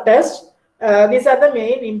then subtest. These are the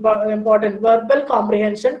main important. Verbal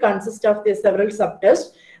comprehension consists of the several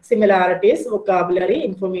subtests: similarities, vocabulary,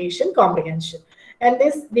 information, comprehension. And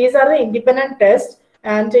these are the independent tests.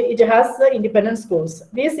 and it has independent scores.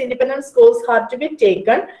 These independent scores have to be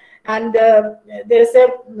taken, and there is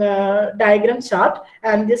a diagram chart,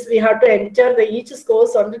 and this we have to enter each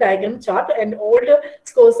scores on the diagram chart, and all the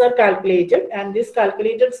scores are calculated, and this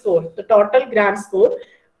calculated score, the total grand score,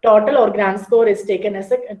 total or grand score is taken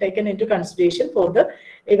into consideration for the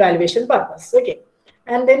evaluation purpose. Okay.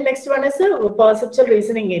 And then next one is a perceptual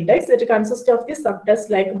reasoning index. It consists of the subtests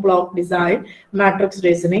like block design, matrix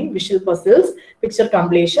reasoning, visual puzzles, picture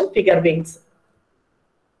completion, figure weights.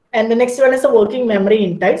 And the next one is a working memory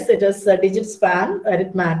index. It is a digit span,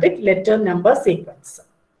 arithmetic, letter, number, sequence.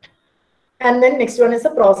 And then next one is a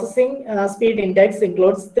processing speed index.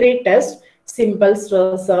 Includes 3 tests: simple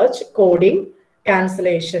search, coding,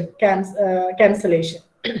 cancellation.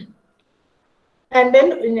 And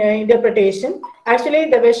then interpretation. Actually,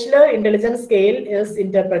 the Wechsler intelligence scale is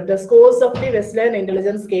interpreted. The scores of the Wechsler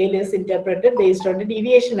intelligence scale is interpreted based on the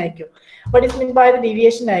deviation IQ. What is meant by the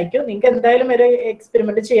deviation IQ? You can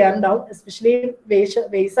experiment, especially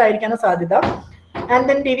Vesa. And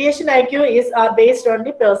then deviation IQ are based on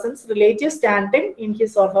the person's relative standing in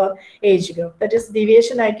his or her age group. That is,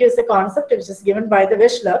 deviation IQ is a concept which is given by the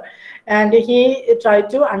Wechsler, and he tried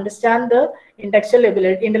to understand the intellectual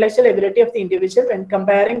ability of the individual when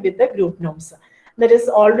comparing with the group norms. That is,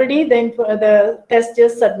 already then the test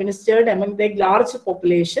is administered among the large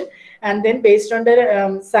population, and then based on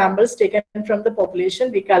the samples taken from the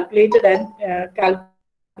population, we calculated and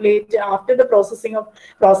after the processing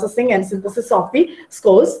and synthesis of the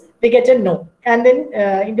scores, we get a norm, and then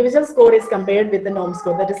individual score is compared with the norm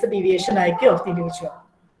score. That is the deviation IQ of the individual.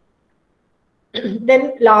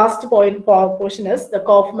 Then last portion is the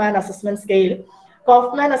Kaufman assessment scale.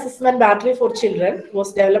 Kaufman assessment battery for children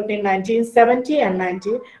was developed in 1970 and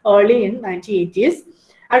early in 1980s.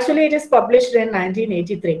 Actually, it is published in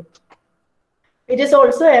 1983. It is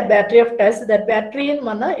also a battery of tests. That battery in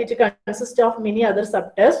Mana, it consists of many other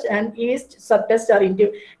subtests, and each subtest are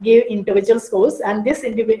give individual scores, and this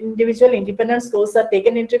individual independent scores are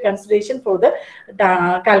taken into consideration for the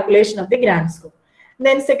calculation of the grand score.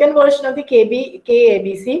 Then second version of the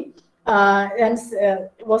KABC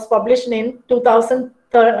was published in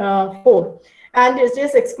 2004, and it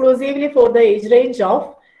is exclusively for the age range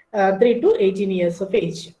of 3 to 18 years of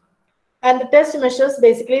age. And the test measures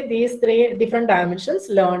basically these 3 different dimensions: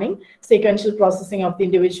 learning, sequential processing of the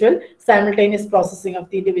individual, simultaneous processing of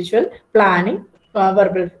the individual, planning,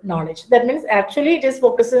 verbal knowledge. That means actually it is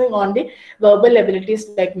focusing on the verbal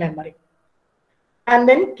abilities like memory. And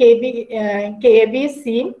then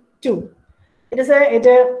KABC2. It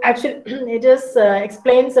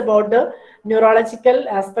explains about the neurological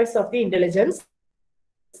aspects of the intelligence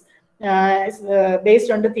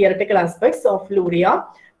based on the theoretical aspects of Luria,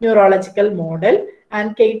 neurological model,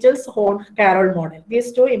 and Cattell's Horn-Carroll model.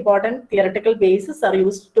 These 2 important theoretical bases are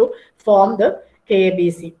used to form the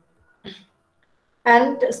KABC.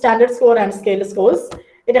 And standard score and scale scores.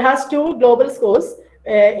 It has 2 global scores,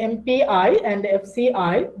 MPI and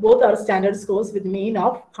FCI. Both are standard scores with mean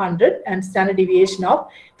of 100 and standard deviation of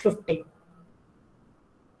 50.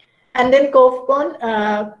 And then Kaufman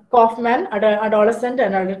adolescent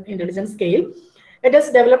and adult intelligence scale. It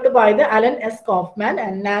is developed by the Alan S. Kaufman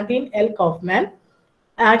and Nadine L. Kaufman.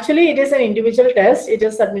 Actually, it is an individual test. It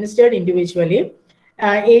is administered individually.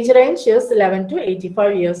 Age range is 11 to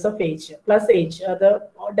 85 years of age, plus age. The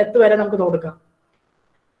death vare namukku nodukam.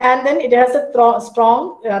 And then it has a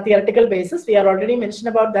strong theoretical basis. We are already mentioned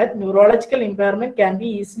about that. Neurological impairment can be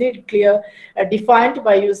easily defined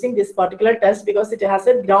by using this particular test because it has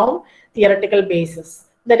a ground theoretical basis.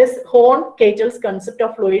 That is Horn-Cattell's concept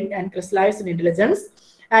of fluid and crystallized intelligence,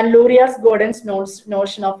 and Luria's Gordon's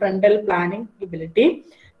notion of frontal planning ability,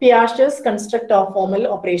 Piaget's construct of formal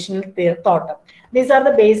operational thought. These are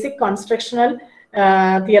the basic constructional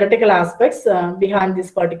theoretical aspects behind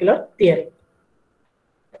this particular theory.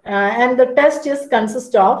 And the test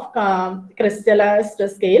consists of crystallized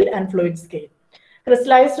scale and fluid scale.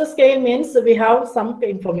 Crystallized scale means we have some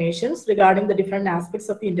information regarding the different aspects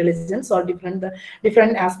of the intelligence or different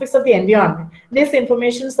aspects of the environment. These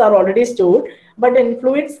informations are already stored, but in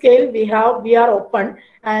fluid scale we are open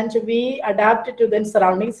and we adapt to the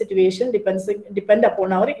surrounding situation depend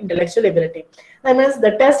upon our intellectual ability. That means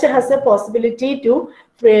the test has a possibility to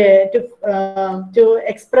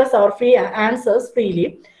express our free answers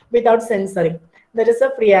freely without censoring. That is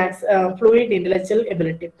a fluid intellectual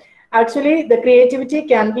ability. Actually, the creativity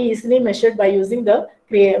can be easily measured by using the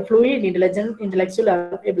fluid intellectual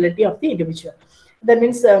ability of the individual. That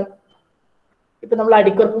means, if we have a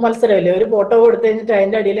photo,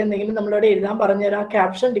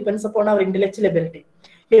 caption depends upon our intellectual ability.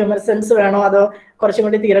 Humour sense വേണോ അതോ കുറച്ചും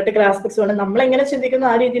കൂടി theoretical aspects വേണോ, നമ്മൾ എങ്ങനെ ചിന്തിക്കുന്നു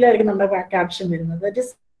ആ രീതിയിലായിരിക്കും നമ്മുടെ ക്യാപ്ഷൻ വരുന്നത്. That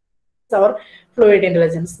is our fluid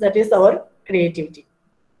intelligence, that is our creativity.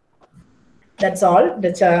 That's all.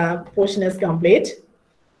 The portion is complete.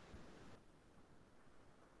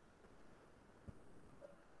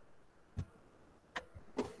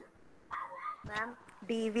 Ma'am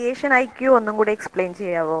deviation IQ ഒന്നും കൂടി എക്സ്പ്ലെയിൻ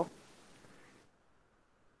ചെയ്യാവോ?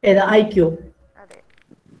 ഏതാ IQ? അതെ.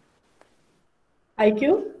 IQ?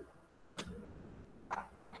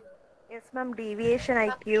 Yes ma'am, deviation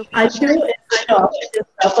IQ. IQ is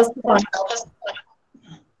the first point.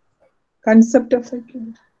 Concept of IQ.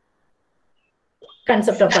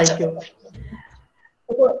 Concept of IQ.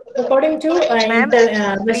 According to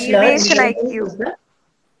deviation IQ.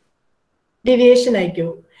 Deviation IQ.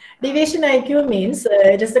 Deviation IQ means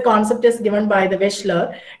it is the concept is given by the Wechsler.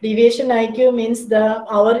 Deviation IQ means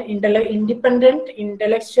our independent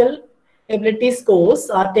intellectual ability scores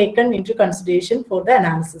are taken into consideration for the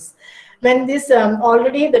analysis. When this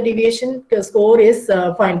already the deviation score is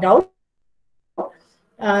find out,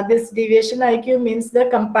 this deviation IQ means the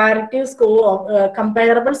comparative score of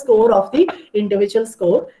comparable score of the individual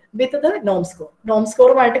score with the norm score. Norm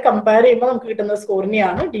score ആയിട്ട് compare ചെയ്യുമ്പോൾ നമുക്ക് കിട്ടുന്ന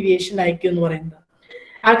സ്കോറിനെയാണ് deviation IQ എന്ന് പറയുന്നത്.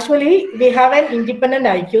 Actually, we have an independent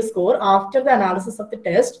IQ score after the analysis of the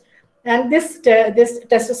test, and this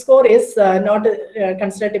test score is not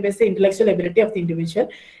considered to be the intellectual ability of the individual.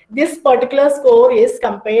 This particular score is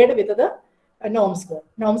compared with the norm score.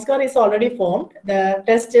 Norm score is already formed. The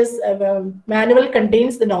test is manual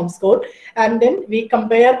contains the norm score, and then we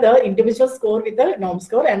compare the individual score with the norm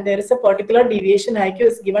score, and there is a particular deviation IQ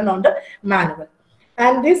is given on the manual.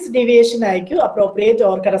 And this deviation IQ appropriate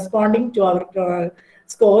or corresponding to our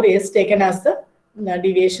score is taken as the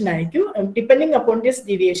deviation IQ. Depending upon this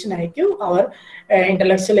deviation IQ, our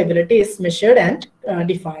intellectual ability is measured and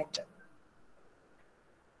defined.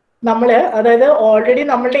 നമ്മള് അതായത് already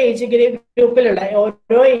നമ്മളുടെ age ഗ്രൂപ്പിലുള്ള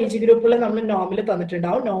ഓരോ age ഗ്രൂപ്പിൽ നമ്മൾ നോമിൽ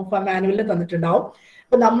തന്നിട്ടുണ്ടാവും, മാനുവലിൽ തന്നിട്ടുണ്ടാവും.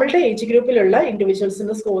 അപ്പൊ നമ്മളുടെ age ഗ്രൂപ്പിലുള്ള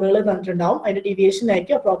ഇൻഡിവിജ്വൽസിന്റെ സ്കോറുകൾ തന്നിട്ടുണ്ടാവും, അതിന്റെ ഡീവിയേഷൻ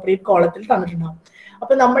ആയിരിക്കും അപ്രോപ്രിയേറ്റ് കോളത്തിൽ തന്നിട്ടുണ്ടാവും.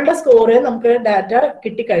 അപ്പൊ നമ്മളുടെ സ്കോറ് നമുക്ക് ഡാറ്റ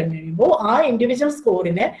കിട്ടിക്കഴിഞ്ഞ് കഴിയുമ്പോൾ ആ ഇൻഡിവിജ്വൽ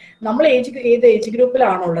സ്കോറിനെ നമ്മൾ ഏത് ഏജ്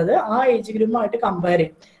ഗ്രൂപ്പിലാണുള്ളത് ആ ഏജ് ഗ്രൂപ്പുമായിട്ട് കമ്പയർ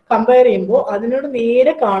ചെയ്യുമ്പോൾ അതിനോട്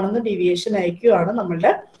നേരെ കാണുന്ന ഡീവിയേഷൻ IQ ആണ്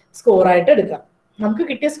നമ്മളുടെ സ്കോറായിട്ട് എടുക്കുക. നമുക്ക്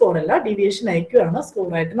കിട്ടിയ സ്കോർ അല്ല, ഡീവിയേഷൻ IQ ആണ്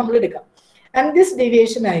സ്കോറായിട്ട് നമ്മൾ എടുക്കുക. And this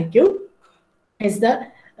deviation IQ is the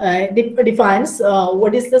defines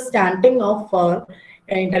what is the standing of our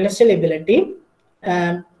intellectual ability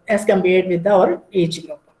as compared with our age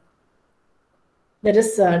group. That is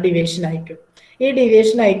deviation IQ. ഈ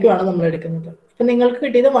ഡീവിയേഷൻ IQ ആണ് നമ്മൾ എടുക്കുന്നത്. ഇപ്പൊ നിങ്ങൾക്ക്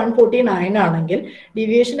കിട്ടിയത് 149 ആണെങ്കിൽ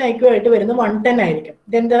ഡീവിയേഷൻ IQ ആയിട്ട് വരുന്നത് 110 ആയിരിക്കും.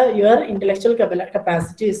 Then your intellectual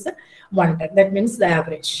capacity is 110. That means the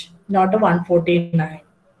average, not a 149.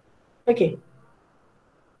 Okay.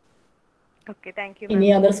 Okay, thank you. Any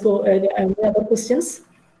other questions?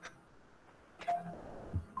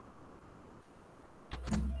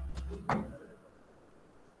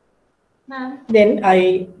 Ma'am. Then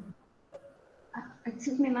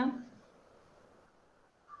Excuse me, ma'am.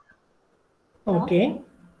 Okay.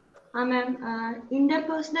 Ma'am,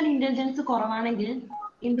 interpersonal intelligence കുറവാണെങ്കിൽ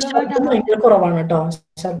introvert കുറവാണ് കേട്ടോ.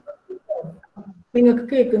 നിങ്ങൾക്ക്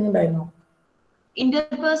കേൾക്കുന്നുണ്ടായിരുന്നോ?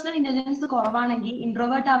 interpersonal intelligence കുറവാണെങ്കിൽ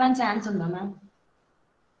introvert ആവാൻ chance ഉണ്ടോ മാം?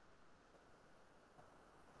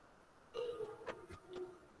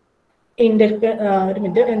 ഒരു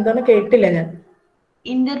minute, എന്താണ് കേട്ടില്ല ഞാൻ.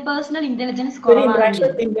 interpersonal intelligence ഒരു കുറവാണെങ്കിൽ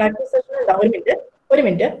ഇന്ററാക്റ്റീവ് സെഷൻ ഉണ്ടാവും. ഒരു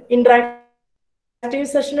മിനിറ്റ് ഇന്ററാക്റ്റീവ്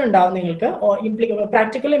സെഷൻ ഉണ്ടാവും നിങ്ങൾക്ക്.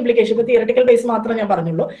 പ്രാക്ടിക്കൽ ഇംപ്ലിക്കേഷൻ, ഇപ്പൊ തിയറട്ടിക്കൽ ബേസ് മാത്രമേ ഞാൻ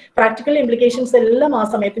പറഞ്ഞുള്ളൂ. പ്രാക്ടിക്കൽ ഇംപ്ലിക്കേഷൻസ് എല്ലാം ആ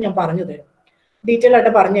സമയത്ത് ഞാൻ പറഞ്ഞു തരും, ഡീറ്റെയിൽ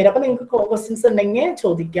ആയിട്ട് പറഞ്ഞു തരും. അപ്പൊ നിങ്ങൾക്ക് ക്വസ്റ്റ്യൻസ് ഉണ്ടെങ്കിൽ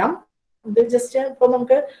ചോദിക്കാം. ഇത് ജസ്റ്റ് ഇപ്പൊ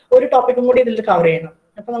നമുക്ക് ഒരു ടോപ്പിക്കും കൂടി ഇതിൽ കവർ ചെയ്യണം.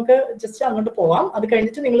 അപ്പൊ നമുക്ക് ജസ്റ്റ് അങ്ങോട്ട് പോവാം. അത്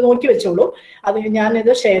കഴിഞ്ഞിട്ട് നിങ്ങൾ നോക്കി വെച്ചോളൂ, അത്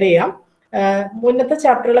ഞാനിത് ഷെയർ ചെയ്യാം. മുന്നത്തെ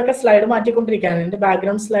ചാപ്റ്ററുകളൊക്കെ സ്ലൈഡ് മാറ്റിക്കൊണ്ടിരിക്കുകയാണ്. എൻ്റെ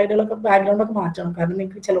ബാക്ക്ഗ്രൗണ്ടൊക്കെ മാറ്റണം, കാരണം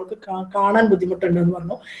നിങ്ങൾക്ക് ചിലർക്ക് കാണാൻ ബുദ്ധിമുട്ടുണ്ടെന്ന്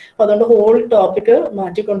പറഞ്ഞു. അപ്പൊ അതുകൊണ്ട് ഹോൾ ടോപ്പിക്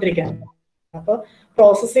മാറ്റിക്കൊണ്ടിരിക്കുകയാണ്. അപ്പൊ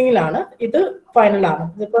പ്രോസസ്സിങ്ങിലാണ്, ഇത് ഫൈനലാണ്.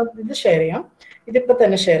 ഇത് ഷെയർ ചെയ്യാം, ഇതിപ്പോ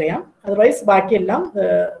തന്നെ ഷെയർ ചെയ്യാം. അതർവൈസ് ബാക്കിയെല്ലാം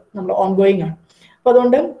നമ്മൾ ഓൺഗോയിങ് ആണ്. അപ്പൊ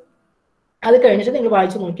അതുകൊണ്ട് അത് കഴിഞ്ഞിട്ട് നിങ്ങൾ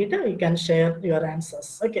വായിച്ചു നോക്കിയിട്ട് you can share your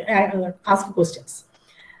answers. Okay, ask questions.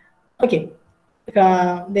 Okay,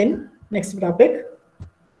 then next topic.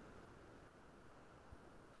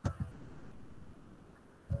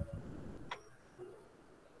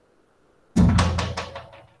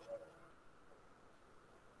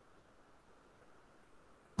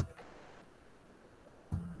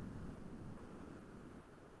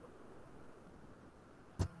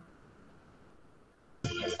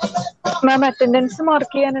 Ma'am attendance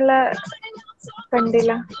mark ചെയ്യാനുള്ള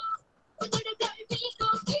കണ്ടില്ല.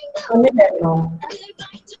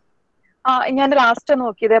 ഞാൻ ലാസ്റ്റ്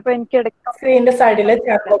നോക്കിയത് അപ്പൊ എനിക്ക് സ്ക്രീനിന്റെ സൈഡില്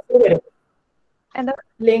ചാറ്റ് ബോക്സ് വരും, എന്താ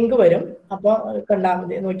ലിങ്ക് വരും, അപ്പൊ കണ്ടാൽ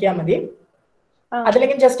മതി, നോക്കിയാൽ മതി.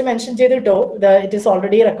 അതിലേക്ക് ജസ്റ്റ് മെൻഷൻ ചെയ്തിട്ടോ, it is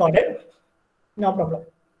already recorded, no problem.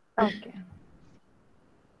 Okay.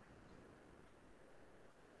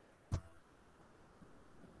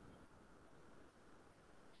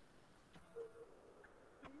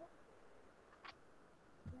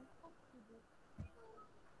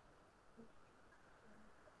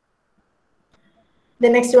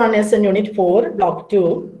 The next one is in Unit 4, Block 2,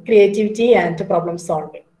 Creativity and Problem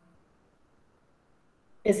Solving.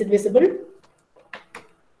 Is it visible?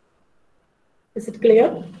 Is it clear?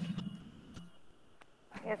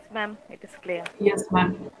 Yes, ma'am. It is clear. Yes, ma'am.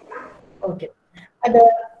 Okay.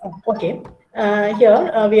 Okay. Here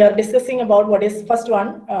we are discussing about what is first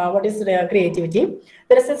one. What is creativity?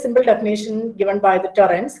 There is a simple definition given by the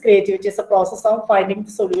Terence. Creativity is a process of finding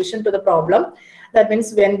the solution to the problem. That means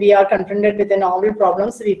when we are confronted with the novel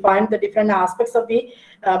problems, we find the different aspects of the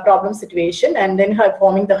problem situation and then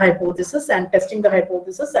forming the hypothesis and testing the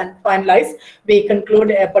hypothesis, and finalize, we conclude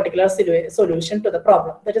a particular solution to the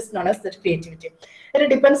problem. That is known as the creativity. And it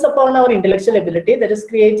depends upon our intellectual ability. That is,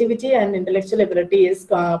 creativity and intellectual ability is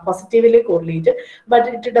positively correlated, but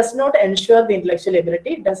it does not ensure the intellectual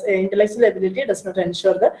ability. Intellectual ability does not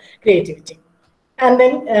ensure the creativity. And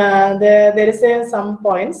then there is some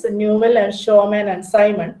points. Newell and Showman and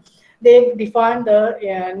Simon, they define the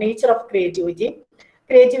nature of creativity.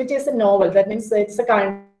 Creativity is a novel. That means it's a kind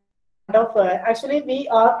of actually we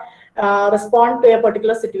are respond to a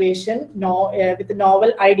particular situation with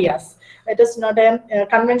novel ideas. It is not a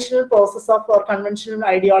conventional process of, or conventional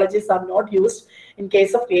ideologies are not used in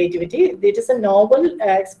case of creativity. It is a novel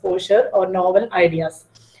exposure or novel ideas.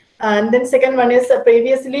 And then second one is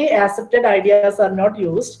previously accepted ideas are not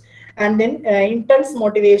used. And then intense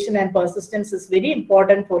motivation and persistence is very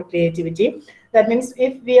important for creativity. That means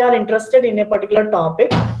if we are interested in a particular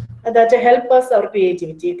topic, that help us our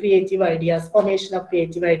creativity, creative ideas, formation of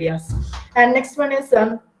creative ideas. And next one is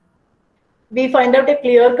we find out a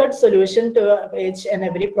clear-cut solution to each and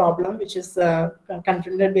every problem which is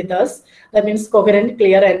confronted with us. That means coherent,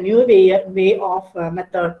 clear, and new way of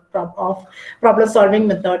problem-solving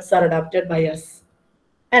methods are adopted by us.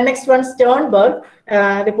 And next one, Sternberg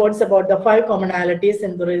reports about the 5 commonalities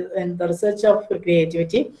in the research of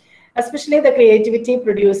creativity, especially the creativity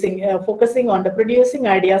focusing on the producing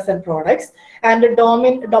ideas and products, and the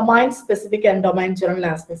domain-specific and domain-general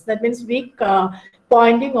aspects. That means we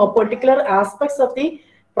pointing on particular aspects of the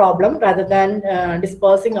problem rather than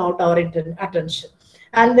dispersing out our attention.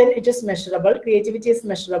 And then it is measurable. Creativity is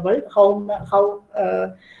measurable. How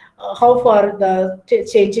far the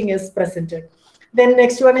changing is presented. Then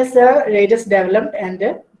next one is it is developed and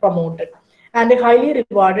promoted and highly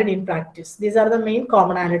rewarded in practice. These are the main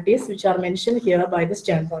commonalities which are mentioned here by the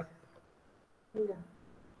Sternberg.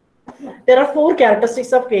 There are 4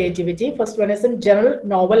 characteristics of creativity. First one is in general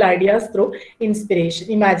novel ideas through inspiration,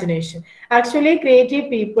 imagination. Actually, creative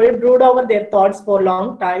people brood over their thoughts for a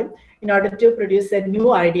long time in order to produce new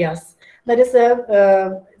ideas. That is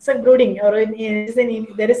it's a brooding, or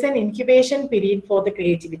there is an incubation period for the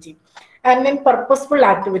creativity. And then purposeful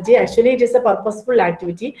activity. Actually, it is a purposeful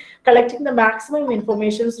activity, collecting the maximum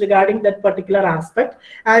informations regarding that particular aspect.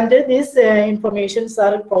 And these informations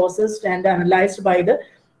are processed and analyzed by the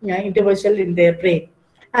individual in their brain,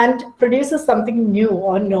 and produces something new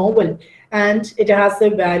or novel, and it has a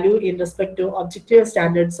value in respect to objective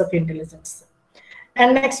standards of intelligence.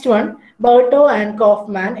 And next one, Berto and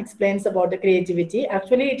Kaufman explains about the creativity.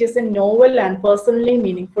 Actually, it is a novel and personally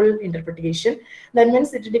meaningful interpretation. That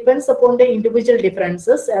means it depends upon the individual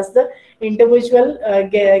differences as the individual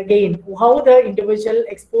gain, how the individual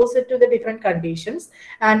exposed to the different conditions,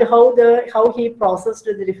 and how he processed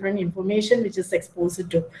the different information which is exposed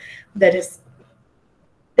to. That is,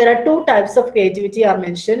 there are 2 types of creativity are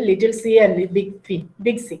mentioned: little c and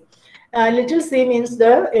big C. Little c means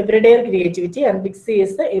the everyday creativity, and big C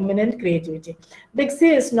is the eminent creativity. Big C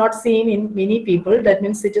is not seen in many people. That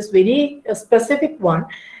means it is very specific one,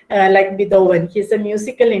 like Beethoven. He is a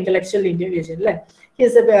musical intellectual individual.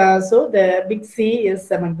 So the big C is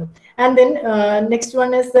among them. And then next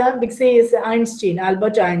one is big C is Einstein,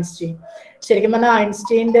 Albert Einstein. ശരിക്കും പറഞ്ഞാൽ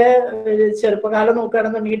ഐൻസ്റ്റീൻ്റെ ചെറുപ്പകാലം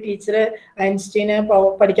നോക്കുകയാണെന്നുണ്ടെങ്കിൽ teacher ഐൻസ്റ്റീനെ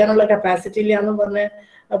പഠിക്കാനുള്ള capacity ഇല്ലാന്ന് പറഞ്ഞ്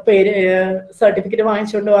പേര് certificate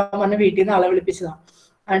വാങ്ങിച്ചുകൊണ്ട് പറഞ്ഞ് വീട്ടിൽ നിന്ന് ആളെ വിളിപ്പിച്ചതാണ്.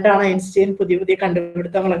 എന്നിട്ടാണ് ഐൻസ്റ്റീൻ പുതിയ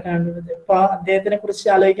കണ്ടുപിടുത്തങ്ങളൊക്കെ കണ്ടുപിടിച്ചത്. അപ്പൊ അദ്ദേഹത്തിനെ കുറിച്ച്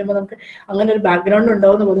ആലോചിക്കുമ്പോൾ നമുക്ക് അങ്ങനെ ഒരു ബാക്ക്ഗ്രൗണ്ട്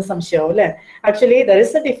ഉണ്ടാവുന്ന പോലും സംശയമാവും അല്ലെ. Actually there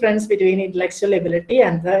is A difference between intellectual ability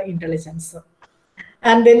and the intelligence.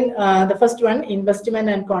 And then the first one, investment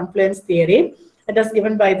and confluence theory. It is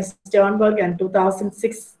given by the Sternberg and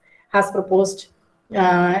 2006 has proposed.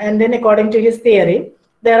 And then according to his theory,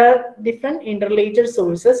 there are different interrelated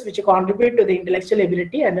sources which contribute to the intellectual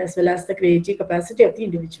ability and as well as the creative capacity of the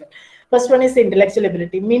individual. First one is the intellectual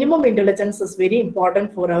ability. Minimum intelligence is very important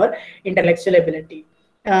for our intellectual ability.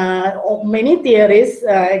 Many theories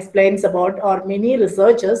explains about, or many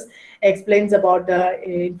researchers explains about the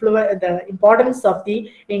importance of the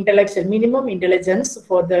intellectual minimum intelligence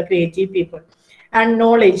for the creative people. And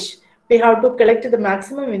knowledge, we have to collect the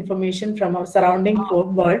maximum information from our surrounding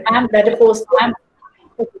world.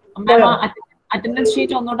 Attendance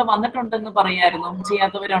sheet ഒന്നുകൂടെ വന്നിട്ടുണ്ടെന്ന് പറയായിരുന്നു,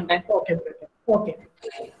 ചെയ്യാത്തവരുണ്ട്. Okay. Okay.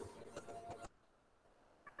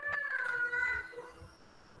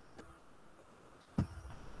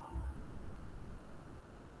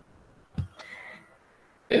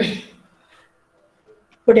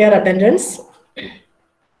 Put your attendance.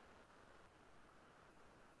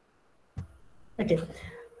 Okay.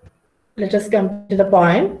 Let us come to the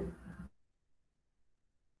point.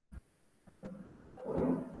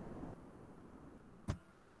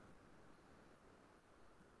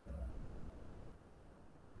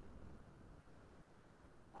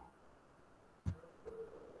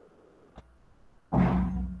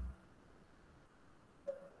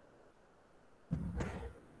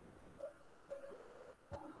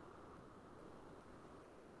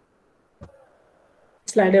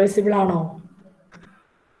 Slide visible or no?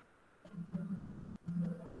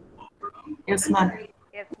 Yes, ma'am.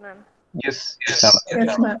 Yes, ma'am. Yes. Yes,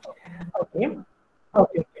 ma'am.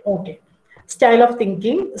 Okay. Style of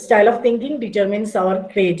thinking determines our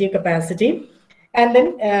creative capacity. And then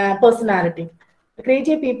personality.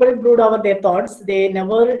 Creative people brood over their thoughts. They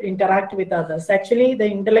never interact with others. Actually, the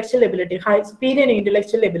intellectual ability, superior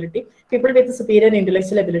intellectual ability, people with superior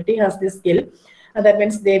intellectual ability has this skill. And that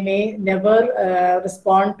means they may never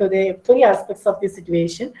respond to the full aspects of the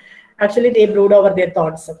situation. Actually, they brood over their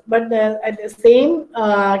thoughts. But the same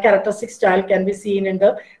characteristic style can be seen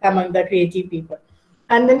among the creative people.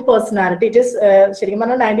 And then personality, it is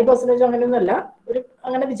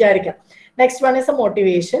 90% Next one is a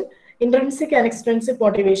motivation. Intrinsic and extrinsic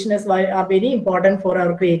motivation are very important for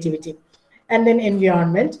our creativity. And then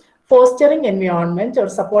environment. Fostering environment or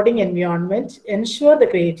supporting environment ensure the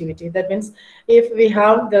creativity. That means if we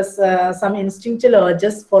have this some instinctual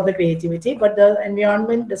urges for the creativity, but the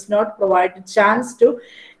environment does not provide a chance to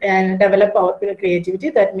develop our creativity,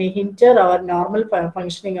 that may hinder our normal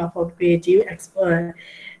functioning of our creative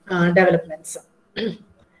developments.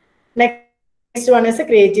 Next one is a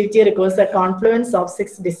creativity requires a confluence of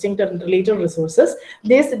 6 distinct interrelated resources.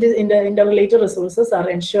 These interrelated resources are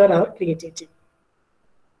ensure our creativity.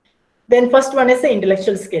 Then first one is the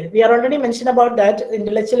intellectual skill. We are already mentioned about that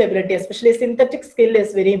intellectual ability, especially synthetic skill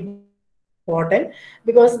is very important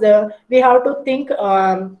because we have to think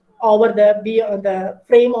over the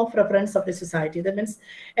frame of reference of the society. That means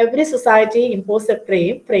every society imposes a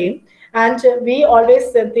frame and we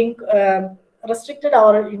always think restricted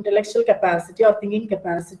our intellectual capacity or thinking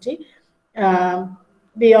capacity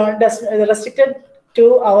beyond restricted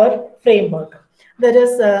to our framework. That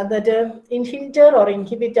is that hinder or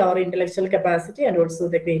inhibit our intellectual capacity and also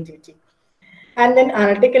the creativity. And then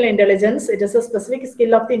analytical intelligence, it is a specific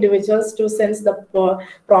skill of the individuals to sense the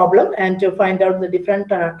problem and to find out the different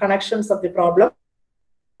connections of the problem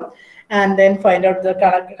and then find out the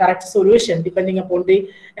correct solution depending upon the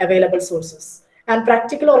available sources. And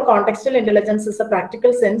practical or contextual intelligence is a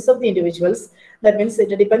practical sense of the individuals. That means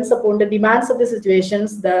it depends upon the demands of the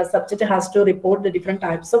situations. The subject has to report the different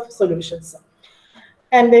types of solutions.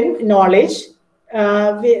 And then knowledge.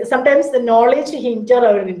 Sometimes the knowledge hinder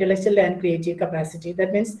our intellectual and creative capacity. That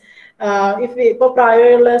means if we prior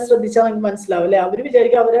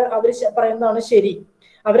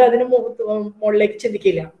അവരതിന് മുകളിലേക്ക്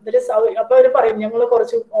ചിന്തിക്കില്ല. അപ്പൊ അവര് പറയും ഞങ്ങൾ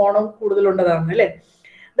കുറച്ച് ഓണം കൂടുതലുള്ളതാണ് അല്ലെ.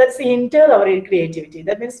 That's hinder our creativity.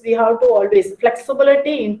 That means we have to always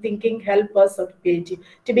flexibility in thinking help us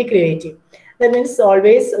to be creative. That means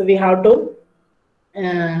always we have to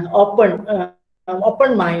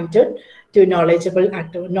open-minded to knowledgeable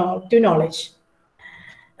to knowledge.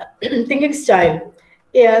 Thinking style.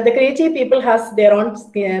 Yeah, the creative people has their own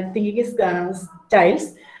thinking styles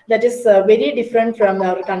that is very different from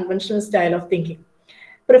our conventional style of thinking.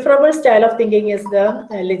 Preferable style of thinking is the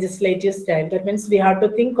legislative style. That means we have to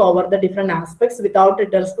think over the different aspects without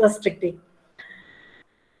it restricting.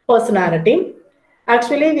 Personality.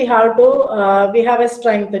 Actually, we have a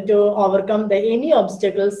strength to overcome any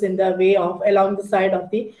obstacles in the way of along the side of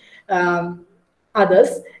the others,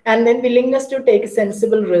 and then willingness to take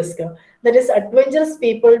sensible risk. That is, adventurous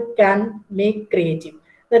people can make creative.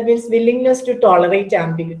 That means willingness to tolerate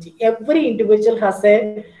ambiguity. Every individual has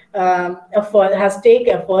take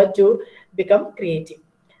effort to become creative.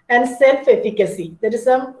 And self-efficacy. There is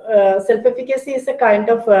some self-efficacy is a kind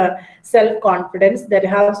of self-confidence that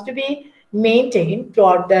has to be maintained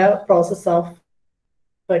throughout the process of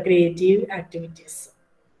creative activities.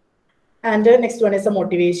 And the next one is a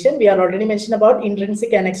motivation. We are already mentioned about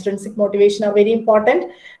intrinsic and extrinsic motivation are very important.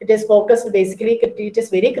 It is focused basically, it is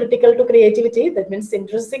very critical to creativity. That means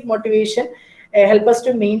intrinsic motivation help us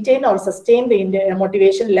to maintain or sustain the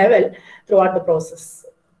motivation level throughout the process.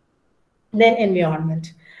 Then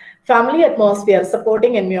environment. Family atmosphere,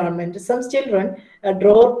 supporting environment. Some children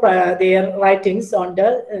draw their writings on the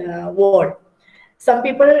wall. Some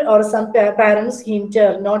people or some parents hinder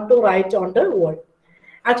not to write on the wall.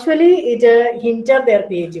 Actually, it hinder their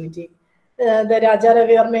creativity. The Raja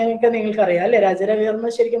Ravivarmയൊക്കെ നിങ്ങൾക്കറിയാം അല്ലേ? രാജ രവിവർമ്മ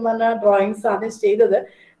ശരിക്കും പറഞ്ഞാൽ drawings ആദ്യം ചെയ്തത്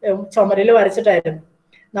ചുമരിൽ വരച്ചിട്ടായിരുന്നു.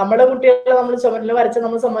 നമ്മുടെ കുട്ടികളെ നമ്മൾ ചുമരിൽ വരച്ച്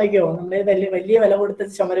നമ്മൾ സമ്മതിക്കുമോ? നമ്മൾ വലിയ വില കൊടുത്ത്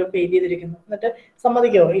ചുമര് പെയിന്റ് ചെയ്തിരിക്കുന്നു, എന്നിട്ട്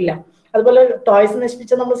സമ്മതിക്കുമോ? ഇല്ല. അതുപോലെ ടോയ്സ്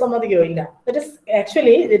നശിപ്പിച്ച നമ്മൾ സമ്മതിക്കുമോ? ഇല്ല. That is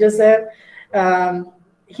actually it is a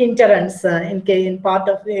hindrance in part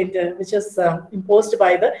of it, which is imposed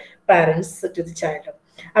by the parents to the child.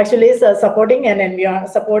 Actually,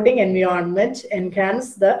 supporting environment enhance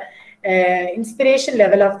the inspiration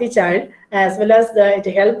level of the child, as well as it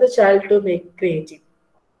help the child to make creative.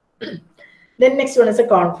 Then next one is a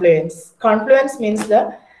confluence. Confluence means the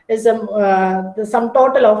sum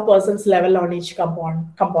total of person's level on each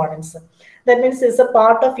components. That means it's a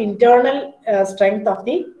part of internal strength of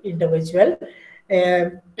the individual.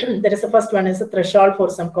 That is the first one is a threshold for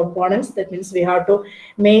some components. That means we have to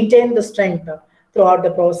maintain the strength throughout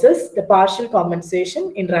the process. The partial compensation,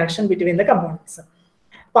 interaction between the components.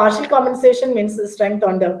 Partial compensation means the strength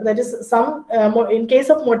on the, that is some, in case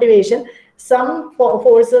of motivation, some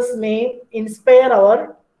forces may inspire our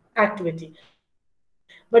activity,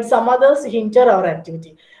 but some others hinder our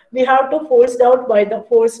activity. We have to force out by the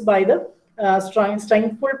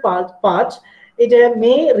strengthful part. It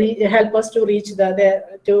may help us to reach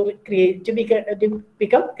to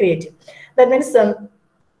become creative. That means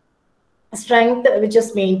strength which is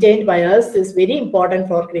maintained by us is very important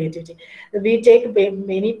for creativity. We take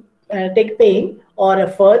pain or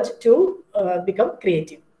effort to become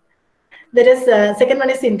creative. There is second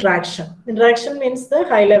one is interaction. Interaction means the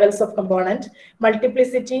high levels of component.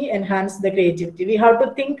 Multiplicity enhance the creativity. We have to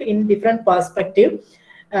think in different perspective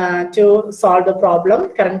to solve the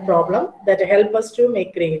current problem that help us to make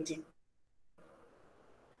creative.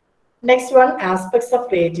 Next one, aspects of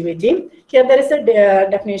creativity. Here there is a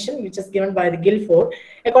definition which is given by the Guilford.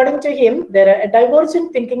 According to him, divergent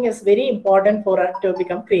thinking is very important for us to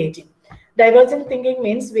become creative. Divergent thinking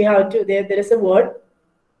means we have to, there is a word,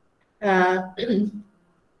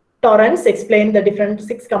 Torrance explained the different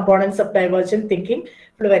 6 components of divergent thinking: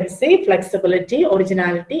 fluency, flexibility,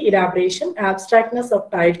 originality, elaboration, abstractness of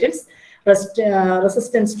titles,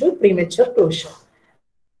 resistance to premature closure.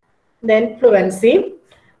 Then fluency.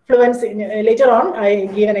 Later on, I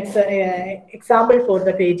give an example for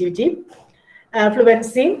the creativity.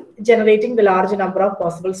 Fluency, generating the large number of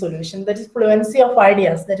possible solutions. That is fluency of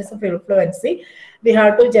ideas. That is a fluency. We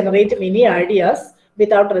have to generate many ideas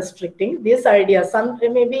without restricting these ideas. Some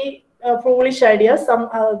may be foolish ideas, some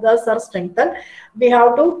others are strengthened. We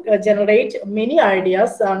have to generate many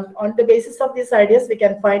ideas. On the basis of these ideas, we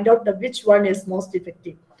can find out which one is most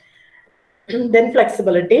effective. Then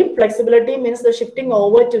flexibility. Flexibility means the shifting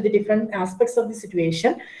over to the different aspects of the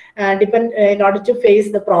situation in order to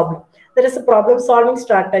face the problem. There is a problem-solving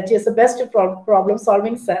strategy. It's the best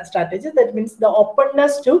problem-solving strategy. That means the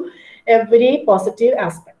openness to every positive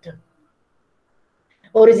aspect.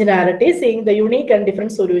 Originality, seeing the unique and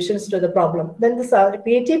different solutions to the problem. Then the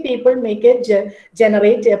creative people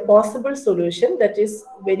generate a possible solution that is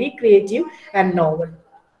very creative and novel.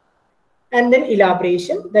 And then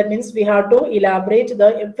elaboration. That means we have to elaborate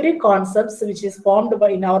every concepts which is formed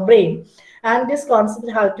in our brain, and this concept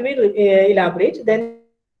have to be elaborate. Then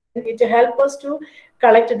it helps us to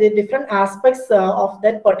collect the different aspects of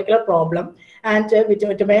that particular problem, and which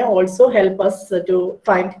may also help us to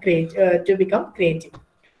become creative.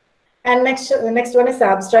 And next one is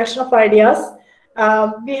abstraction of ideas.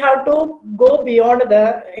 We have to go beyond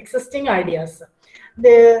the existing ideas.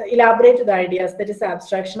 Elaborate the ideas, that is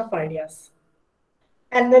abstraction of ideas.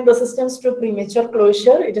 And then resistance to premature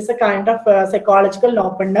closure. It is a kind of psychological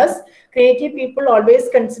openness. Creative people always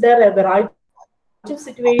consider a variety of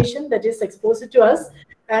situation that is exposed to us.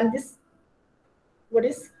 And this, what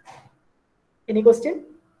is, any question?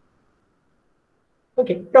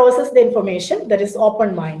 Okay, process the information, that is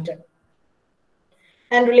open-minded.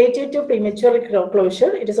 And related to premature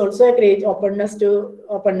closure, it is also a great openness to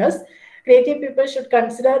openness. Creative people should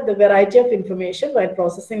consider the variety of information while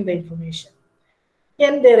processing the information.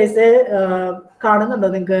 And there is a കാണുന്നുണ്ടോ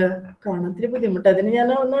നിങ്ങൾക്ക് കാണാൻ ഇത്തിരി ബുദ്ധിമുട്ട് അതിന് ഞാൻ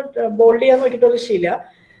ഒന്ന് bold ചെയ്യാൻ നോക്കിയിട്ട് ഒരു ശീല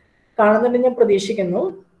കാണുന്നുണ്ട് ഞാൻ പ്രതീക്ഷിക്കുന്നു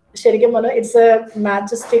ശരിക്കും പറഞ്ഞാൽ it's A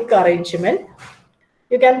മാച്ചസ്റ്റിക് arrangement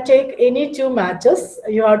you can take any two matches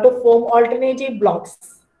you have to form alternative blocks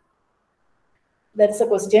that's a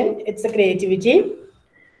question it's a creativity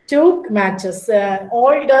two matches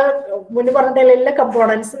all the മുന്നേ പറഞ്ഞ എല്ലാ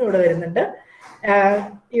കമ്പോണൻസും ഇവിടെ വരുന്നുണ്ട്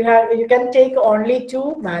you can take only two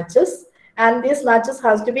matches and these matches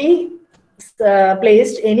has to be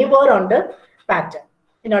placed anywhere on the pattern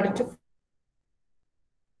in order to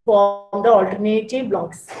form the alternative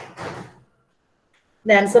blocks.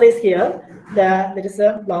 The answer is here. There is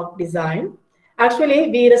a block design. Actually,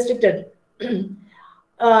 we restricted.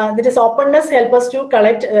 That is openness help us to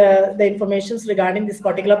collect the informations regarding this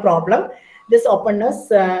particular problem. This openness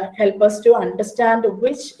help us to understand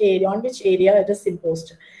which area it is imposed.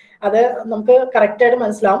 Other namukku correct aayittu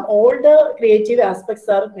manasilavum all the creative aspects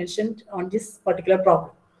are mentioned on this particular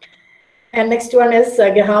problem. And next one is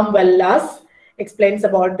Graham Wellas explains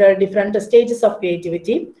about the different stages of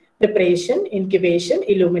creativity: preparation, incubation,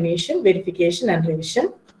 illumination, verification, and revision.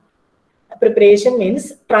 Preparation means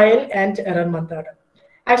trial and error method.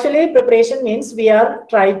 Actually, preparation means we are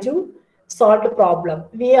trying to solve a problem.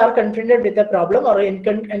 We are confronted with a problem or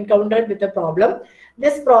encountered with a problem.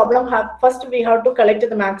 This problem first we have to collect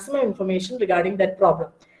the maximum information regarding that problem.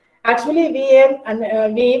 Actually, we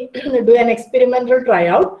do an experimental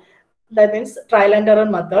tryout. That means trial and error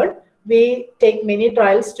method. We take many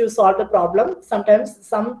trials to solve the problem. Sometimes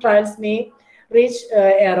some trials may reach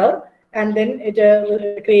error and then it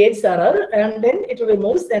creates error and then it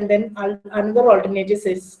removes and then another alternative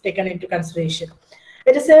is taken into consideration.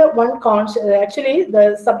 It is actually the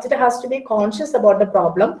subject has to be conscious about the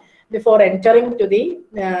problem before entering to the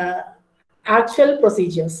actual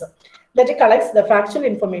procedures. That it collects the factual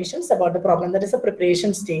information about the problem. That is a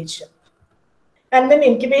preparation stage. And then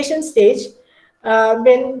incubation stage,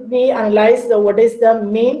 when we analyze what is the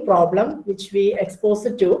main problem which we expose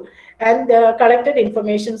it to, and the collected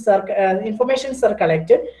informations are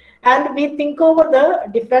collected, and we think over the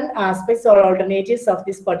different aspects or alternatives of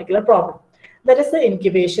this particular problem. That is the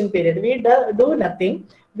incubation period. We do nothing.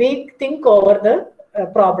 We think over the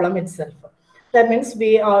problem itself. That means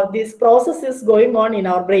this process is going on in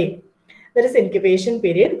our brain. That is incubation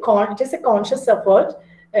period. It is a conscious effort.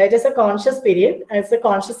 It is a conscious period. It's a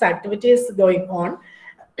conscious activities going on.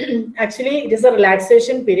 Actually, it is a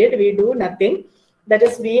relaxation period. We do nothing. That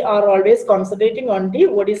is, we are always concentrating on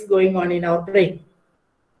what is going on in our brain.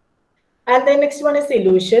 And the next one is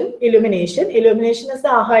illumination. Illumination is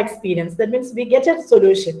the aha experience. That means we get a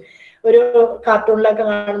solution. That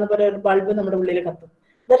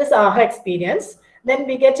is aha experience. Then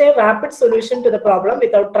we get a rapid solution to the problem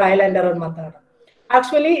without trial and error method.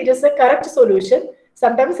 Actually, it is a correct solution.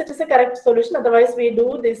 Sometimes it is a correct solution, otherwise we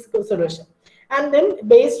do this solution. And then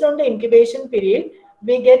based on the incubation period,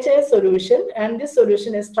 we get a solution and this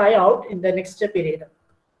solution is tried out in the next period.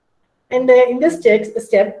 And in this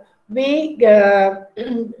step, we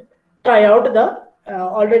try out the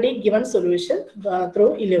already given solution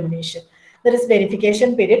through illumination. That is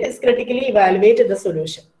verification period is critically evaluate the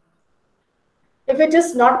solution. If it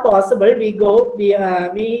is not possible, we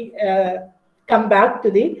come back to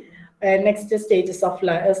the next stages of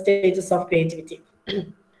creativity.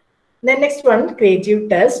 Then next one, creative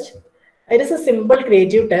test. It is a simple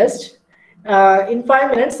creative test. In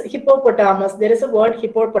 5 minutes, hippopotamus. There is a word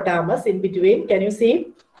hippopotamus in between. Can you see?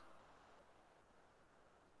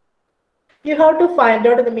 You have to find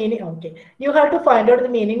out the meaning. Okay, you have to find out the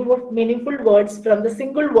meaningful words from the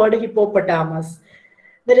single word hippopotamus.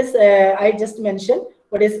 There is I just mentioned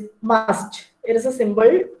what is must. It is a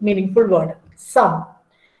simple meaningful word. Some.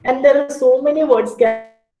 And there are so many words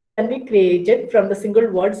can be created from the single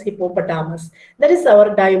words hippopotamus. That is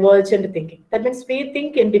our divergent thinking. That means we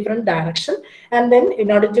think in different direction and then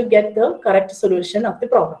in order to get the correct solution of the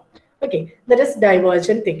problem. Okay, that is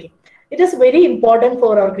divergent thinking. It is very important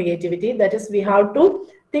for our creativity. That is, we have to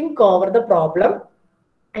think over the problem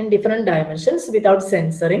in different dimensions without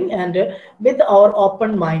censoring and with our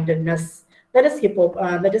open-mindedness. That is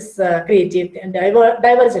creative and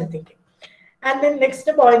divergent thinking. And then next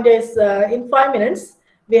point is in 5 minutes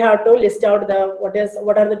we have to list out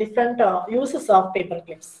what are the different uses of paper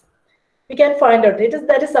clips. We can find out it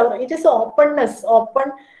is openness.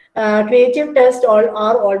 Creative test are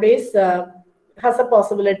always has a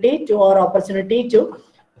possibility to or opportunity to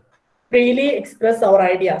freely express our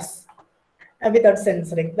ideas. without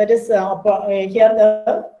censoring. That is, here the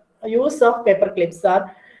use of paper clips are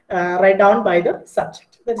write down by the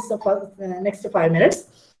subject. That is the first, next 5 minutes.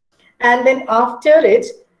 And then after it,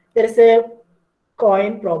 there is a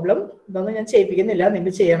coin problem. ഇതൊന്നും ഞാൻ ചെയ്യിപ്പിക്കുന്നില്ല,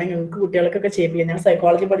 നിങ്ങൾക്ക് ചെയ്യണമെങ്കിൽ നിങ്ങൾക്ക് കുട്ടികൾക്കൊക്കെ ചെയ്യിപ്പിക്കാം. ഞാൻ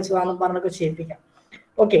psychology പഠിച്ചതാണെന്ന് പറഞ്ഞൊക്കെ ചെയ്യിപ്പിക്കാം.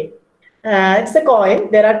 Okay, it's a coin.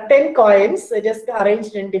 There are 10 coins just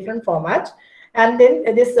arranged in different format. And then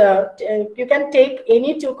this you can take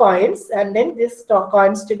any 2 coins and then this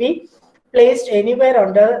coins to be placed anywhere on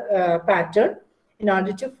the pattern in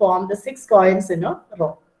order to form the 6 coins in a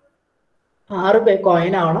row. 6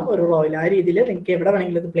 coin ആവണം ഒരു റോയിൽ. ആ രീതിയിൽ നിങ്ങൾക്ക് എവിടെ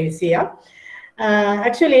വേണമെങ്കിലും ഇത് place ചെയ്യാം.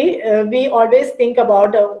 Actually, we always think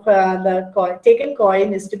about the taken coin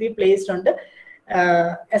is to be placed on the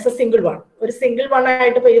as a single one. ഒരു single one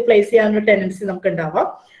ആയിട്ട് place ചെയ്യാനുള്ള tendency നമുക്ക് ഉണ്ടാവാം.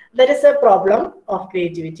 There is a problem of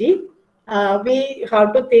creativity. We have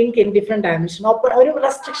to think in different dimension. ഒരു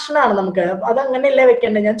restriction ആണ് നമുക്ക്. അത് അങ്ങനെയല്ലേ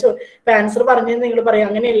വെക്കേണ്ടത്. ഞാൻ ആൻസർ പറഞ്ഞത് നിങ്ങൾ പറയും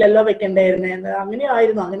അങ്ങനെയല്ലല്ലോ വെക്കേണ്ടായിരുന്നത്. അങ്ങനെ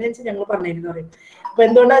ആയിരുന്നു, അങ്ങനെ വെച്ചാൽ ഞങ്ങൾ പറഞ്ഞിരുന്നു പറയും. അപ്പൊ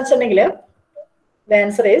എന്തുകൊണ്ടാന്ന് വെച്ചിട്ടുണ്ടെങ്കിൽ the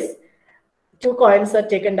answer is 2 coins are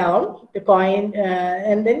taken down, the coin,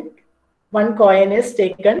 and then 1 coin is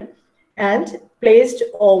taken and placed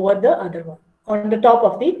over the other one on the top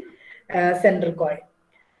of the center coin.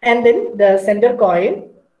 And then the center coin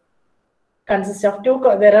consists of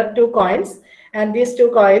there are 2 coins, and these 2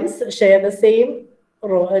 coins share the same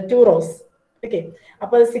row, 2 rows. Okay,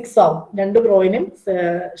 appo 6 ആവും. 2 റോയിനും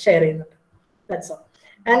share ചെയ്യുന്നുണ്ട്. That's all.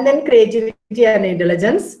 And then creativity and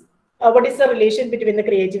intelligence. What is the relation between the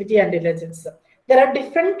creativity and intelligence? There are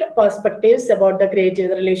different perspectives about the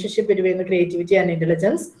relationship between the creativity and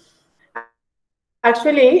intelligence.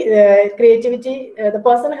 Actually, creativity, the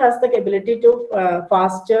person has the ability to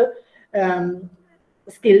faster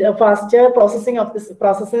processing of this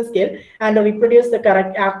processing skill and reproduce the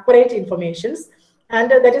correct, accurate informations. And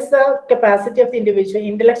that is the capacity of the individual,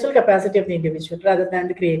 intellectual capacity of the individual, rather than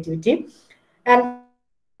the creativity. And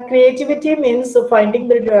creativity means finding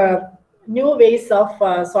the new ways of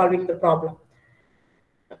solving the problem.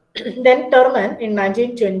 Then Terman in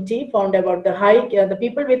 1920 found about the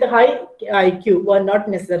people with a high IQ were not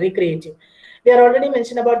necessarily creative. We are already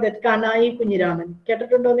mentioned about that Kanai Kuniraman.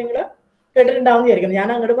 കേട്ടിട്ടുണ്ടോ നിങ്ങൾ? കേട്ടിട്ടുണ്ടാവും വിചാരിക്കുന്നു. ഞാൻ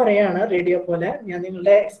അങ്ങോട്ട് പറയാണ് radio പോലെ. ഞാൻ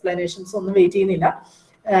നിങ്ങളുടെ എക്സ്പ്ലനേഷൻസ് ഒന്നും വെയിറ്റ് ചെയ്യുന്നില്ല.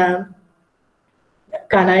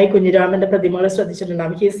 Kanai Kuniramanന്റെ പ്രതിമകൾ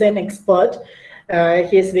ശ്രദ്ധിച്ചിട്ടുണ്ടാവും. He is an expert.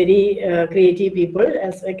 He is very creative people,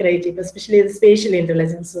 creative, especially the spatial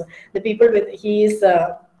intelligence. The people with he is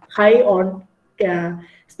high on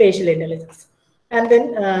spatial intelligence. And then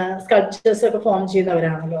sculptures ഒക്കെ ഫോം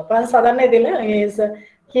ചെയ്യുന്നവരാണല്ലോ. അപ്പൊ സാധാരണ ഇതിൽ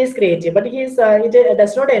he is creative, but it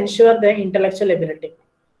does not ensure the intellectual ability.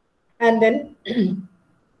 And then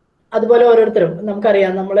അതുപോലെ ഓരോരുത്തരും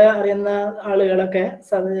നമുക്കറിയാം, നമ്മളെ അറിയുന്ന ആളുകളൊക്കെ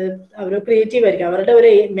അവർ ക്രിയേറ്റീവ് ആയിരിക്കും, അവരുടെ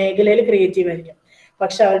ഒരു മേഖലയിൽ ക്രിയേറ്റീവ് ആയിരിക്കും,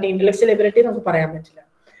 പക്ഷെ അവരുടെ ഇന്റലക്ച്വൽ എബിലിറ്റി നമുക്ക് പറയാൻ പറ്റില്ല.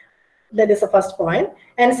 That is the first point.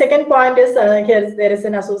 And second point is here there is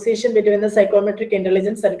an association between the psychometric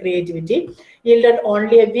intelligence and creativity yielded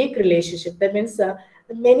only a weak relationship. That means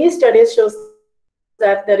many studies shows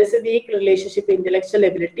that there is a weak relationship in intellectual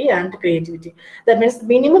ability and creativity. That means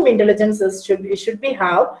minimum intelligence should be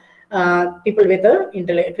have people with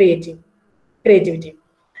creativity.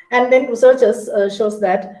 And then researchers shows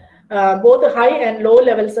that both high and low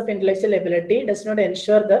levels of intellectual ability does not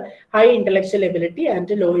ensure the high intellectual ability and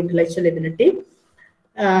low intellectual ability.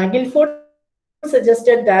 Guilford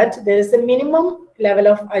suggested that there is a minimum level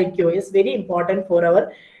of IQ is very important for our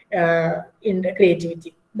in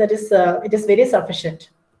creativity. That is, it is very sufficient.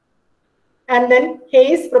 And then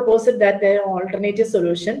Hayes proposed that the alternative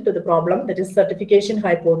solution to the problem, that is certification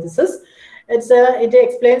hypothesis. It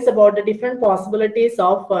explains about the different possibilities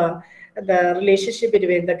of the relationship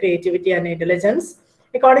between the creativity and intelligence.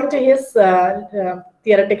 According to his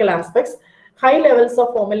theoretical aspects, high levels of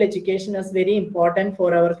formal education is very important for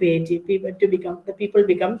our creative people to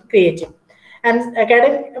become creative. And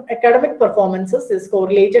academic performances is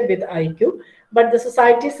correlated with IQ, but the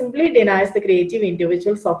society simply denies the creative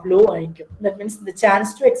individuals of low IQ. That means the chance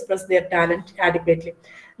to express their talent adequately.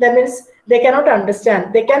 That means they cannot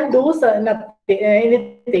understand. They can do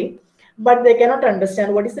anything, but they cannot understand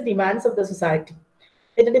what is the demands of the society.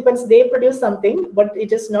 It depends. They produce something, but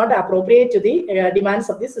it is not appropriate to the demands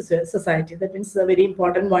of the society. That means a very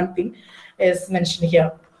important one thing is mentioned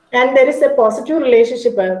here. And there is a positive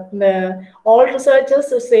relationship. All researchers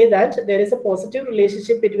say that there is a positive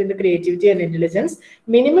relationship between the creativity and intelligence.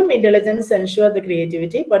 Minimum intelligence ensure the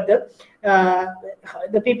creativity, but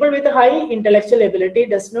the people with a high intellectual ability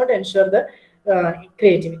does not ensure the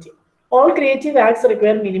creativity. All creative acts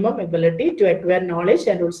require minimum ability to acquire knowledge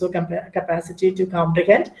and also capacity to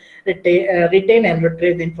comprehend, retain and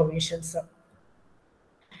retrieve the information.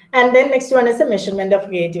 And then next one is a measurement of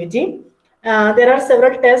creativity. There are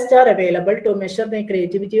several tests are available to measure the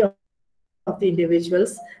creativity of the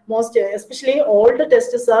individuals. Most, especially all the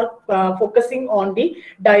tests are focusing on the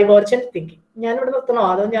divergent thinking. ഞാൻ ഇവിടെ നിർത്തണോ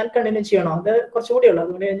അതോ ഞാൻ continue ചെയ്യണോ? അത് കുറച്ചുകൂടി ഉള്ളൂ,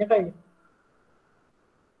 അതുകൊണ്ട് ഞാൻ കഴിഞ്ഞു.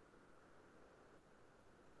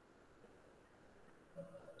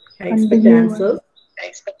 Expect answers.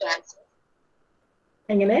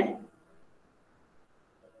 എങ്ങനെ?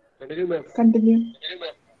 Continue.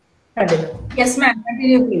 Yes, ma'am.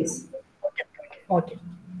 Continue, please. Okay.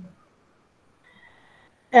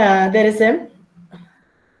 There is a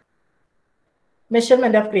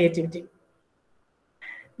measurement of creativity.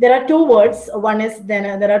 There are two words. One is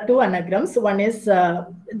there are two anagrams. One is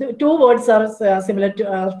the two words are similar to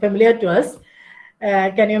familiar to us.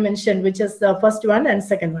 Can you mention which is the first one and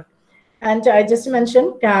second one? And I just mentioned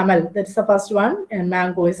camel. That is the first one, and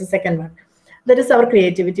mango is the second one. That is our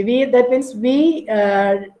creativity. That means we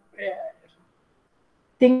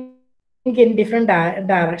think in different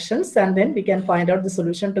directions, and then we can find out the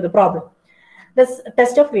solution to the problem. This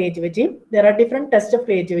test of creativity. There are different tests of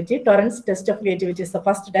creativity. Torrance test of creativity is the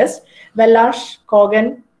first test. Welash, Kogan,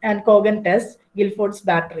 and Kogan test. Guilford's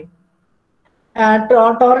battery.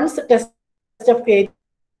 Torrance test of creative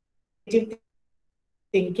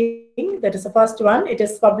thinking. That is the first one. It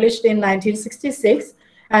is published in 1966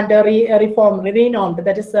 and renowned.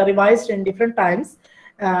 That is revised in different times.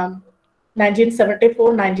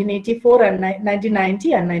 1974, 1984, and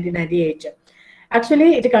 1990 and 1998.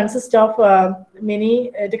 Actually, it consists of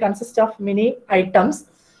many items.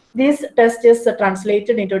 This test is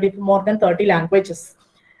translated into more than 30 languages.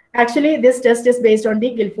 Actually, this test is based on the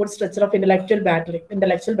Guilford structure of intellectual battery.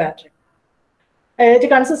 It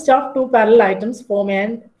consists of two parallel items, Form A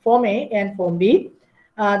and Form B.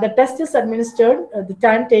 The test is administered. The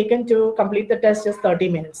time taken to complete the test is 30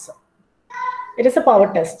 minutes. It is a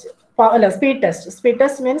power test. Speed test. Speed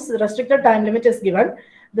test means the restricted time limit is given.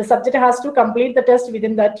 The subject has to complete the test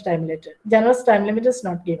within that time limit. Generous time limit is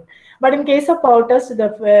not given. But in case of power test,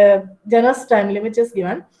 the generous time limit is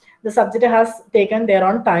given. The subject has taken their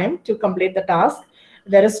own time to complete the task.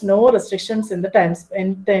 There is no restrictions in the time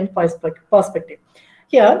perspective.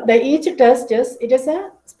 Here, each test is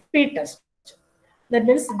a speed test. That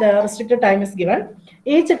means the restricted time is given.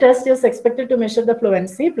 Each test is expected to measure the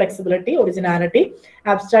fluency, flexibility, originality,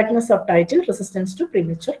 abstractness of title, resistance to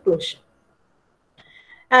premature closure.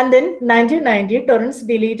 And then 1990, Torrance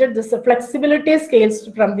deleted this flexibility scales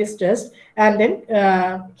from this test. And then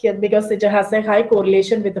here, because it has a high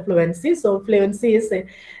correlation with the fluency, so fluency is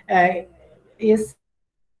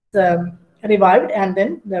revived, and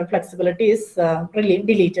then the flexibility is really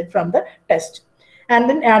deleted from the test. And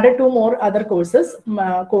then added two more other courses,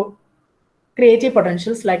 creative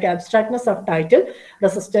potentials like abstractness of title,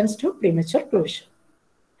 resistance to premature closure.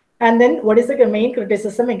 And then what is the main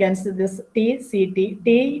criticism against this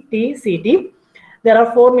TCT? There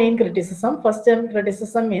are four main criticisms. First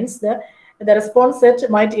criticism means the response set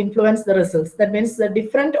might influence the results. That means the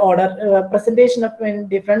different order, presentation of in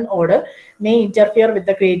different order may interfere with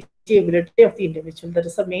the creativity of the individual. That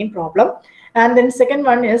is the main problem. And then second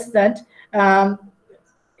one is that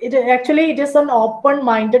it is an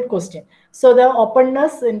open-minded question. So the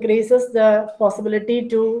openness increases the possibility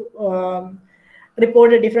to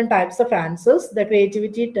report different types of answers. The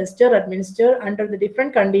creativity tester administered under the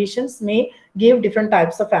different conditions may give different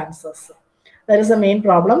types of answers. That is the main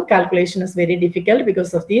problem. Calculation is very difficult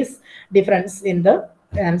because of this difference in the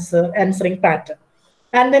answering pattern.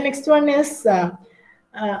 And the next one is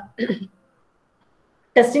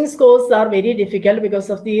testing scores are very difficult because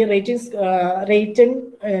of the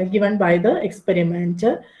rating given by the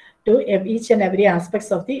experimenter to each and every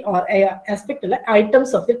aspects of the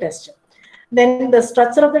items of the test. Then the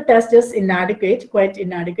structure of the test is inadequate, quite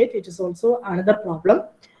inadequate. It is also another problem.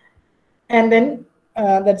 And then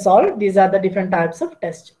that's all. These are the different types of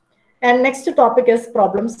tests. And next topic is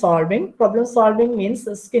problem solving. Problem solving means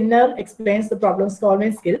Skinner explains the problem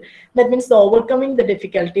solving skill. That means overcoming the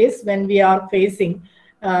difficulties when we are facing,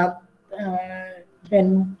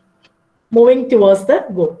 when moving towards the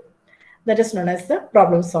goal. That is known as the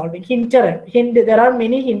problem solving. There are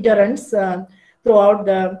many hindrances throughout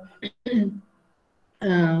the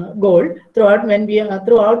goal,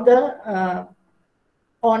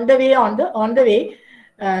 on the way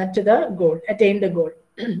to the goal, attain the goal.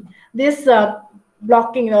 This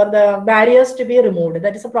blocking or the barriers to be removed.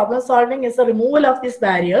 That is a problem solving is a removal of these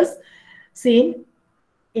barriers seen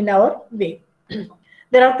in our way.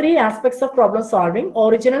 There are three aspects of problem solving: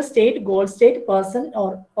 original state, goal state, person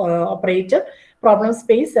or operator, problem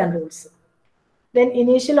space, and rules. Then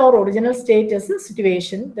initial or original state is a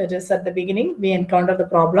situation, that is at the beginning we encounter the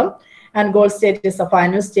problem, and goal state is a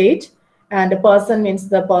final state, and the person means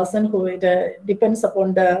the person who it depends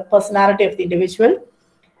upon the personality of the individual,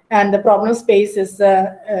 and the problem space is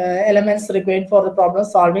the elements required for the problem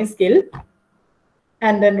solving skill,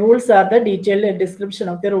 and then rules are the detailed description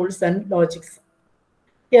of the rules and logics.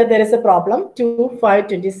 Here there is a problem 2, 5,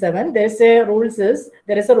 27. There is a rule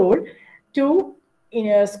 2 in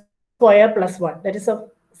a square plus 1. That is a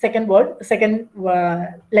second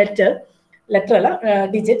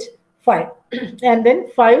digit 5, and then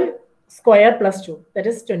 5 square plus 2. That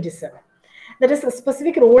is 27. That is a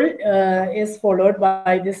specific rule is followed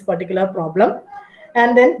by this particular problem.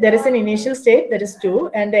 And then there is an initial state, that is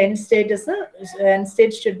 2, and the end state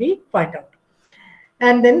should be find out.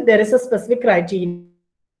 And then there is a specific criteria,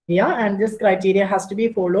 and this criteria has to be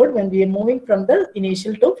followed when we are moving from the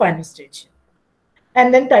initial to final stage.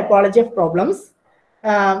 And then typology of problems,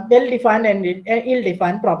 well-defined and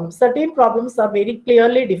ill-defined problems. Certain problems are very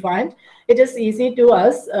clearly defined. It is easy to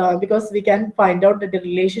us because we can find out the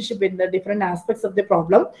relationship in the different aspects of the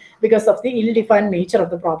problem because of the ill-defined nature of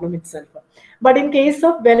the problem itself. But in case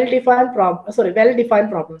of well-defined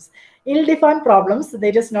problems, ill-defined problems,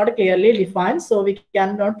 they just not clearly defined, so we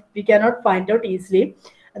cannot find out easily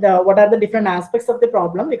what are the different aspects of the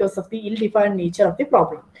problem because of the ill-defined nature of the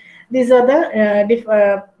problem. These are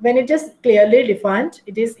the when it is clearly defined,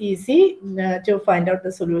 it is easy to find out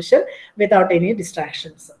the solution without any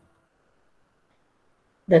distractions.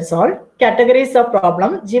 That's all. Categories of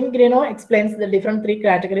problem. Jim Greeno explains the different 3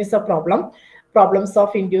 categories of problem. Problems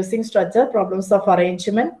of inducing structure, problems of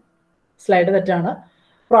arrangement, slide that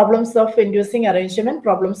problems of inducing arrangement,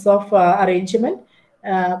 problems of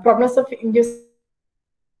problems of inducing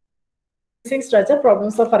structure,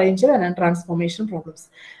 problems of arrangement, and transformation problems.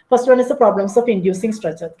 First one is the problems of inducing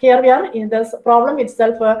structure. Here we are in this problem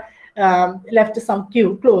itself left some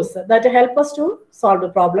clues that help us to solve the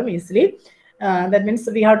problem easily. That means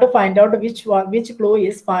we have to find out which clue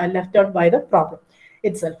is left out by the problem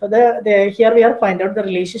itself. Here we are find out the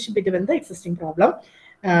relationship between the existing problem.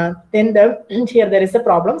 Then here there is a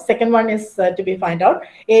problem. Second one is to be find out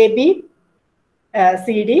A, B,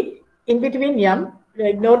 C, D, in between M.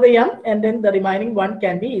 Ignore the M, and then the remaining one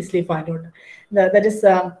can be easily found out. That is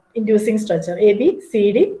inducing structure. A, B,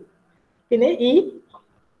 C, D, in E,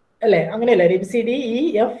 C, D,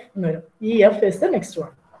 E, F. No, E, F is the next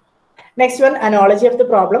one. Next one, analogy of the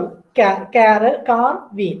problem. Car,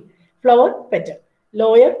 wheel. Flower, petal.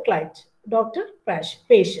 Lawyer, client. Doctor,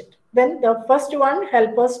 patient. Then the first one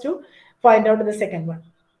help us to find out the second one.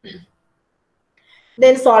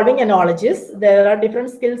 Then solving analogies. There are different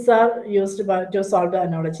skills are used to solve the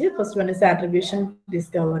analogy. First one is attribution,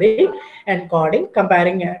 discovery, and coding,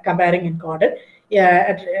 comparing and coded,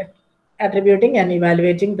 attributing and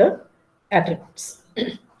evaluating the attributes.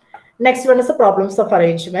 Next one is the problems of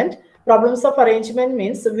arrangement. Problems of arrangement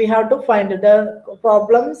means we have to find the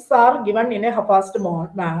problems are given in a Hafast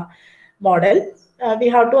model. We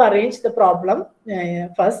have to arrange the problem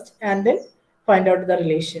first, and then find out the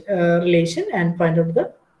relation and find out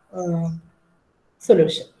the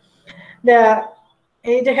solution.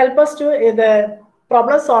 It helps us to the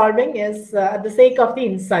problem solving is at the sake of the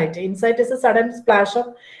insight. Insight is a sudden splash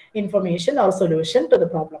of information or solution to the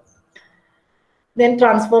problem. Then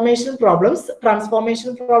transformation problems.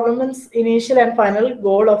 Transformation problems, initial and final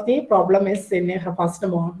goal of the problem is in a Hafast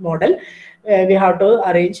model. We have to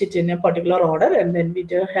arrange it in a particular order, and then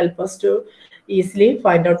it will help us to easily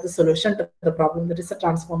find out the solution to the problem. That is a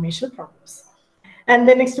transformation problems. And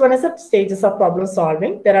the next one is the stages of problem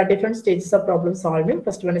solving. There are different stages of problem solving.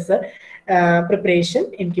 First one is the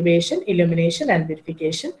preparation, incubation, illumination, and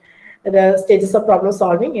verification. The stages of problem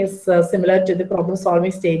solving is similar to the problem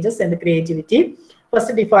solving stages and the creativity.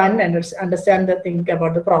 First, define and understand the thing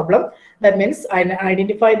about the problem. That means I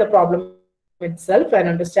identify the problem itself and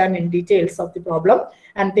understand in details of the problem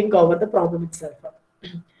and think over the problem itself.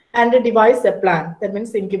 And devise a plan. That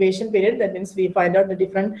means incubation period. That means we find out the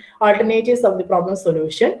different alternatives of the problem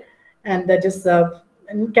solution, and that is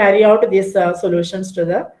carry out these solutions to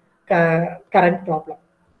the current problem.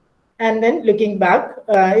 And then looking back,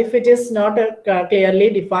 if it is not clearly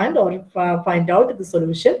defined or find out the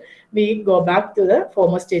solution, we go back to the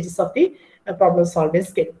former stages of the problem solving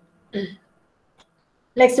skill.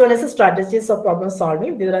 Next one is the strategies of problem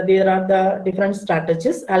solving. There are the different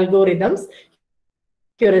strategies, algorithms,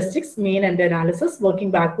 heuristics, mean and analysis,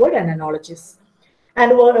 working backward, and analogies.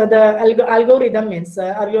 And the algorithm means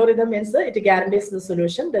it guarantees the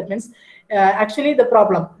solution. That means actually the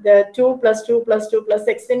problem, the 2 + 2 + 2 +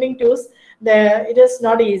 extending 2's it is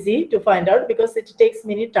not easy to find out because it takes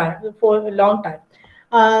for a long time.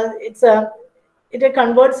 It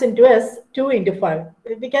converts into as 2 into 5.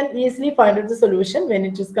 We can easily find out the solution when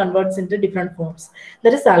it is converts into different forms.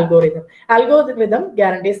 That is algorithm. Algorithm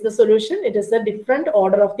guarantees the solution. It is a different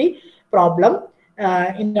order of the problem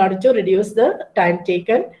in order to reduce the time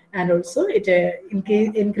taken, and also it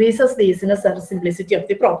increases the easiness and simplicity of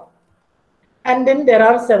the problem. And then there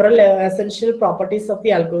are several essential properties of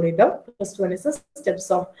the algorithm. First one is the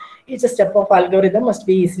steps of each step of algorithm must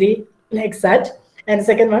be easily exact, and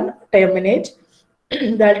second one, terminate.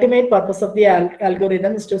 The ultimate purpose of the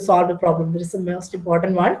algorithm is to solve the problem. This is the most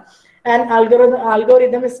important one. And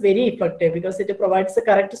algorithm is very effective because it provides the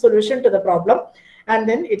correct solution to the problem, and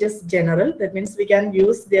then it is general. That means we can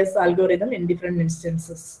use this algorithm in different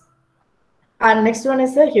instances. And next one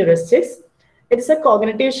is the heuristics. It is a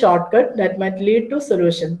cognitive shortcut that might lead to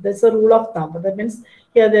solution. That's a rule of thumb. That means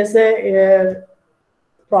here there's a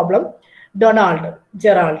problem. Donald,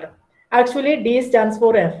 Gerald. Actually, D stands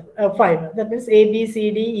for 5. That means A, B,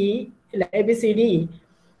 C, D, E. A, B, C, D, E.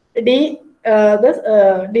 D,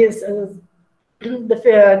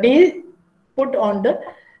 D put on the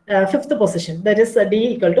 5th position. That is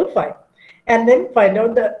D equal to 5. And then find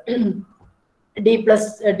out the D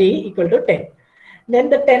plus D equal to 10. Then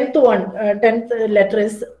the 10th letter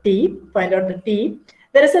is T. Find out the T.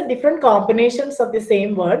 There is a different combinations of the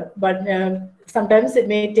same word, but sometimes it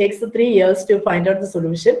may take 3 years to find out the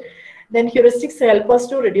solution. Then heuristics help us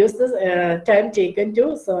to reduce the time taken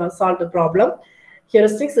to solve the problem.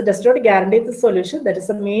 Heuristics does not guarantee the solution. That is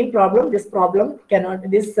the main problem. This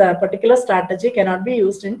particular strategy cannot be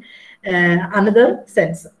used in another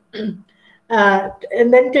sense. And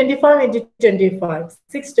then 25 into 25,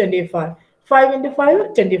 625. 5 into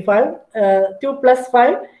 5, 25, 2 plus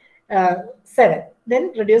 5, 7.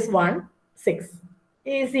 Then reduce 1, 6.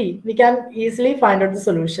 Easy. We can easily find out the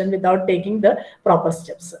solution without taking the proper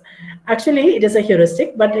steps. Actually, it is a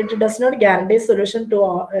heuristic, but it does not guarantee solution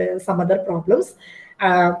to some other problems.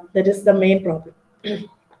 That is the main problem.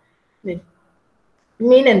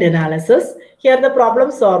 Mean and analysis. Here the problem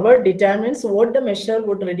solver determines what the measure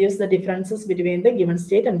would reduce the differences between the given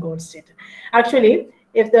state and goal state. Actually,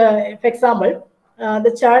 if for example,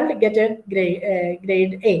 the child get a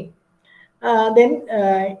grade A, then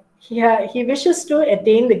he wishes to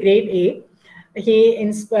attain the grade A. He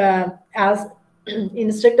as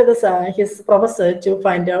instructed his professor to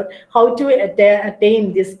find out how to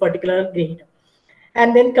attain this particular grade,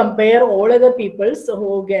 and then compare all other peoples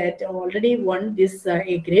who get already won this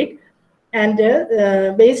A grade. And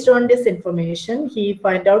based on this information, he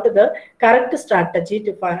find out the correct strategy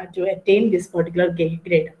to attain this particular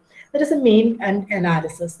grade. That is a mean and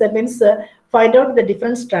analysis. That means find out the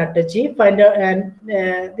different strategy, find out, and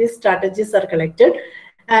these strategies are collected,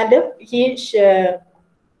 and he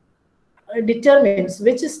determines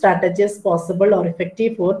which strategy is possible or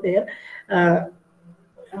effective for their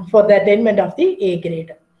for the attainment of the A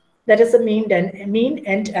grade. That is a mean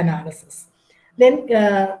and analysis. Then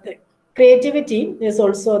creativity is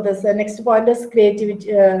also the next point is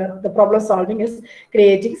creativity. The problem solving is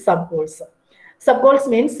creating sub goals. Sub goals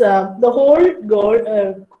means the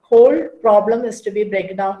whole problem is to be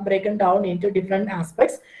broken down into different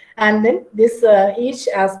aspects, and then this each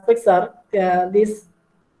aspects are these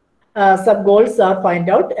sub goals are find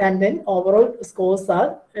out, and then overall scores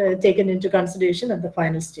are taken into consideration at the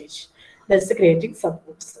final stage. That's the creating sub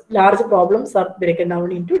goals. Large problems are broken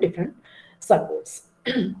down into different sub goals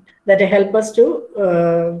that help us to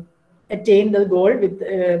attain the goal with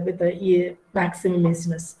the maximum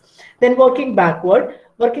easiness. Then working backward.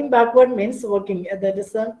 Working backward means that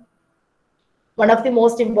is one of the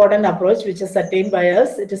most important approach which is attained by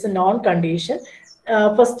us. It is a non-condition.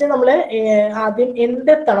 First, നമ്മൾ ആദ്യം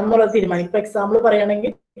എന്തെത്തണമെന്നുള്ളത് തീരുമാനിക്കും. ഇപ്പോൾ example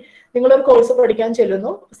പറയുകയാണെങ്കിൽ നിങ്ങളൊരു course പഠിക്കാൻ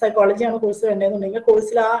ചെല്ലുന്നു, സൈക്കോളജിയാണ് course വേണ്ടതെന്നുണ്ടെങ്കിൽ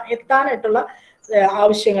കോഴ്സിൽ എത്താനായിട്ടുള്ള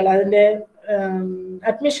ആവശ്യങ്ങൾ, അതിൻ്റെ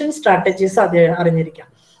അഡ്മിഷൻ സ്ട്രാറ്റജീസ് അറിഞ്ഞിരിക്കാം.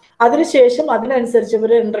 അതിനുശേഷം അതിനനുസരിച്ച്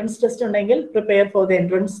ഒരു എൻട്രൻസ് ടെസ്റ്റ് ഉണ്ടെങ്കിൽ prepare for the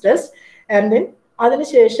entrance test, and then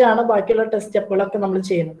അതിനുശേഷമാണ് ബാക്കിയുള്ള ടെസ്റ്റ് സ്റ്റെപ്പുകളൊക്കെ നമ്മൾ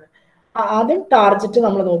ചെയ്യുന്നത്. ആദ്യം ടാർഗറ്റ്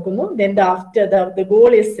നമ്മൾ നോക്കുന്നു, then after the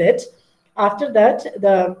goal is set, after that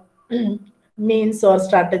the means or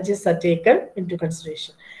strategies are taken into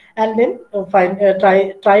consideration, and then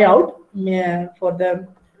try out for the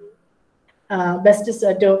best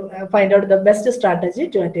to find out the best strategy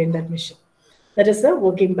to attain that mission. That is a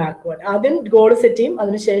working backward. ആദ്യം goal set ചെയ്യും,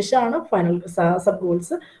 അതിനുശേഷമാണ് final sub goals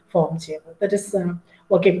form ചെയ്യുന്നത്. That is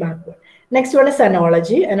working backward. Next one is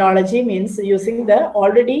analogy. Analogy means using the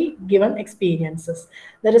already given experiences.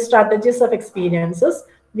 There are strategies of experiences.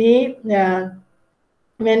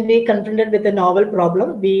 When we confronted with a novel problem,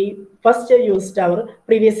 we first used our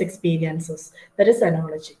previous experiences. That is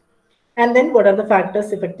analogy. And then what are the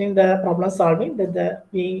factors affecting the problem solving?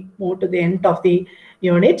 We move to the end of the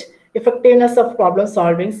unit. Effectiveness of problem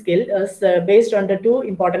solving skill is based on the two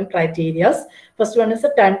important criteria. First one is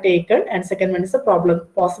the time taken, and second one is the problem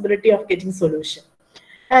possibility of getting solution.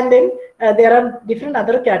 And then there are different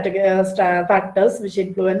other factors which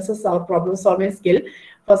influences our problem solving skill.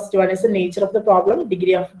 First one is the nature of the problem,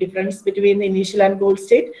 degree of difference between the initial and goal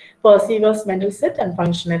state, perceiver's mental set, and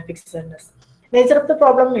functional fixedness. Nature of the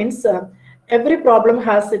problem means every problem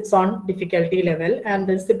has its own difficulty level and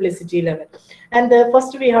the simplicity level. And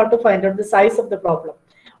first we have to find out the size of the problem.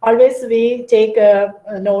 Always we take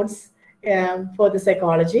notes for the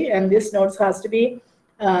psychology, and this notes has to be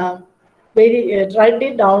write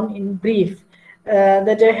it down in brief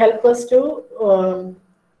that help us to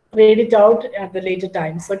read it out at the later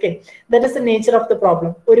times. Okay, that is the nature of the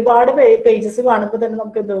problem. ഒരുപാട് pages കാണുമ്പോൾ തന്നെ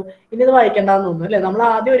നമുക്ക് എന്തോ ഇനി ഇത് വായിക്കേണ്ടെന്ന് തോന്നുന്നു അല്ലേ? നമ്മൾ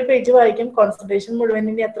ആദ്യം ഒരു പേജ് വായിക്കും, കോൺസെൻട്രേഷൻ മുഴുവൻ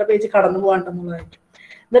ഇനി എത്ര പേജ് കടന്നു പോകാണ്ടെന്നുള്ളതായിരിക്കും.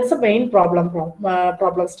 That's the main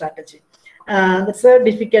problem strategy. That's a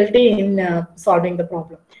difficulty in solving the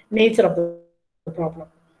problem, nature of the problem.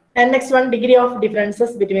 And next one, degree of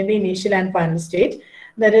differences between the initial and final stage.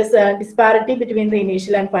 There is a disparity between the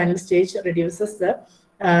initial and final stage reduces the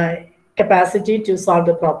capacity to solve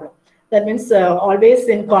the problem. That means always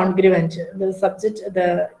incongruent. The subject, the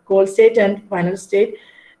goal state and final state,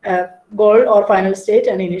 goal or final state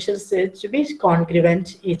and initial state should be congruent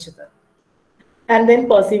each other. And then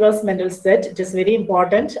perceiver's mental set, it is very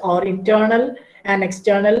important. Our internal and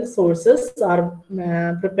external sources are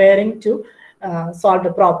preparing to solve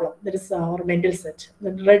the problem. That is our mental set,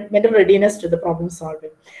 the mental readiness to the problem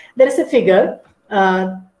solving. There is a figure.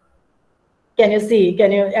 Can you see?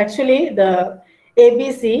 Can you actually the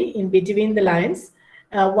ABC in between the lines?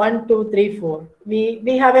 1, 2, 3, 4.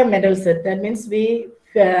 We have a mental set. That means we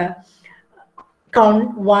count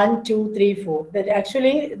 1, 2, 3, 4. That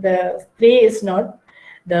actually the 3 is not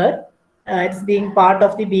there. It's being part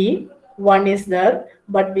of the B. 1 is there,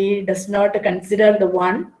 but we does not consider the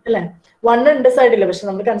 1. 1 undecided,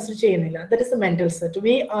 but consider. That is the mental set.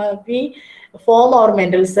 We form our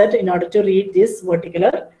mental set in order to read this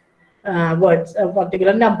particular words, a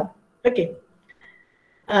particular number. Okay.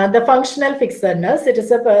 The functional fixedness, it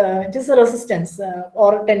is a resistance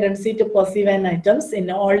or tendency to perceive an items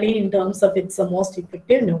only in terms of its most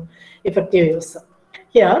effective use.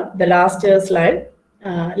 Here, the last slide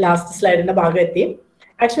in the Bhagavati.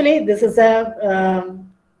 Actually, this is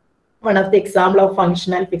one of the example of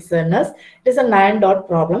functional fixedness. It is a 9-dot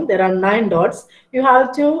problem. There are 9 dots. You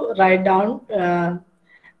have to write down,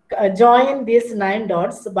 join these 9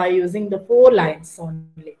 dots by using the 4 lines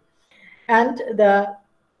only. And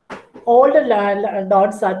all the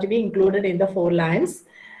dots are to be included in the 4 lines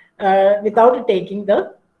without taking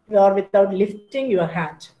or without lifting your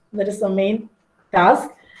hand. That is the main task.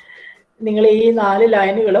 നിങ്ങൾ ഈ 4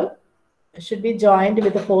 ലൈനുകളും should be joined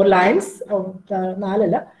with the 4 lines.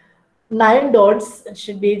 9 dots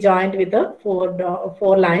should be joined with the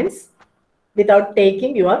 4 lines without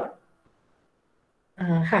taking your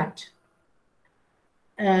hand.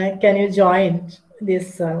 Can you join this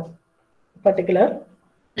particular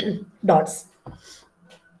dots?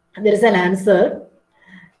 There is an answer.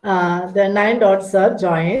 The 9 dots are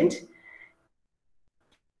joined.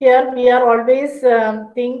 Here we are always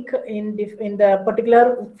think in the particular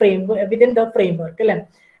frame within the framework.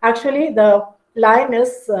 Actually, the line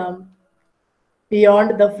is beyond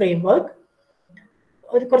the framework.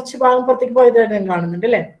 ഒരു കുറച്ച് ഭാഗം പുറത്തേക്ക് പോയതായിട്ട് ഞാൻ കാണുന്നുണ്ട്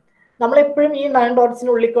അല്ലേ? നമ്മളെപ്പോഴും ഈ 9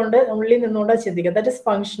 ഡോട്ട്സിനുള്ളിൽ നിന്നുകൊണ്ട് ചിന്തിക്കുക. That is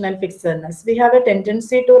functional fixedness. We have a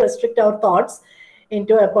tendency to restrict our thoughts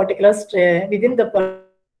into a particular within the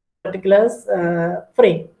particular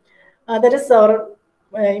frame. That is our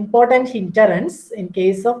important hindrance in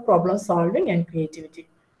case of problem solving and creativity.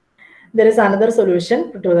 There is another solution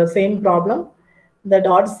to the same problem. The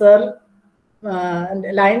dots are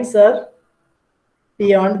lines are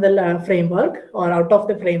beyond the framework or out of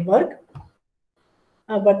the framework,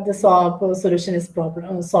 but the solution is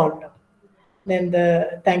solved. Then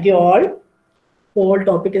thank you all. The whole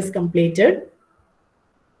topic is completed.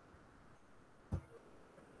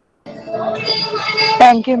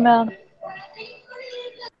 Thank you, ma'am.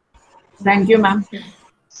 Thank you, ma'am.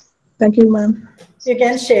 Thank you, ma'am. You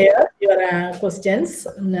can share your questions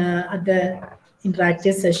at the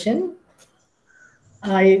interactive session.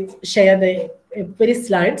 I share the very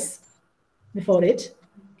slides before it.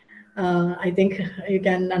 I think you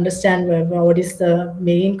can understand what is the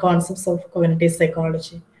main concepts of cognitive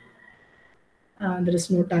psychology. There is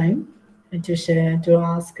no time to share, to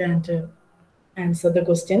ask, and to answer the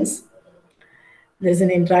questions. There is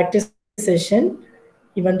an interactive session.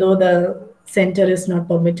 even though the center is not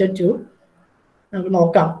permitted to. നമുക്ക്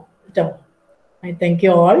നോക്കാം കേട്ടോ. I thank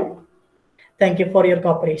you all. Thank you for your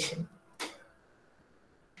cooperation.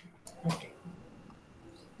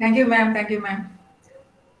 Thank you, ma'am. Thank you, ma'am.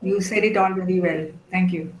 You said it all very well.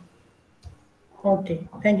 Thank you. Okay.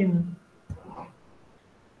 Thank you, ma'am.